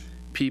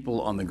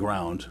people on the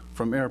ground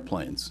from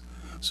airplanes.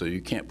 So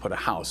you can't put a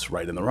house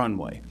right in the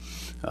runway.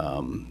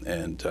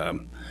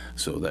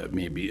 So that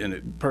may be, and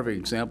a perfect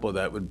example of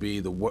that would be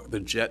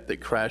the jet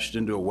that crashed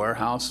into a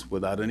warehouse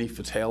without any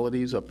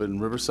fatalities up in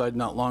Riverside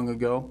not long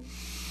ago.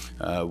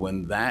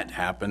 When that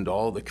happened,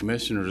 all the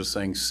commissioners are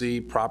saying, see,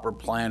 proper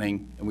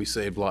planning, and we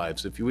saved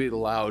lives. If we had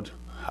allowed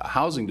a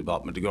housing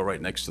development to go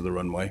right next to the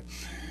runway,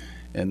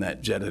 and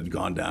that jet had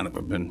gone down, it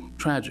would have been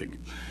tragic.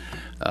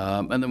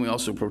 And then we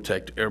also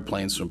protect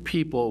airplanes from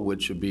people,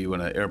 which would be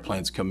when an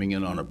airplane's coming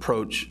in on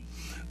approach,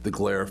 the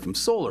glare from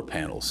solar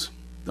panels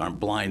aren't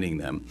blinding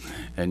them.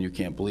 And you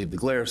can't believe the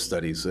glare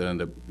studies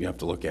that you have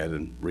to look at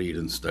and read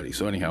and study.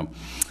 So anyhow,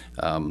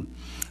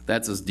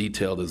 that's as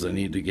detailed as I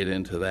need to get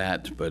into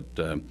that, but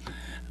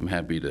I'm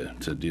happy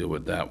to deal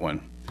with that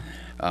one.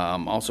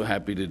 I'm also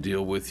happy to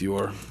deal with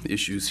your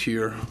issues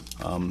here.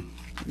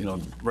 You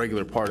know,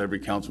 regular part every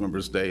council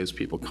member's day is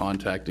people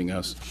contacting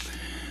us.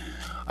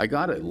 I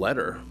got a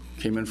letter,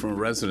 came in from a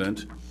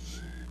resident.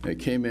 It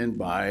came in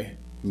by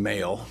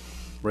mail,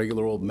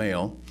 regular old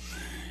mail,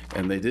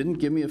 and they didn't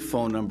give me a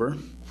phone number,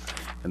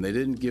 and they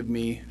didn't give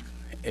me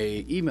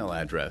a email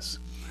address.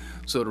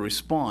 So to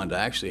respond, I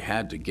actually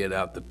had to get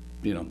out the,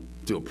 you know,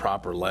 do a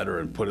proper letter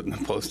and put it in the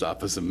post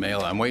office and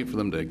mail it. I'm waiting for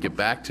them to get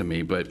back to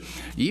me, but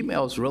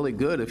email is really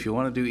good if you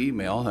want to do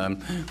email.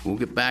 We'll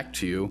get back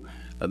to you.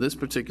 This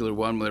particular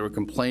one, they were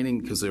complaining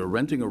because they were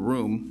renting a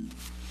room,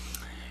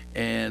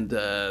 and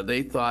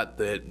they thought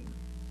that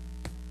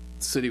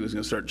the city was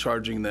going to start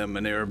charging them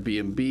an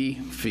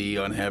Airbnb fee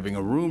on having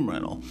a room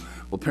rental.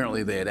 Well,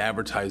 apparently they had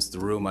advertised the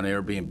room on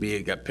Airbnb.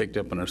 It got picked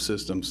up in our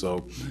system,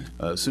 so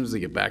as soon as they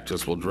get back to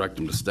us, we'll direct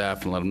them to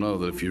staff and let them know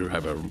that if you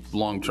have a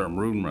long-term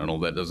room rental,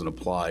 that doesn't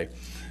apply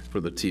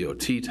for the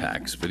TOT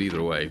tax. But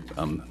either way,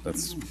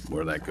 that's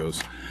where that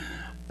goes.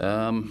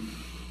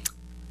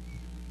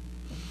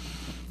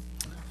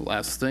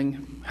 Last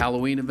thing,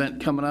 Halloween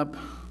event coming up.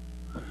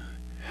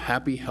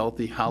 Happy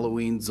Healthy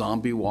Halloween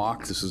Zombie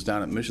Walk. This is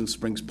down at Mission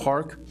Springs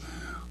Park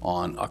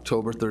on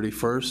October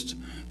 31st.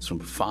 It's from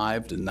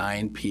 5 to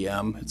 9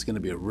 p.m. It's going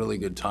to be a really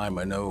good time.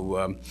 I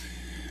know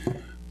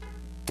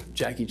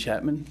Jackie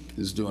Chapman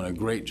is doing a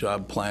great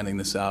job planning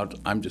this out.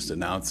 I'm just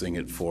announcing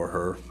it for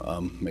her.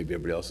 Maybe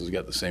everybody else has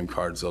got the same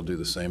cards. They'll do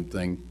the same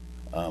thing.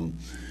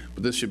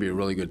 But this should be a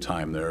really good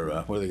time.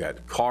 They're, what do they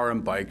got? Car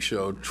and bike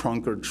show,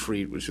 trunk or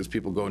treat, which is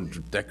people go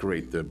and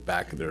decorate the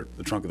back of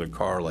the trunk of their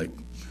car like,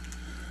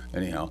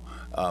 anyhow.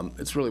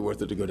 It's really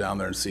worth it to go down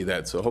there and see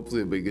that. So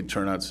hopefully it'll be a good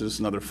turnout. It's just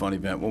another fun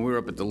event. When we were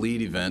up at the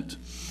LEAD event,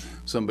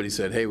 somebody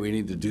said, hey, we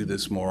need to do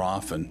this more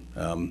often.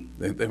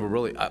 They were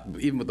really,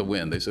 even with the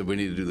wind, they said we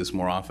need to do this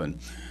more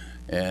often.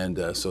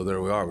 And so there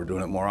we are. We're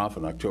doing it more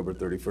often. October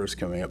 31st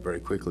coming up very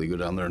quickly. Go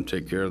down there and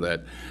take care of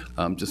that.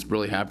 Just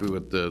really happy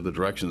with the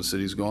direction the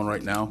city's going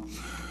right now.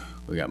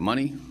 We got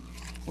money.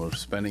 We're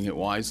spending it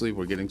wisely.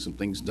 We're getting some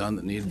things done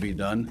that need to be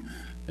done.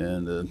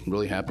 And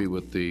really happy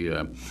with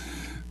the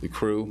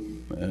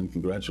crew. And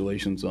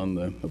congratulations on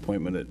the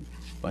appointment at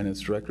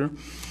Finance Director.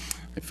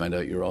 I find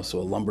out you're also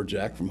a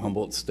lumberjack from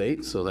Humboldt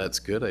State, so that's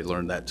good. I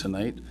learned that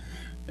tonight.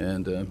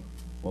 And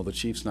well, the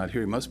chief's not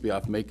here. He must be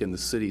off making the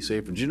city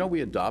safer. Did you know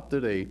we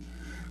adopted a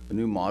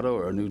new motto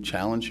or a new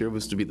challenge here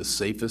was to be the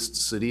safest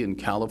city in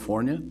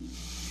California?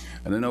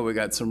 And I know we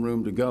got some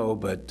room to go,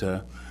 but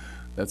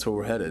that's where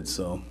we're headed.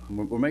 So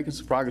we're making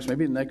some progress.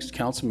 Maybe the next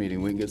council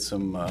meeting we can get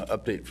some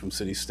update from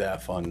city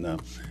staff on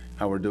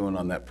how we're doing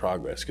on that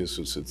progress, because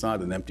it's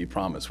not an empty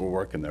promise. We're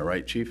working there,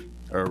 right, Chief?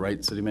 Or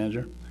right, City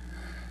Manager?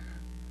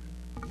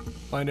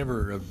 I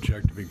never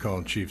object to being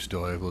called chief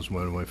still. It was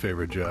one of my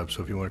favorite jobs,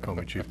 so if you want to call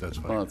me chief, that's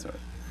fine. Well, that's all right.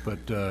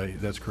 But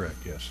that's correct,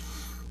 yes.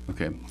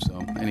 Okay,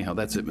 so anyhow,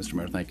 that's it, Mr.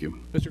 Mayor. Thank you.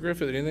 Mr.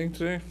 Griffith, anything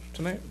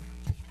tonight?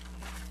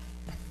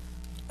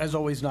 As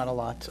always, not a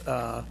lot.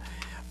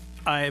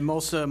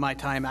 Most of my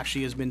time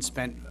actually has been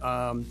spent,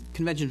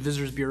 Convention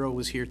Visitors Bureau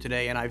was here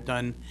today, and I've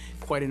done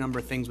quite a number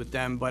of things with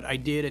them, but I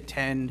did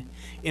attend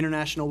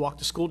International Walk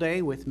to School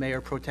Day with Mayor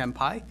Pro Tem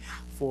Pai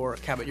for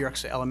Cabot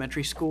Yerxa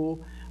Elementary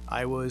School.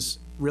 I was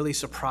really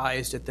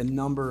surprised at the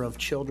number of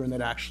children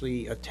that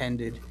actually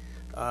attended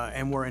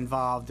and were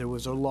involved. There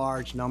was a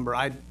large number.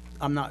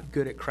 I'm not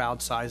good at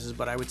crowd sizes,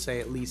 but I would say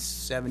at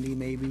least 70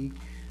 maybe,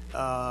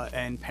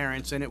 and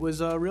parents, and it was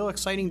a real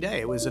exciting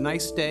day. It was a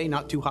nice day,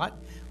 not too hot.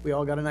 We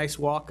all got a nice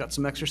walk, got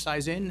some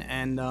exercise in,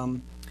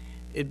 and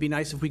it'd be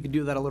nice if we could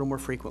do that a little more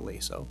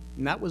frequently. So,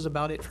 and that was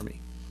about it for me.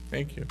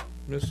 Thank you.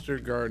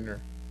 Mr.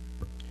 Gardner.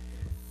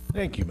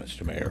 Thank you,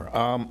 Mr. Mayor.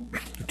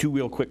 Two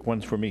real quick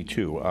ones for me,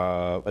 too.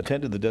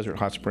 Attended the Desert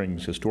Hot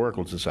Springs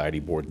Historical Society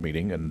board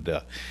meeting, and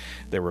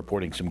they're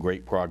reporting some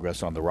great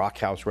progress on the Rock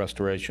House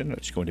restoration.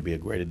 It's going to be a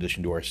great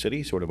addition to our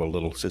city, sort of a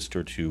little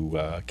sister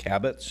to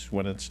Cabot's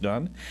when it's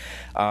done.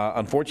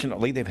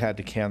 Unfortunately, they've had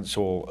to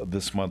cancel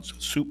this month's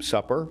soup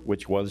supper,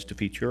 which was to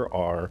feature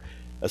our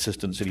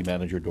Assistant City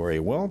Manager,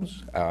 Doria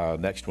Wilms.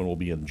 Next one will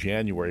be in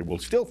January. We'll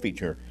still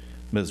feature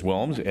Ms.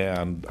 Wilms,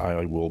 and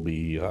I will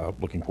be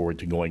looking forward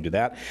to going to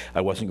that.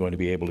 I wasn't going to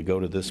be able to go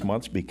to this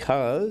month's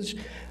because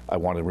I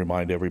want to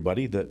remind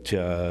everybody that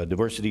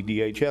Diversity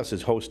DHS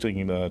is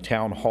hosting a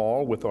town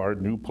hall with our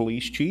new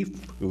police chief,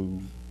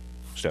 who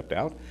stepped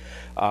out,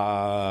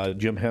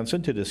 Jim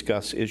Henson, to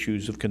discuss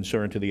issues of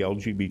concern to the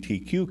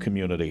LGBTQ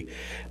community.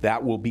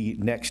 That will be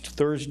next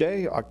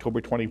Thursday,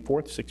 October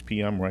 24th, 6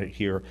 p.m. right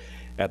here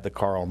at the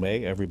Carl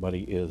May.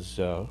 Everybody is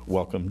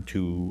welcome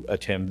to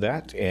attend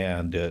that,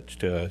 and it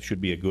should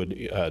be a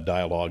good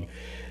dialogue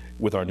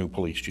with our new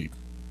police chief.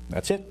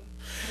 That's it.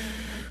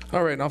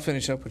 All right, and I'll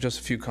finish up with just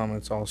a few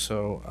comments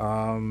also.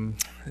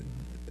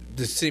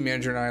 The city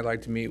manager and I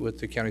like to meet with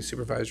the county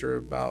supervisor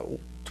about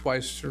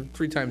twice or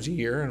three times a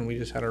year, and we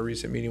just had our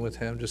recent meeting with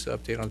him just to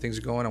update on things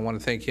going. I want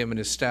to thank him and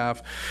his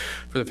staff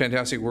for the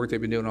fantastic work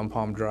they've been doing on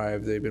Palm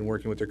Drive. They've been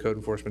working with their code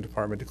enforcement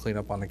department to clean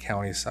up on the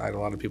county side. A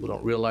lot of people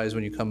don't realize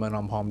when you come in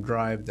on Palm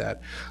Drive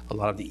that a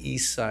lot of the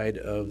east side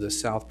of the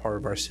south part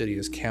of our city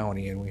is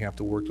county, and we have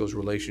to work those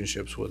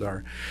relationships with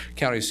our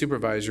county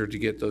supervisor to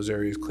get those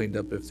areas cleaned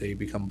up if they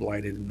become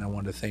blighted. And I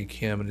want to thank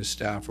him and his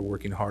staff for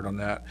working hard on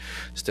that.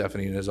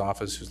 Stephanie in his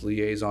office, who's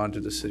liaison to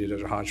the city of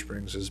Desert Hot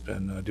Springs, has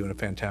been doing a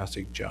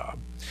fantastic job.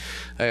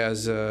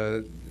 As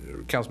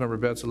Councilmember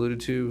Betts alluded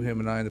to, him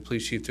and I and the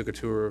police chief took a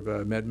tour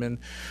of Medmen.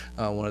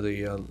 And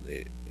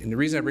the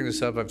reason I bring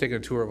this up, I've taken a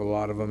tour of a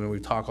lot of them, and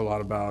we've talked a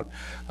lot about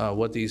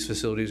what these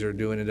facilities are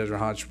doing in Desert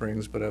Hot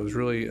Springs, but I was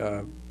really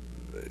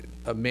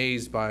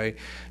amazed by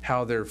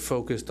how they're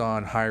focused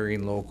on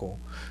hiring local.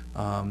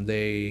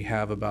 They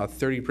have about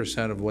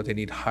 30% of what they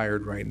need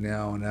hired right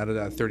now, and out of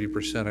that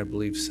 30%, I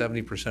believe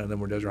 70% of them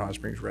were Desert Hot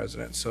Springs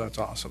residents, so that's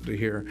awesome to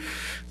hear.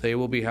 They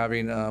will be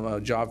having a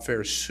job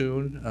fair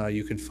soon.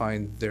 You can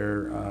find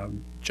their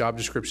job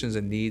descriptions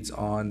and needs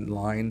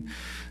online.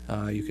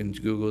 You can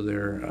Google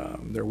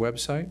their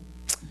website.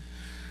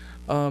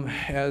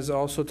 As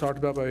also talked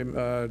about by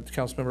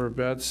Councilmember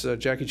Betts,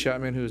 Jackie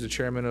Chapman, who is the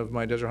chairman of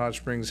my Desert Hot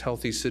Springs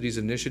Healthy Cities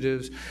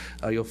Initiatives.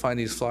 You'll find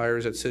these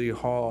flyers at City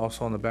Hall,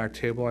 also on the back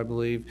table, I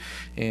believe.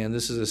 And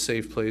this is a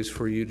safe place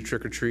for you to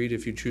trick or treat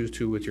if you choose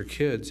to with your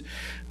kids.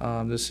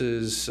 This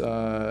is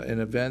an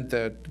event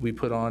that we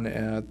put on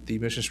at the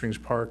Mission Springs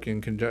Park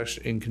in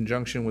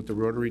conjunction with the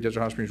Rotary,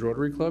 Desert Hot Springs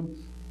Rotary Club.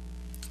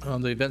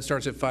 The event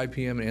starts at 5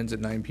 p.m. and ends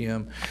at 9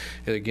 p.m.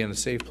 And again, a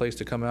safe place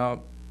to come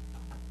out.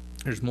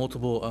 There's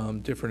multiple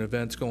different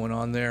events going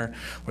on there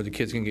where the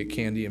kids can get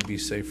candy and be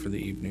safe for the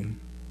evening.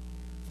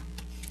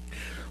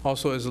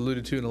 Also, as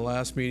alluded to in the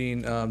last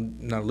meeting,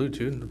 not alluded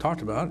to,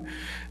 talked about,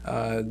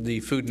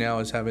 the Food Now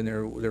is having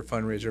their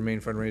fundraiser,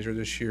 main fundraiser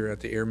this year at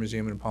the Air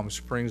Museum in Palm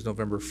Springs,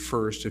 November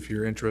 1st. If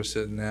you're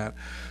interested in that,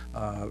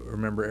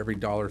 remember every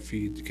dollar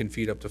can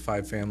feed up to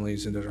 5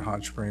 families in Desert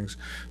Hot Springs.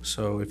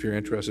 So if you're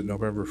interested,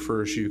 November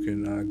 1st, you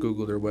can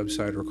Google their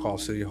website or call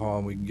City Hall,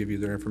 and we can give you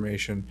their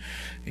information.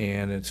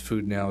 And it's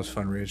Food Now's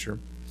fundraiser.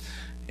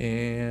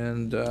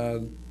 And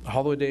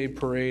Holiday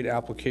Parade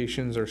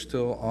applications are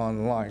still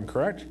online,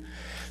 correct?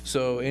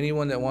 So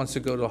anyone that wants to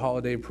go to the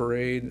Holiday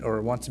Parade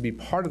or wants to be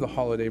part of the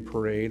Holiday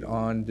Parade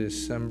on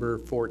December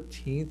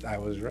 14th, I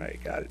was right,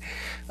 got it.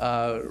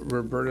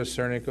 Roberta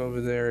Cernick over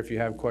there, if you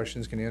have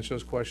questions, can answer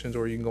those questions,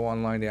 or you can go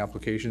online, the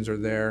applications are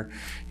there,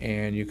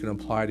 and you can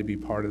apply to be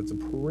part of the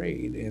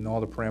parade. And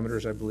all the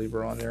parameters, I believe,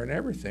 are on there and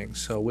everything.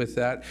 So with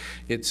that,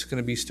 it's going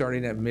to be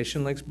starting at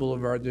Mission Lakes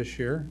Boulevard this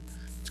year.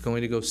 It's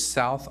going to go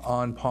south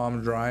on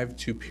Palm Drive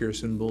to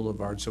Pearson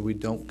Boulevard, so we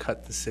don't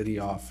cut the city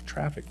off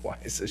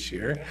traffic-wise this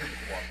year.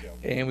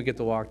 And we get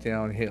to walk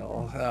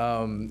downhill.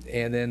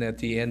 And then at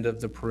the end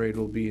of the parade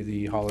will be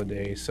the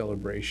holiday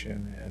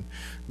celebration. And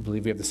I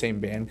believe we have the same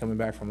band coming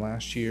back from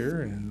last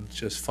year, and it's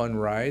just fun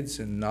rides,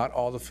 and not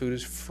all the food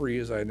is free,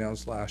 as I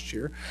announced last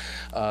year.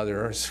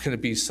 There is going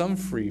to be some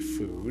free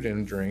food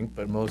and drink,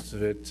 but most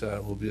of it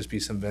will just be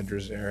some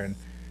vendors there. And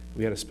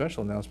we had a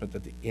special announcement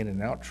that the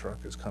In-N-Out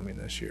truck is coming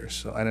this year.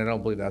 So, and I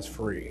don't believe that's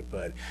free,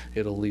 but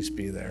it'll at least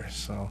be there.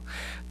 So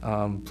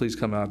please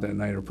come out that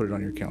night or put it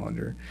on your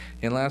calendar.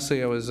 And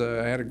lastly,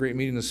 I had a great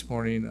meeting this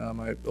morning.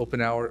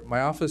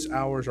 My office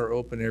hours are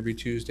open every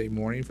Tuesday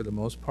morning for the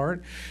most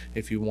part.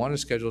 If you want to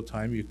schedule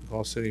time, you can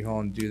call City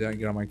Hall and do that and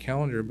get on my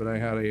calendar. But I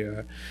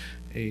had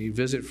a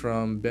visit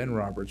from Ben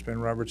Roberts. Ben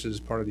Roberts is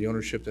part of the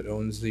ownership that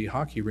owns the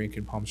hockey rink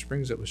in Palm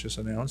Springs that was just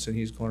announced, and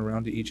he's going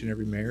around to each and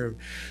every mayor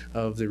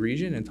of the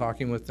region and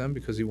talking with them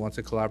because he wants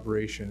a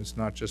collaboration. It's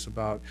not just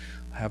about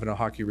having a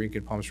hockey rink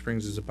in Palm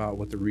Springs, it's about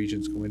what the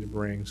region's going to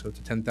bring. So it's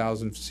a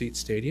 10,000 seat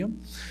stadium.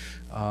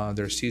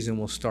 Their season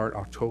will start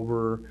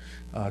October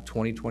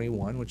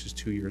 2021, which is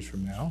 2 years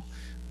from now.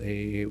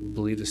 They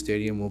believe the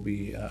stadium will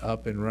be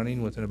up and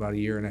running within about a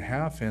year and a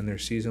half, and their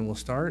season will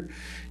start.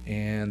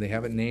 And they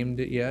haven't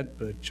named it yet,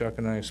 but Chuck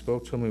and I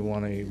spoke to them. We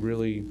want a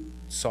really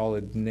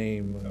solid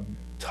name,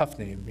 tough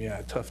name.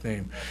 Yeah, tough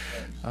name.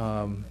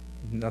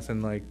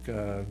 Nothing like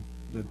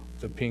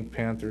the Pink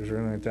Panthers or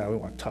anything like that. We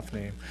want a tough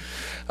name.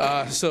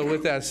 So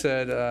with that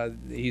said,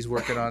 he's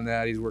working on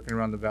that. He's working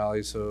around the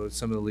valley, so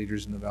some of the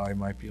leaders in the valley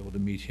might be able to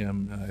meet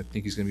him. I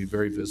think he's going to be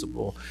very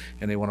visible,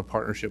 and they want a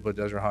partnership with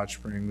Desert Hot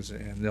Springs,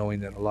 and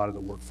knowing that a lot of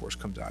the workforce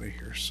comes out of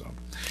here. So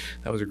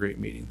that was a great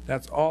meeting.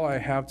 That's all I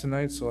have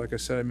tonight. So like I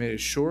said, I made it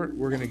short.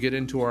 We're going to get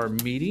into our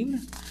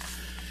meeting.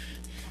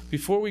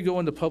 Before we go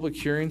into public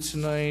hearings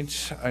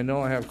tonight, I know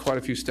I have quite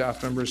a few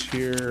staff members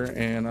here,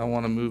 and I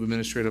want to move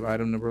administrative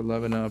item number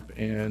 11 up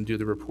and do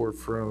the report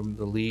from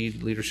the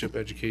Leadership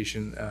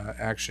Education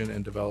Action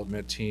and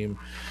Development Team.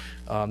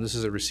 This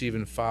is a receive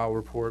and file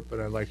report, but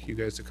I'd like you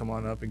guys to come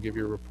on up and give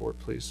your report,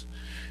 please.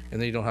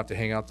 And then you don't have to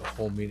hang out the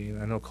whole meeting.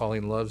 I know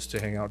Colleen loves to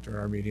hang out during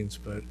our meetings,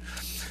 but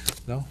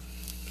no?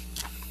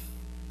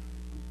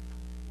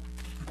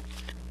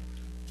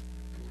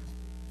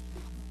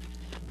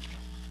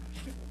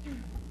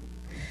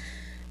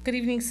 Good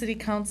evening, City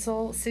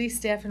Council, city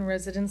staff, and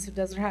residents of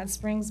Desert Hot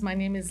Springs. My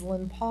name is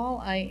Lynn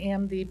Paul. I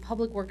am the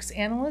Public Works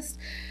Analyst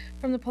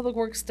from the Public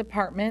Works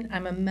Department.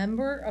 I'm a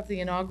member of the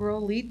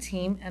inaugural LEAD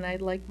team, and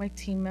I'd like my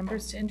team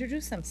members to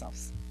introduce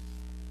themselves.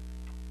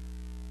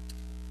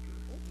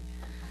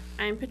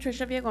 I'm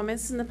Patricia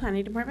Villagomez in the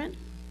Planning Department.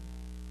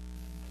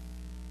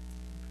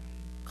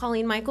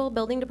 Colleen Michael,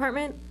 Building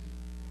Department.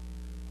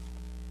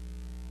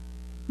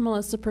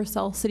 Melissa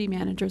Purcell, City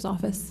Manager's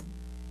Office.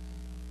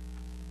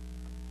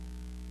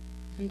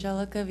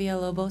 Angelica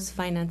Villalobos,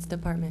 Finance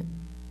Department.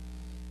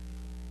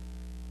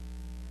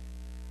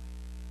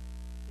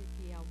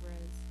 Vicky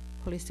Alvarez,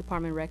 Police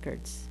Department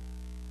Records.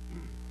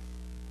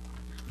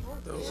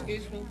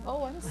 Excuse me.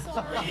 Oh, I'm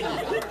sorry.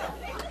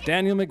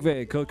 Daniel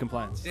McVeigh, Code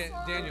Compliance.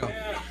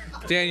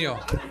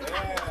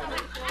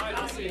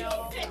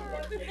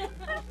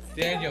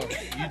 Daniel,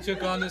 you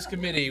took on this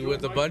committee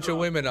with a bunch of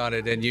women on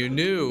it, and you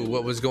knew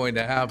what was going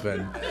to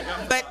happen.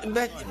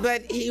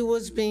 But he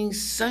was being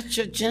such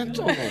a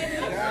gentleman.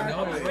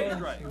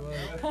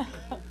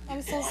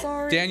 I'm so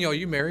sorry. Daniel, are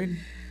you married?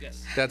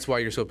 Yes. That's why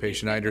you're so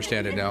patient. I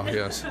understand it now,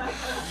 yes.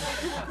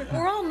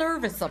 We're all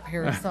nervous up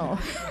here, so.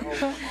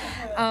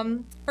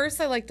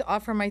 First, I'd like to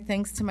offer my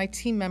thanks to my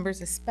team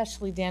members,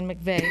 especially Dan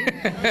McVeigh.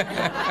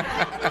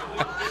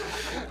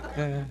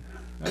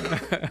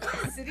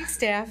 City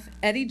staff,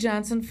 Eddie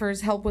Johnson for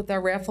his help with our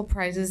raffle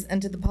prizes,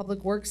 and to the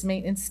Public Works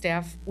maintenance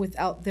staff.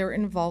 Without their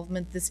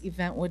involvement, this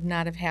event would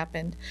not have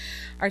happened.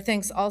 Our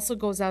thanks also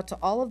goes out to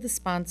all of the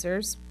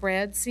sponsors,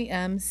 Brad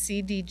CM,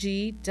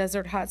 CDG,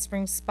 Desert Hot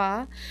Springs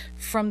Spa,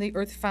 From the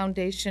Earth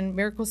Foundation,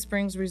 Miracle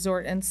Springs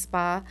Resort and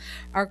Spa,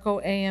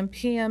 Arco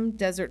AMPM,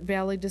 Desert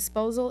Valley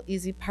Disposal,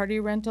 Easy Party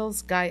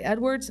Rentals, Guy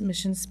Edwards,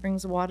 Mission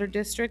Springs Water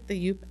District,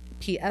 the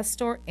UPS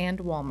Store, and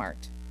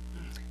Walmart.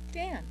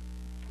 Dan.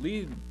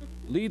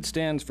 LEAD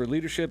stands for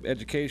Leadership,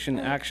 Education,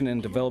 Action,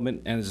 and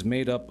Development, and is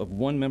made up of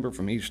one member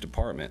from each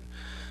department.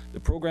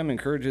 The program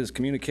encourages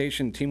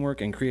communication,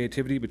 teamwork, and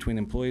creativity between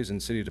employees and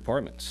city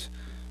departments.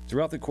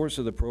 Throughout the course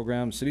of the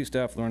program, city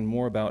staff learn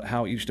more about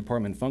how each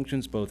department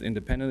functions both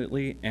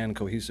independently and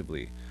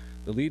cohesively.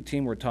 The LEAD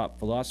team were taught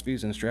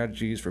philosophies and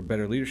strategies for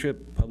better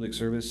leadership, public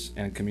service,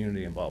 and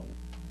community involvement.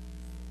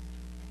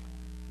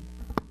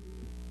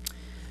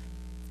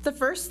 The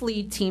first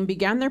LEAD team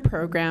began their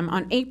program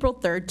on April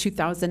 3rd,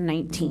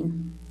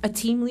 2019. A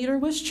team leader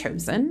was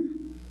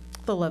chosen,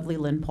 the lovely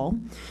Lynn Paul.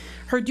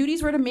 Her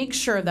duties were to make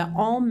sure that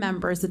all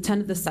members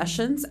attended the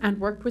sessions and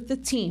worked with the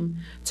team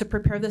to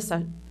prepare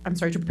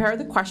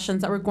the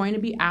questions that were going to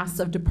be asked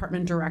of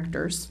department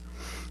directors.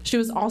 She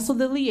was also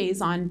the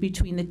liaison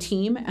between the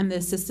team and the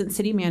assistant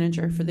city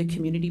manager for the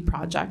community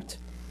project.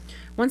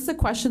 Once the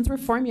questions were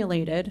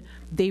formulated,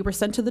 they were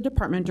sent to the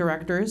department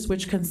directors,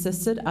 which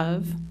consisted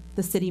of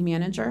the city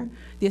manager,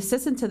 the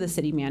assistant to the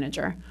city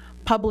manager,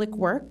 public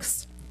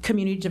works,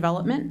 community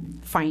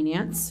development,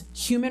 finance,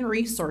 human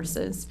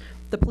resources,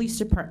 the police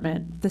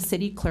department, the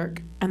city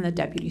clerk, and the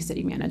deputy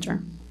city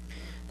manager.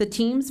 The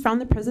teams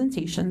found the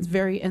presentations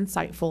very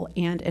insightful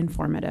and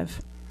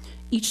informative.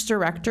 Each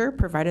director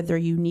provided their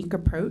unique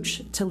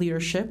approach to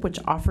leadership, which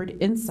offered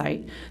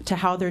insight to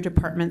how their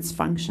departments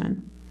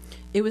function.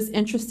 It was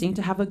interesting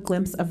to have a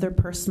glimpse of their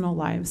personal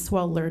lives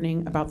while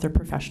learning about their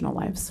professional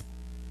lives.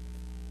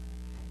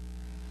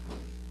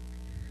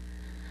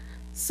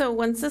 So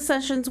once the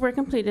sessions were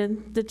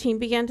completed, the team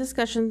began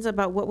discussions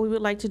about what we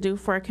would like to do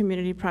for our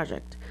community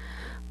project.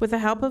 With the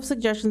help of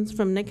suggestions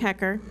from Nick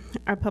Hecker,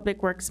 our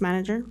Public Works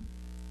Manager.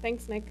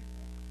 Thanks, Nick.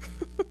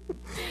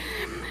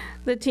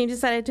 The team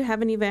decided to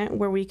have an event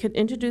where we could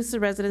introduce the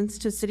residents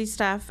to city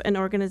staff and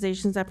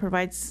organizations that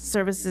provide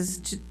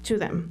services to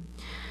them.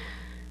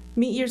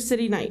 Meet Your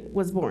City Night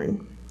was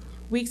born.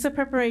 Weeks of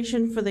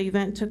preparation for the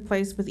event took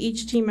place with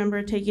each team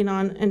member taking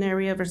on an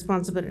area of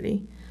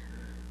responsibility.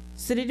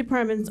 City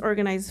departments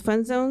organized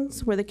fun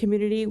zones where the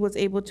community was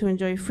able to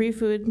enjoy free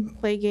food,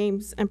 play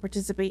games, and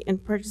participate in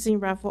purchasing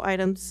raffle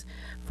items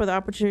for the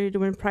opportunity to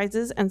win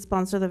prizes and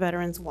sponsor the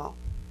Veterans Wall.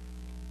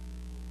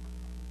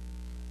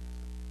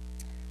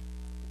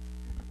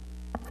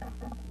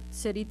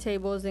 City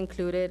tables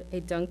included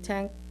a dunk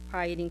tank,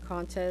 pie eating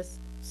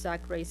contest,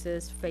 sack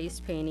races, face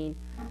painting,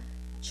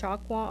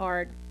 chalk wall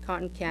art,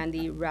 cotton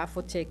candy,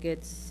 raffle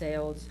tickets,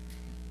 sales,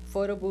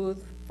 photo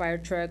booth, fire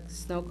truck,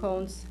 snow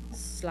cones,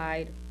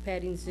 slide,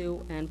 petting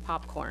zoo, and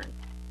popcorn.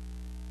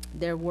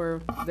 There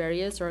were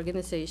various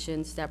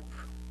organizations that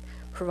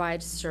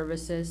provide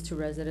services to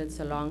residents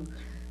along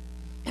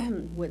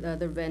with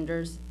other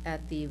vendors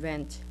at the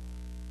event.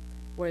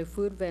 Were a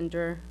food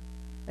vendor,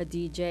 a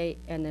DJ,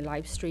 and a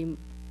live stream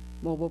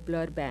mobile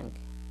blood bank.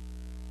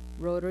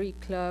 Rotary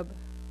Club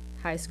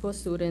high school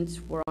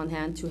students were on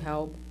hand to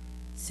help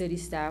city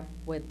staff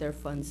with their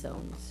fun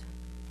zones.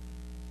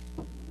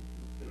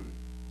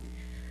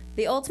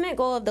 The ultimate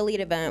goal of the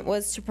LEAD event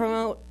was to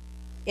promote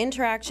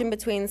interaction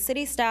between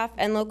city staff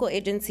and local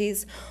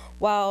agencies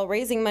while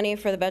raising money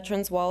for the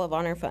Veterans Wall of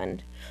Honor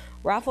Fund.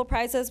 Raffle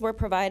prizes were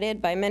provided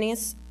by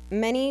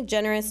many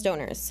generous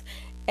donors.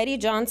 Eddie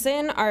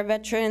Johnson, our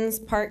Veterans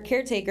Park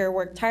caretaker,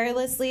 worked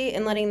tirelessly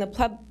in letting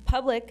the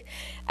public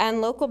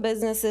and local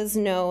businesses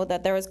know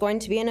that there was going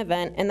to be an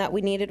event and that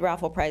we needed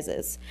raffle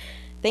prizes.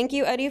 Thank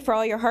you, Eddie, for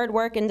all your hard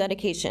work and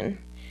dedication.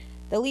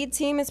 The LEAD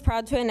team is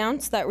proud to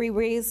announce that we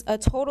raised a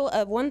total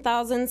of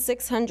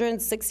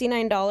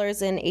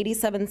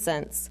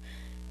 $1,669.87.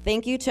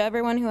 Thank you to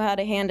everyone who had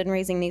a hand in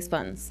raising these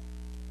funds.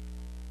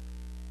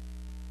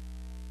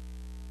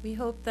 We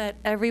hope that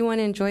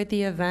everyone enjoyed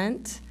the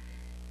event.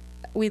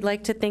 We'd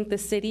like to thank the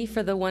city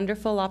for the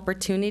wonderful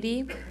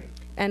opportunity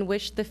and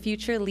wish the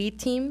future LEAD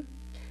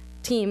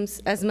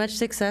teams as much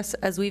success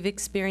as we've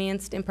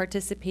experienced in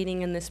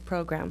participating in this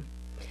program.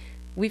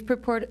 We've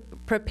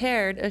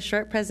prepared a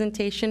short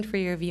presentation for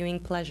your viewing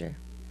pleasure.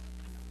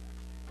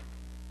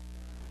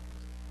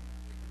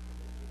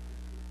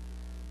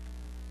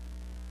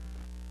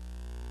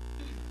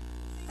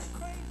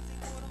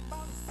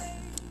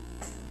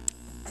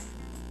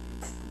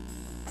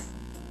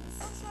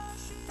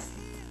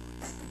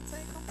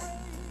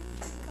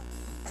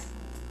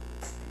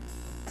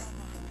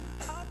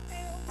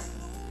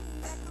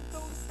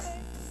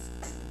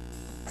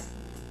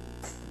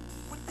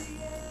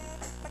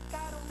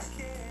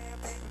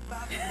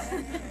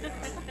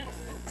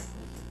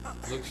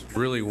 Looks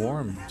really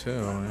warm, too.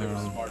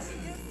 Yeah.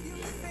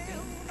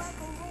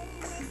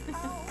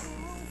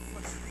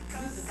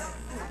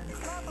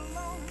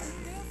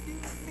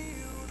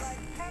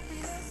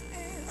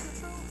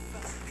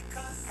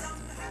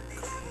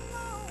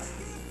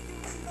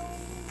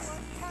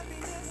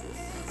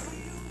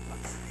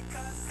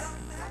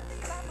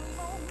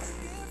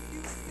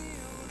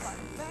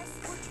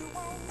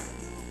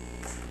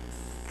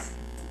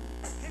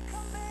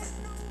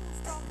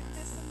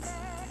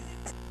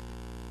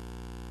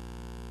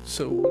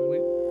 So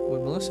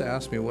when Melissa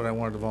asked me what I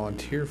wanted to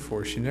volunteer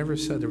for, she never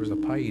said there was a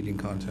pie eating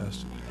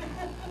contest.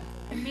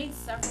 I made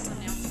several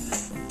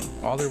announcements.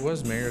 All there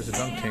was, Mayor, is a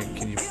dunk tank.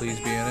 Can you please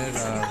be in it?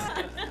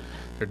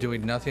 They're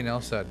doing nothing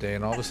else that day,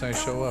 and all of a sudden I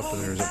show up,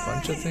 and there's a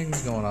bunch of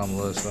things going on,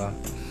 Melissa.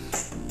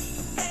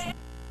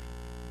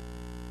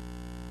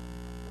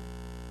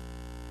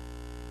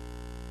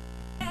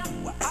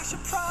 Well, I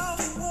should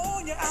probably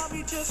warn you, I'll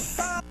be just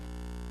fine.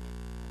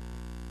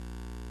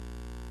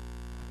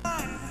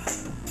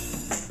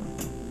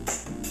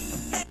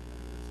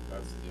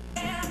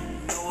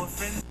 No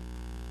offense.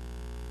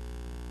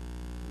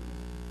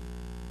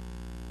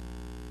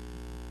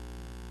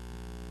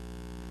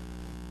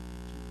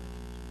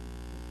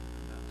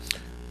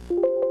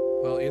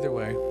 Well, either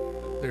way,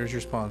 there's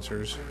your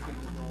sponsors.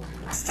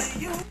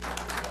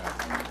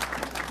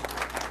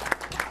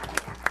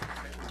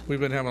 We've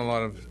been having a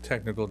lot of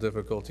technical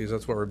difficulties.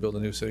 That's why we're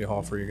building a new city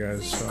hall for you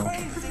guys. So.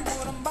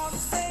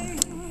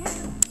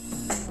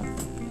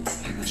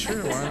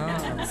 Sure, why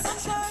not?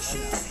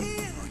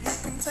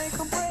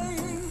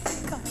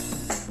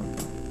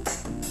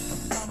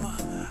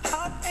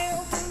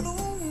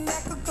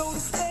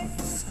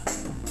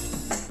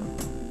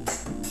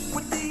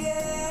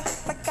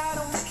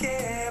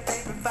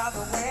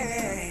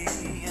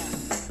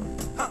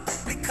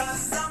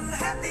 Because I'm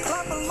happy.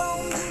 Clap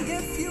along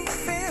if you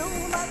feel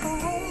like a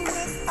room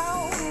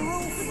without a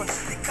roof.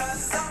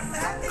 Because I'm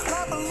happy.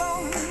 Clap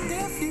along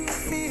if you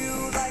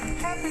feel like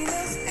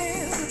happiness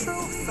is the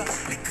truth.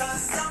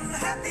 Because I'm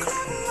happy.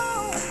 Clap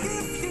along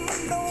if you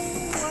know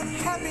what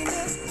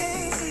happiness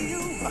is to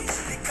you.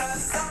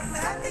 Because I'm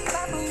happy.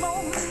 Clap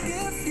along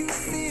if you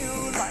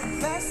feel like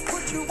that's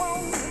what you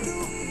want to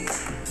do.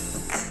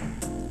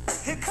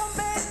 Here come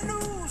bad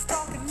news,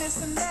 talking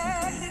this and that.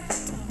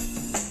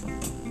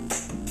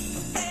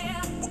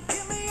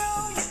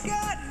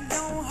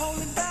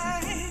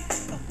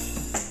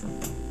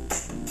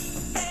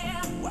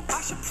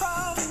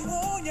 Probably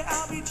warn you,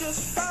 I'll be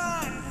just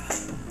fine.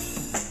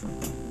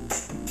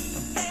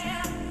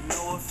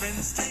 No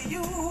offense to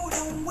you,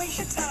 don't waste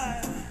your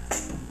time.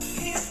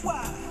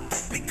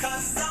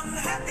 Because I'm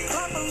happy.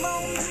 Clap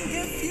along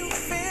if you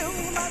feel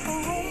like a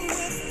room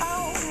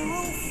without a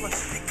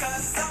roof.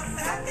 Because I'm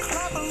happy.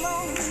 Clap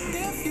along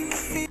if you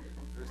feel.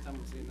 First time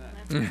I've seen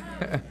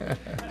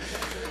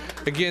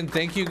that. Again,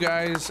 thank you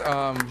guys.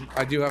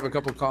 I do have a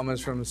couple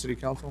comments from the city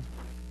council.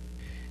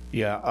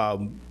 Yeah,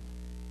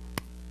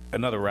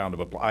 another round of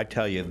applause. I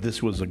tell you,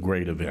 this was a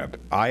great event.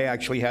 I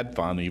actually had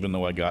fun, even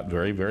though I got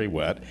very, very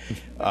wet.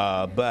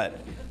 But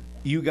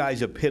you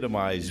guys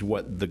epitomize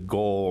what the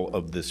goal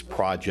of this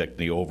project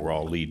and the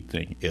overall lead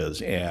thing is,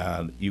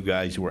 and you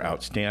guys were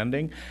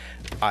outstanding.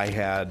 I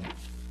had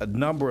a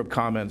number of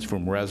comments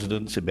from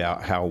residents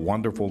about how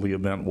wonderful the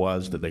event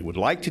was, that they would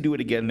like to do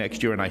it again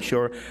next year, and I'm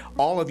sure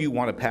all of you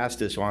want to pass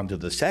this on to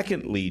the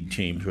second lead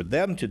team for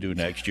them to do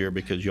next year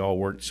because y'all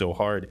worked so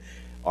hard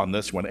on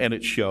this one, and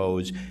it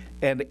shows.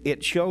 And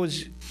it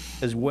shows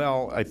as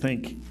well, I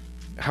think,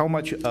 how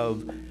much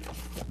of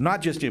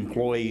not just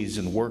employees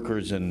and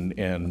workers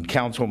and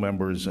council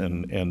members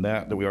and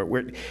that we are.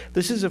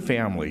 This is a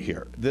family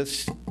here.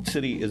 This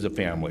city is a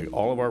family.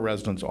 All of our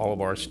residents, all of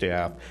our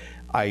staff.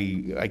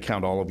 I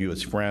count all of you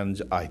as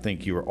friends. I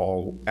think you're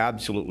all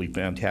absolutely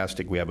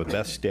fantastic. We have the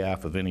best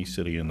staff of any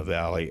city in the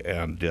valley,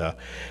 and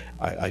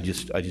I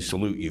just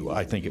salute you.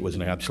 I think it was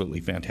an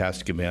absolutely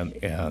fantastic event,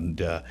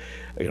 and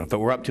if it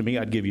were up to me,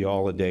 I'd give you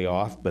all a day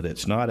off, but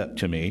it's not up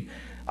to me.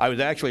 I was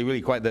actually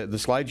really quite, the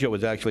slideshow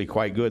was actually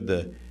quite good.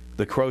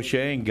 The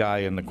crocheting guy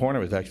in the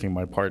corner was actually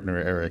my partner,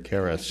 Eric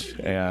Harris,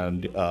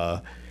 and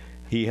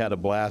he had a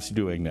blast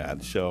doing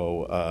that.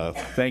 So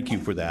thank you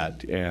for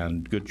that,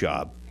 and good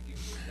job.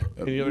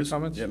 Any other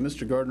comments? Yeah,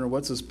 Mr. Gardner,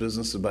 what's this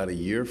business about a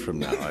year from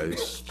now?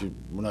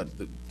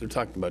 They're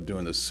talking about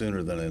doing this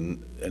sooner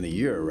than in a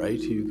year, right?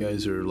 You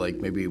guys are like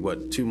maybe,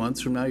 what, 2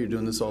 months from now, you're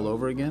doing this all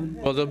over again?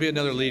 Well, there'll be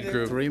another lead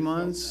group. 3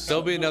 months?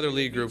 There'll be another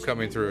lead group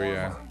coming through,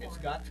 yeah.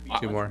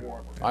 Two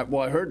more. I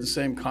heard the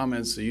same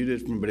comments that you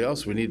did from everybody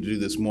else. We need to do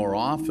this more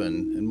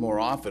often, and more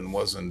often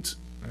wasn't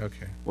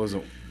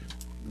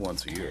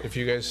once a year. If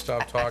you guys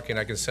stop talking,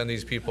 I can send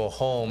these people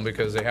home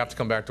because they have to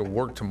come back to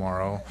work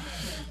tomorrow.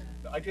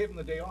 I gave them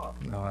the day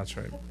off. No, that's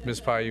right.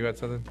 Ms. Pye, you had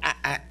something?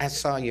 I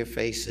saw your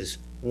faces.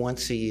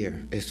 Once a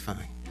year is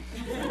fine.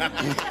 All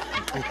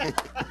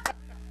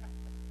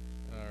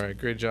right,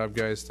 great job,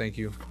 guys. Thank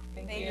you.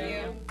 Thank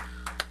you.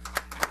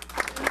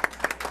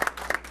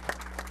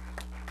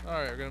 All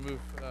right, we're going to move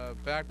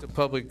back to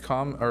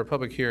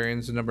public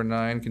hearings. Number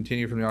 9,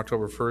 continue from the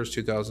October 1st,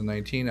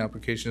 2019.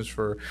 Applications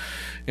for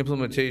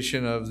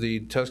implementation of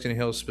the Tuscan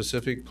Hills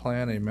specific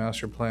plan, a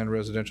master plan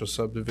residential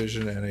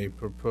subdivision, and a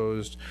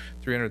proposed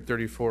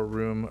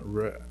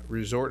 334-room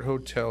resort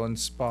hotel and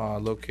spa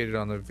located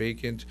on the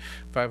vacant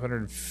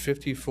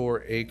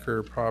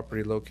 554-acre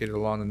property located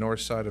along the north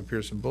side of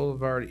Pearson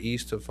Boulevard,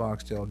 east of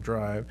Foxdale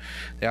Drive.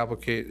 The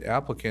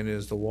applicant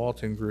is the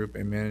Walton Group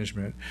and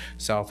Management,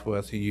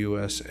 Southwest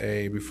USA.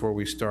 Before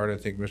we start, I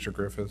think, Mr.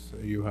 Griffith,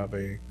 you have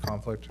a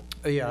conflict?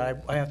 Yeah,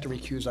 I have to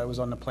recuse. I was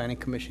on the planning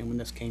commission when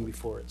this came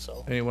before it,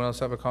 so. Anyone else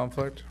have a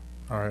conflict?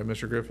 All right,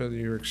 Mr. Griffith,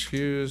 you're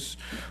excused.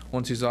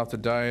 Once he's off the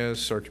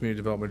dais, our Community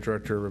Development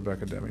Director,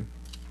 Rebecca Deming.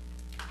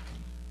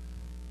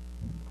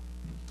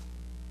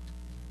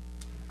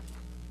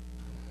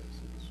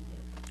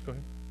 Go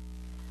ahead.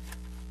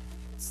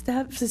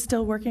 Staff is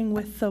still working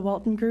with the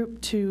Walton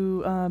Group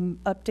to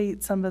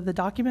update some of the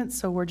documents,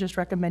 so we're just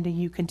recommending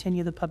you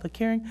continue the public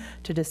hearing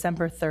to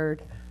December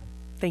 3rd.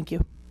 Thank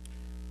you.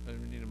 We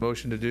need a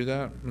motion to do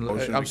that?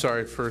 I'm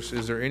sorry, first,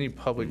 is there any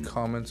public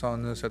comments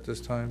on this at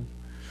this time?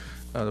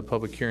 The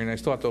public hearing, I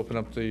still have to open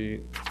up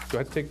do I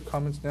have to take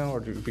comments now, or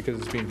because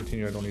it's being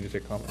continued, I don't need to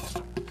take comments?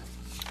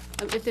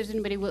 If there's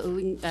anybody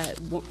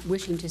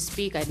wishing to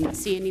speak, I didn't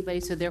see anybody,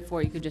 so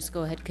therefore you could just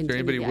go ahead and Is there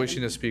continue. anybody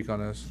wishing to speak on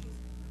this?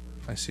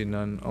 I see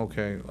none.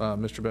 Okay,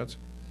 Mr. Betts?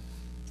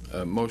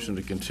 Motion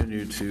to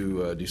continue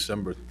to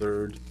December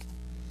 3rd.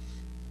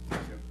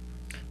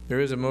 There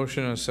is a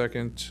motion and a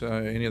second.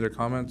 Any other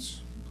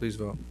comments? Please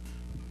vote.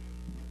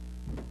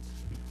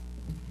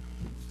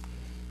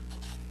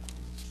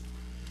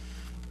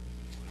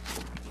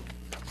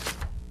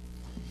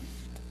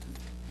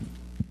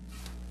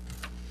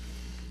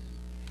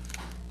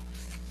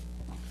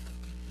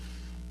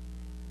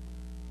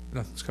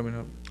 Nothing's coming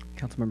up.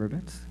 Councilmember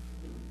Betts?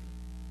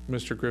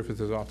 Mr.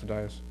 Griffith is off the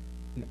dais.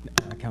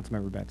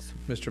 Councilmember Betts.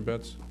 Mr.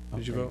 Betts,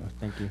 did you vote?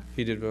 Thank you.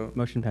 He did vote.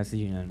 Motion passes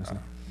unanimously.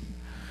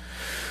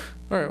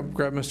 All right, I'll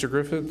grab Mr.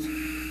 Griffith.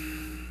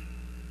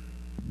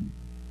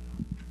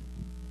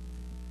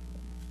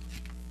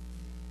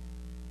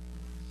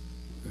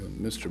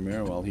 Mr.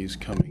 Mayor, while he's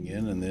coming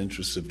in the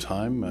interest of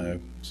time,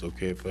 it's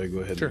okay if I go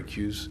ahead and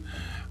recuse.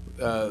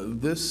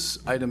 This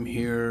item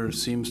here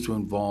seems to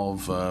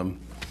involve an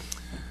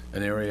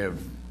area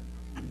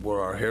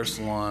where our hair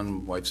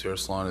salon, White's Hair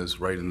Salon, is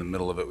right in the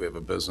middle of it. We have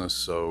a business,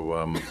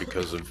 so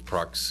because of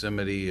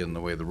proximity and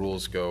the way the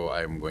rules go,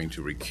 I'm going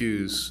to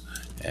recuse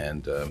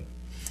and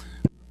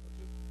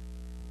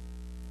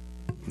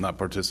not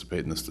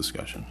participate in this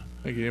discussion.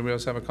 Thank you. Anybody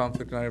else have a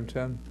conflict in item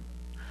 10?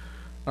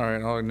 All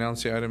right, I'll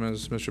announce the item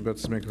as Mr.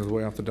 Betts is making his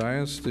way off the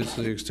dais. This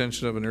is the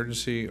extension of an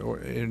urgency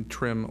or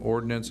interim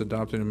ordinance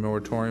adopting a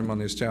moratorium on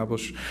the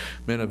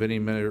establishment of any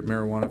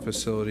marijuana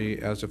facility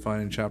as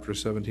defined in Chapter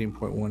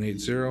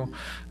 17.180 of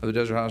the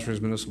Desert Hot Springs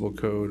Municipal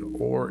Code,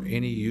 or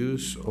any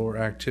use or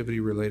activity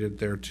related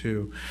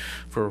thereto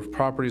for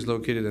properties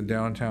located in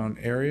downtown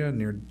area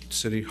near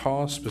City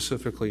Hall,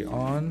 specifically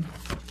on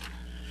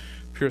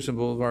Pearson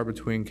Boulevard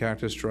between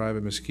Cactus Drive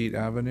and Mesquite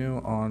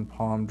Avenue, on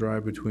Palm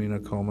Drive between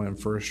Acoma and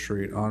First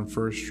Street, on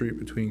First Street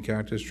between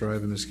Cactus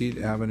Drive and Mesquite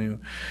Avenue,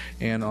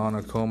 and on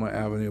Acoma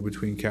Avenue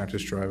between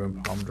Cactus Drive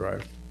and Palm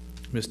Drive.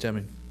 Ms.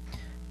 Deming.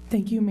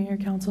 Thank you, Mayor,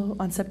 Council.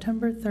 On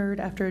September 3rd,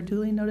 after a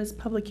duly noticed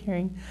public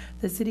hearing,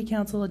 the City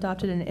Council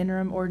adopted an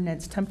interim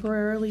ordinance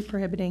temporarily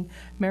prohibiting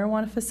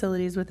marijuana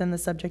facilities within the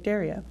subject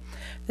area.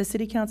 The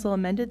City Council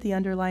amended the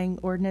underlying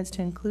ordinance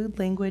to include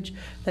language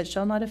that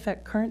shall not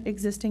affect current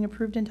existing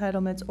approved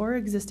entitlements or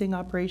existing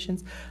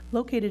operations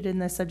located in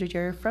the subject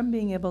area from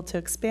being able to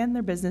expand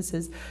their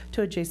businesses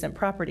to adjacent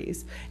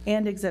properties,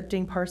 and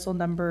exempting parcel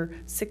number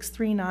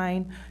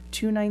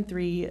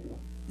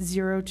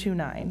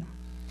 639-293-029.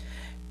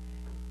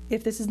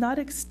 If this is not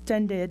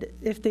extended,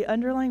 if the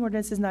underlying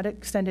ordinance is not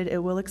extended, it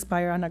will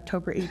expire on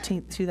October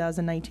 18th,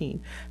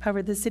 2019.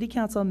 However, the City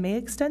Council may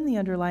extend the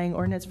underlying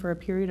ordinance for a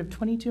period of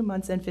 22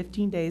 months and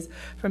 15 days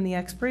from the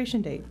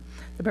expiration date.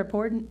 The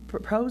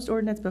proposed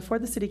ordinance before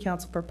the City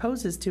Council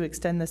proposes to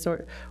extend this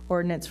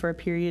ordinance for a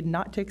period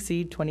not to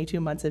exceed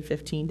 22 months and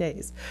 15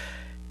 days.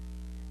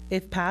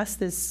 If passed,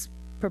 this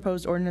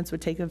proposed ordinance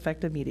would take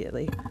effect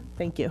immediately.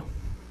 Thank you.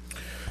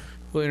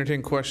 We'll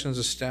entertain questions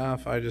of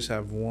staff. I just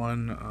have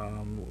one.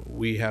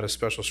 We had a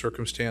special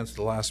circumstance at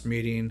the last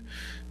meeting.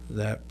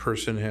 That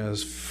person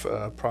has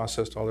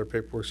processed all their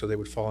paperwork, so they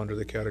would fall under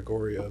the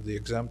category of the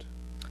exempt.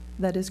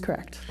 That is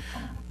correct.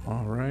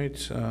 All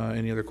right.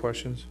 Any other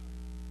questions?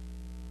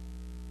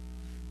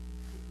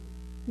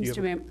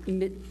 Mr.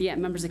 Mayor,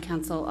 members of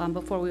council,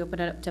 before we open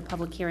it up to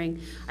public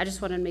hearing, I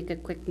just want to make a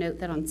quick note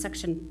that on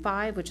section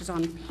 5, which is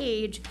on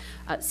page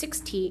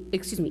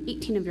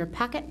 18 of your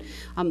packet,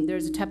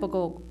 there's a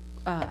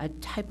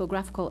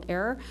typographical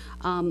error.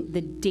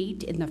 The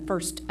date in the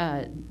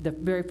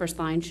very first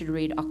line should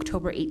read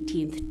October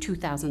 18th,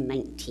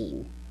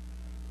 2019,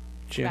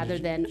 Jen, rather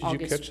than did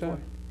August you catch 4th.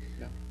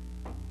 That?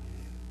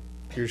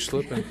 You're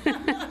slipping.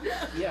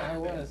 Yeah, I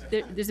was.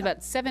 There's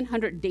about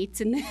 700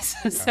 dates in this,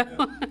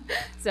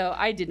 so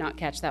I did not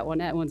catch that one.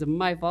 That one's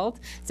my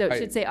fault. So it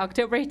should say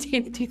October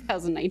 18th,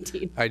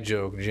 2019. I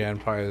joke. Jan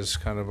Pai is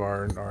kind of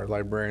our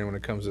librarian when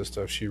it comes to this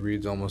stuff. She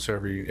reads almost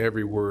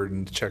every word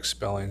and checks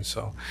spelling.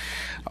 So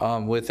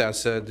with that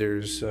said,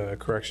 there's a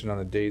correction on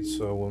the date.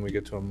 So when we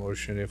get to a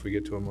motion, if we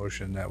get to a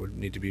motion, that would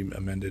need to be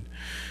amended.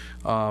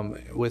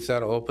 With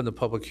that, I'll open the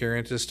public hearing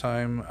at this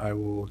time. I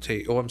will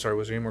take, I'm sorry,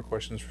 was there any more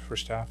questions for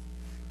staff?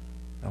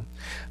 No.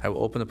 I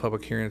will open the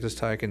public hearing at this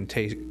time. I can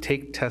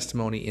take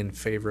testimony in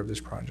favor of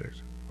this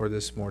project or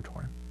this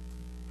moratorium.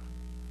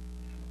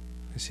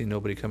 I see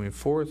nobody coming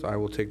forth. I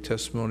will take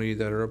testimony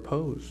that are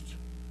opposed.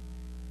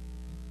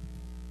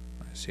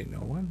 I see no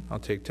one. I'll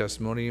take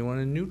testimony anyone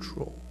in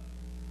neutral.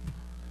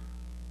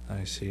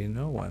 I see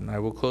no one. I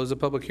will close the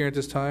public hearing at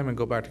this time and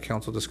go back to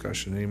council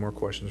discussion. Any more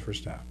questions for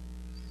staff?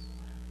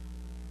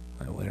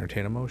 I will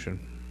entertain a motion.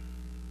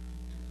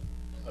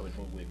 I would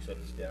move we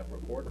accept the staff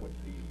report with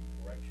the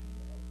correction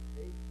of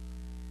the date.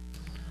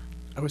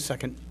 I would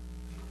second.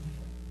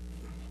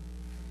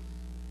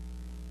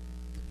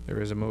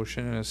 There is a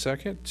motion and a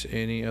second.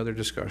 Any other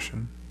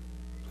discussion?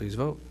 Please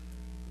vote.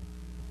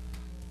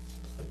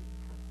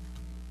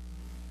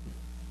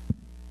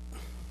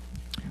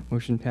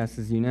 Motion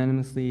passes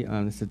unanimously.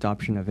 This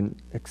adoption of an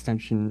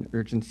extension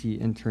urgency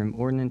interim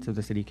ordinance of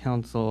the City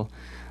Council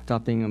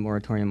adopting a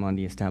moratorium on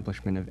the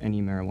establishment of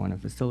any marijuana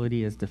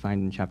facility as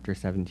defined in Chapter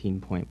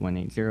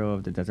 17.180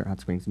 of the Desert Hot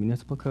Springs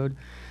Municipal Code,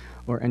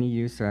 or any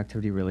use or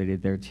activity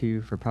related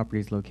thereto for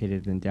properties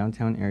located in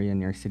downtown area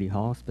near City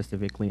Hall,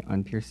 specifically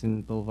on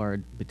Pearson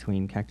Boulevard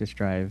between Cactus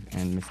Drive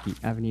and Mesquite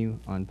Avenue,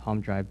 on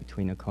Palm Drive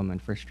between Acoma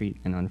and First Street,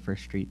 and on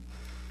First Street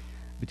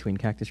between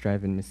Cactus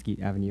Drive and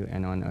Mesquite Avenue,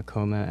 and on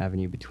Acoma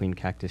Avenue between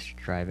Cactus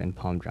Drive and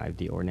Palm Drive.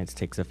 The ordinance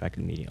takes effect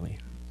immediately.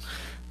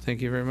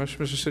 Thank you very much,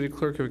 Mr. City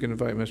Clerk. If we can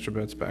invite Mr.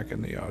 Betts back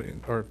in the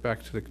audience, or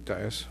back to the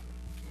dais.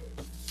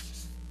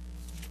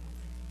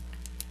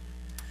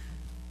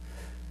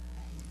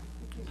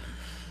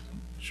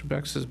 Mr.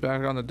 Betts is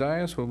back on the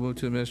dais. We'll move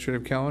to the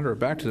administrative calendar, or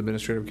back to the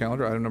administrative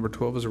calendar. Item number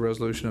 12 is a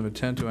resolution of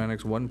intent to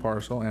annex one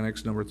parcel,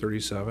 annex number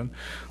 37,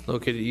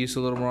 located east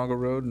of Little Morongo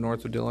Road,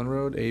 north of Dillon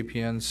Road,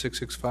 APN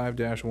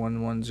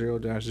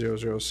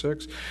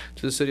 665-110-006,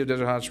 to the City of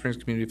Desert Hot Springs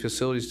Community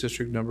Facilities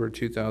District number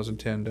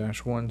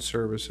 2010-1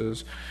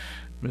 services.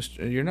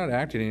 You're not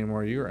acting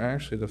anymore. You're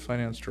actually the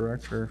finance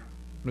director,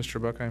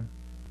 Mr. Buckheim.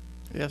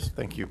 Yes,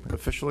 thank you.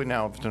 Officially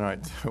now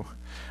tonight. So,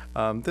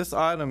 this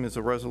item is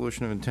a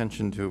resolution of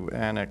intention to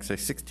annex a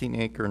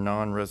 16-acre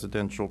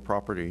non-residential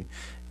property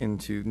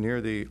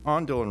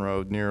on Dillon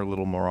Road, near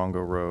Little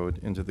Morongo Road,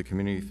 into the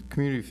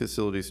Community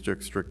Facilities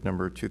District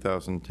number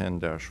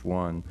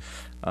 2010-1.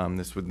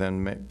 This would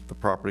then make the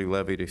property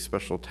levied a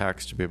special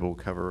tax to be able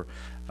to cover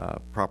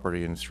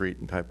property and street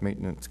and type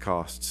maintenance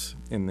costs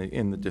in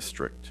the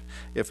district.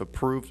 If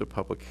approved, a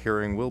public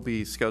hearing will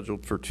be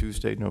scheduled for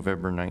Tuesday,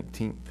 November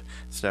 19th.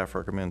 Staff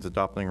recommends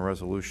adopting a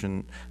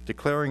resolution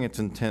declaring its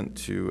intent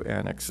to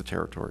annex the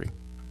territory.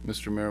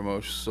 Mr. Mayor,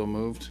 motion so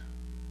moved.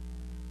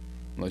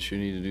 Unless you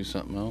need to do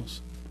something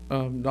else.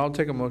 I'll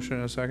take a motion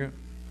in a second.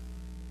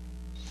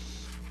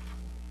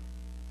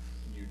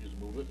 You just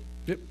move it?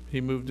 Yep,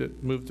 he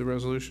moved the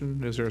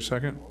resolution. Is there a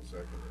second? I'll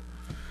second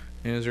it.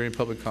 And is there any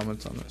public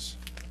comments on this?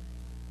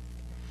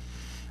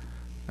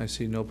 I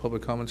see no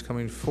public comments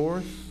coming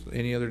forth.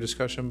 Any other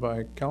discussion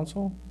by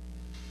council?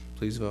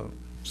 Please vote.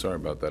 Sorry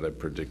about that. I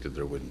predicted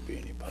there wouldn't be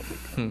any public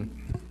comment.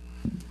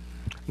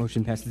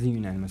 Motion passes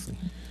unanimously.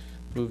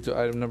 Move to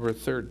item number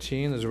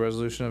 13. There's a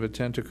resolution of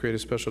intent to create a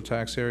special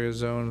tax area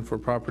zone for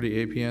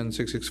property APN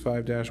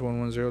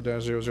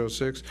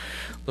 665-110-006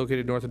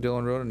 located north of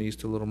Dillon Road and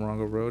east of Little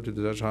Morongo Road to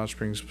the Desert Hot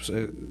Springs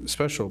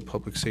Special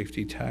Public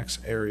Safety Tax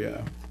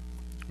Area.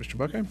 Mr.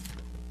 Buckeye?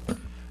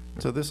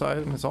 So this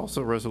item is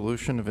also a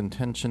resolution of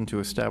intention to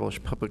establish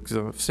Public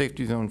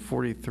Safety Zone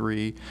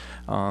 43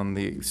 on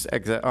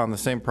the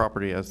same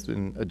property as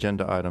in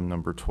agenda item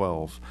number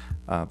 12,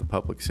 the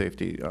public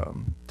safety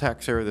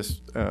tax area. This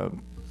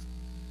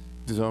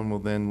zone will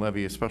then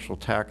levy a special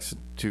tax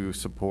to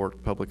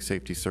support public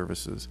safety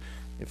services.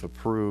 If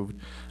approved,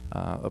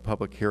 a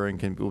public hearing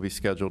will be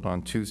scheduled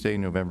on Tuesday,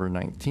 November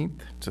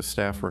 19th. So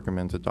staff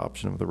recommends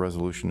adoption of the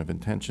resolution of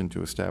intention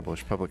to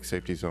establish Public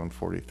Safety Zone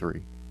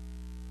 43.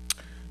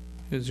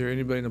 Is there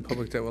anybody in the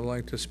public that would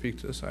like to speak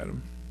to this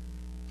item?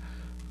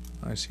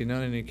 I see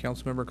none. Any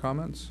council member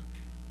comments?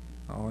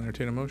 I'll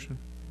entertain a motion.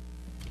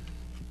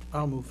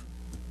 I'll move.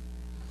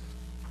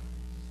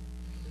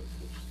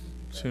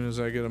 As soon as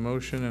I get a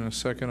motion and a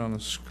second on the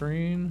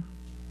screen,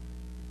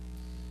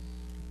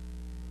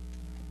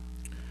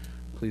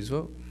 please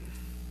vote.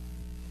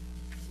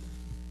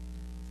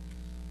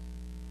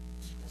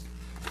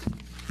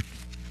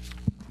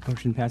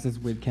 Motion passes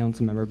with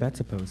Councilmember Betts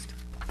opposed.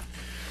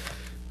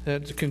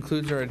 That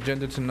concludes our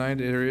agenda tonight.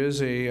 There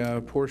is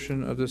a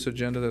portion of this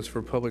agenda that's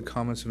for public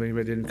comments. If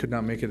anybody could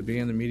not make it at the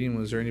beginning of the meeting,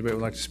 was there anybody who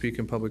would like to speak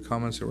in public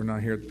comments that were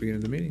not here at the beginning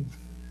of the meeting?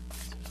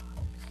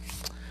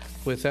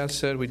 With that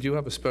said, we do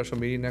have a special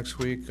meeting next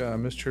week.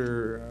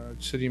 Mr.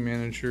 City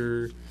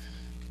Manager,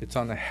 it's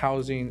on the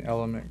housing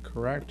element,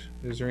 correct?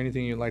 Is there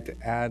anything you'd like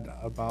to add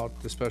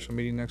about the special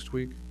meeting next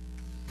week?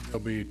 There'll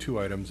be two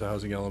items, a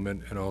housing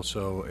element and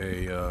also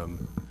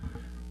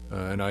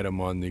an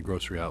item on the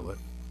grocery outlet.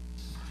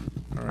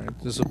 All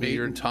right, this will be Date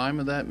your and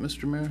time of that,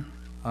 Mr. Mayor?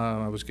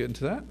 I was getting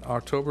to that.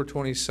 October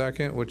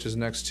 22nd, which is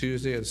next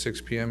Tuesday at 6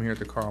 p.m. here at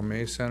the Carl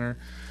May Center.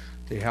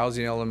 The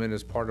housing element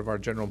is part of our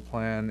general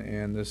plan,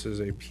 and this is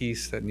a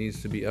piece that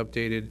needs to be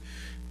updated.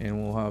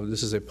 And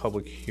this is a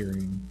public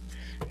hearing,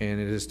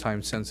 and it is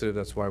time sensitive.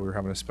 That's why we're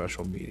having a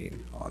special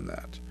meeting on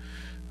that.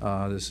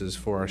 This is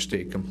for our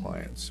state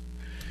compliance.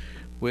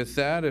 With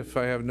that, if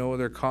I have no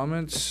other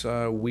comments,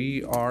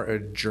 we are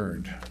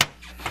adjourned.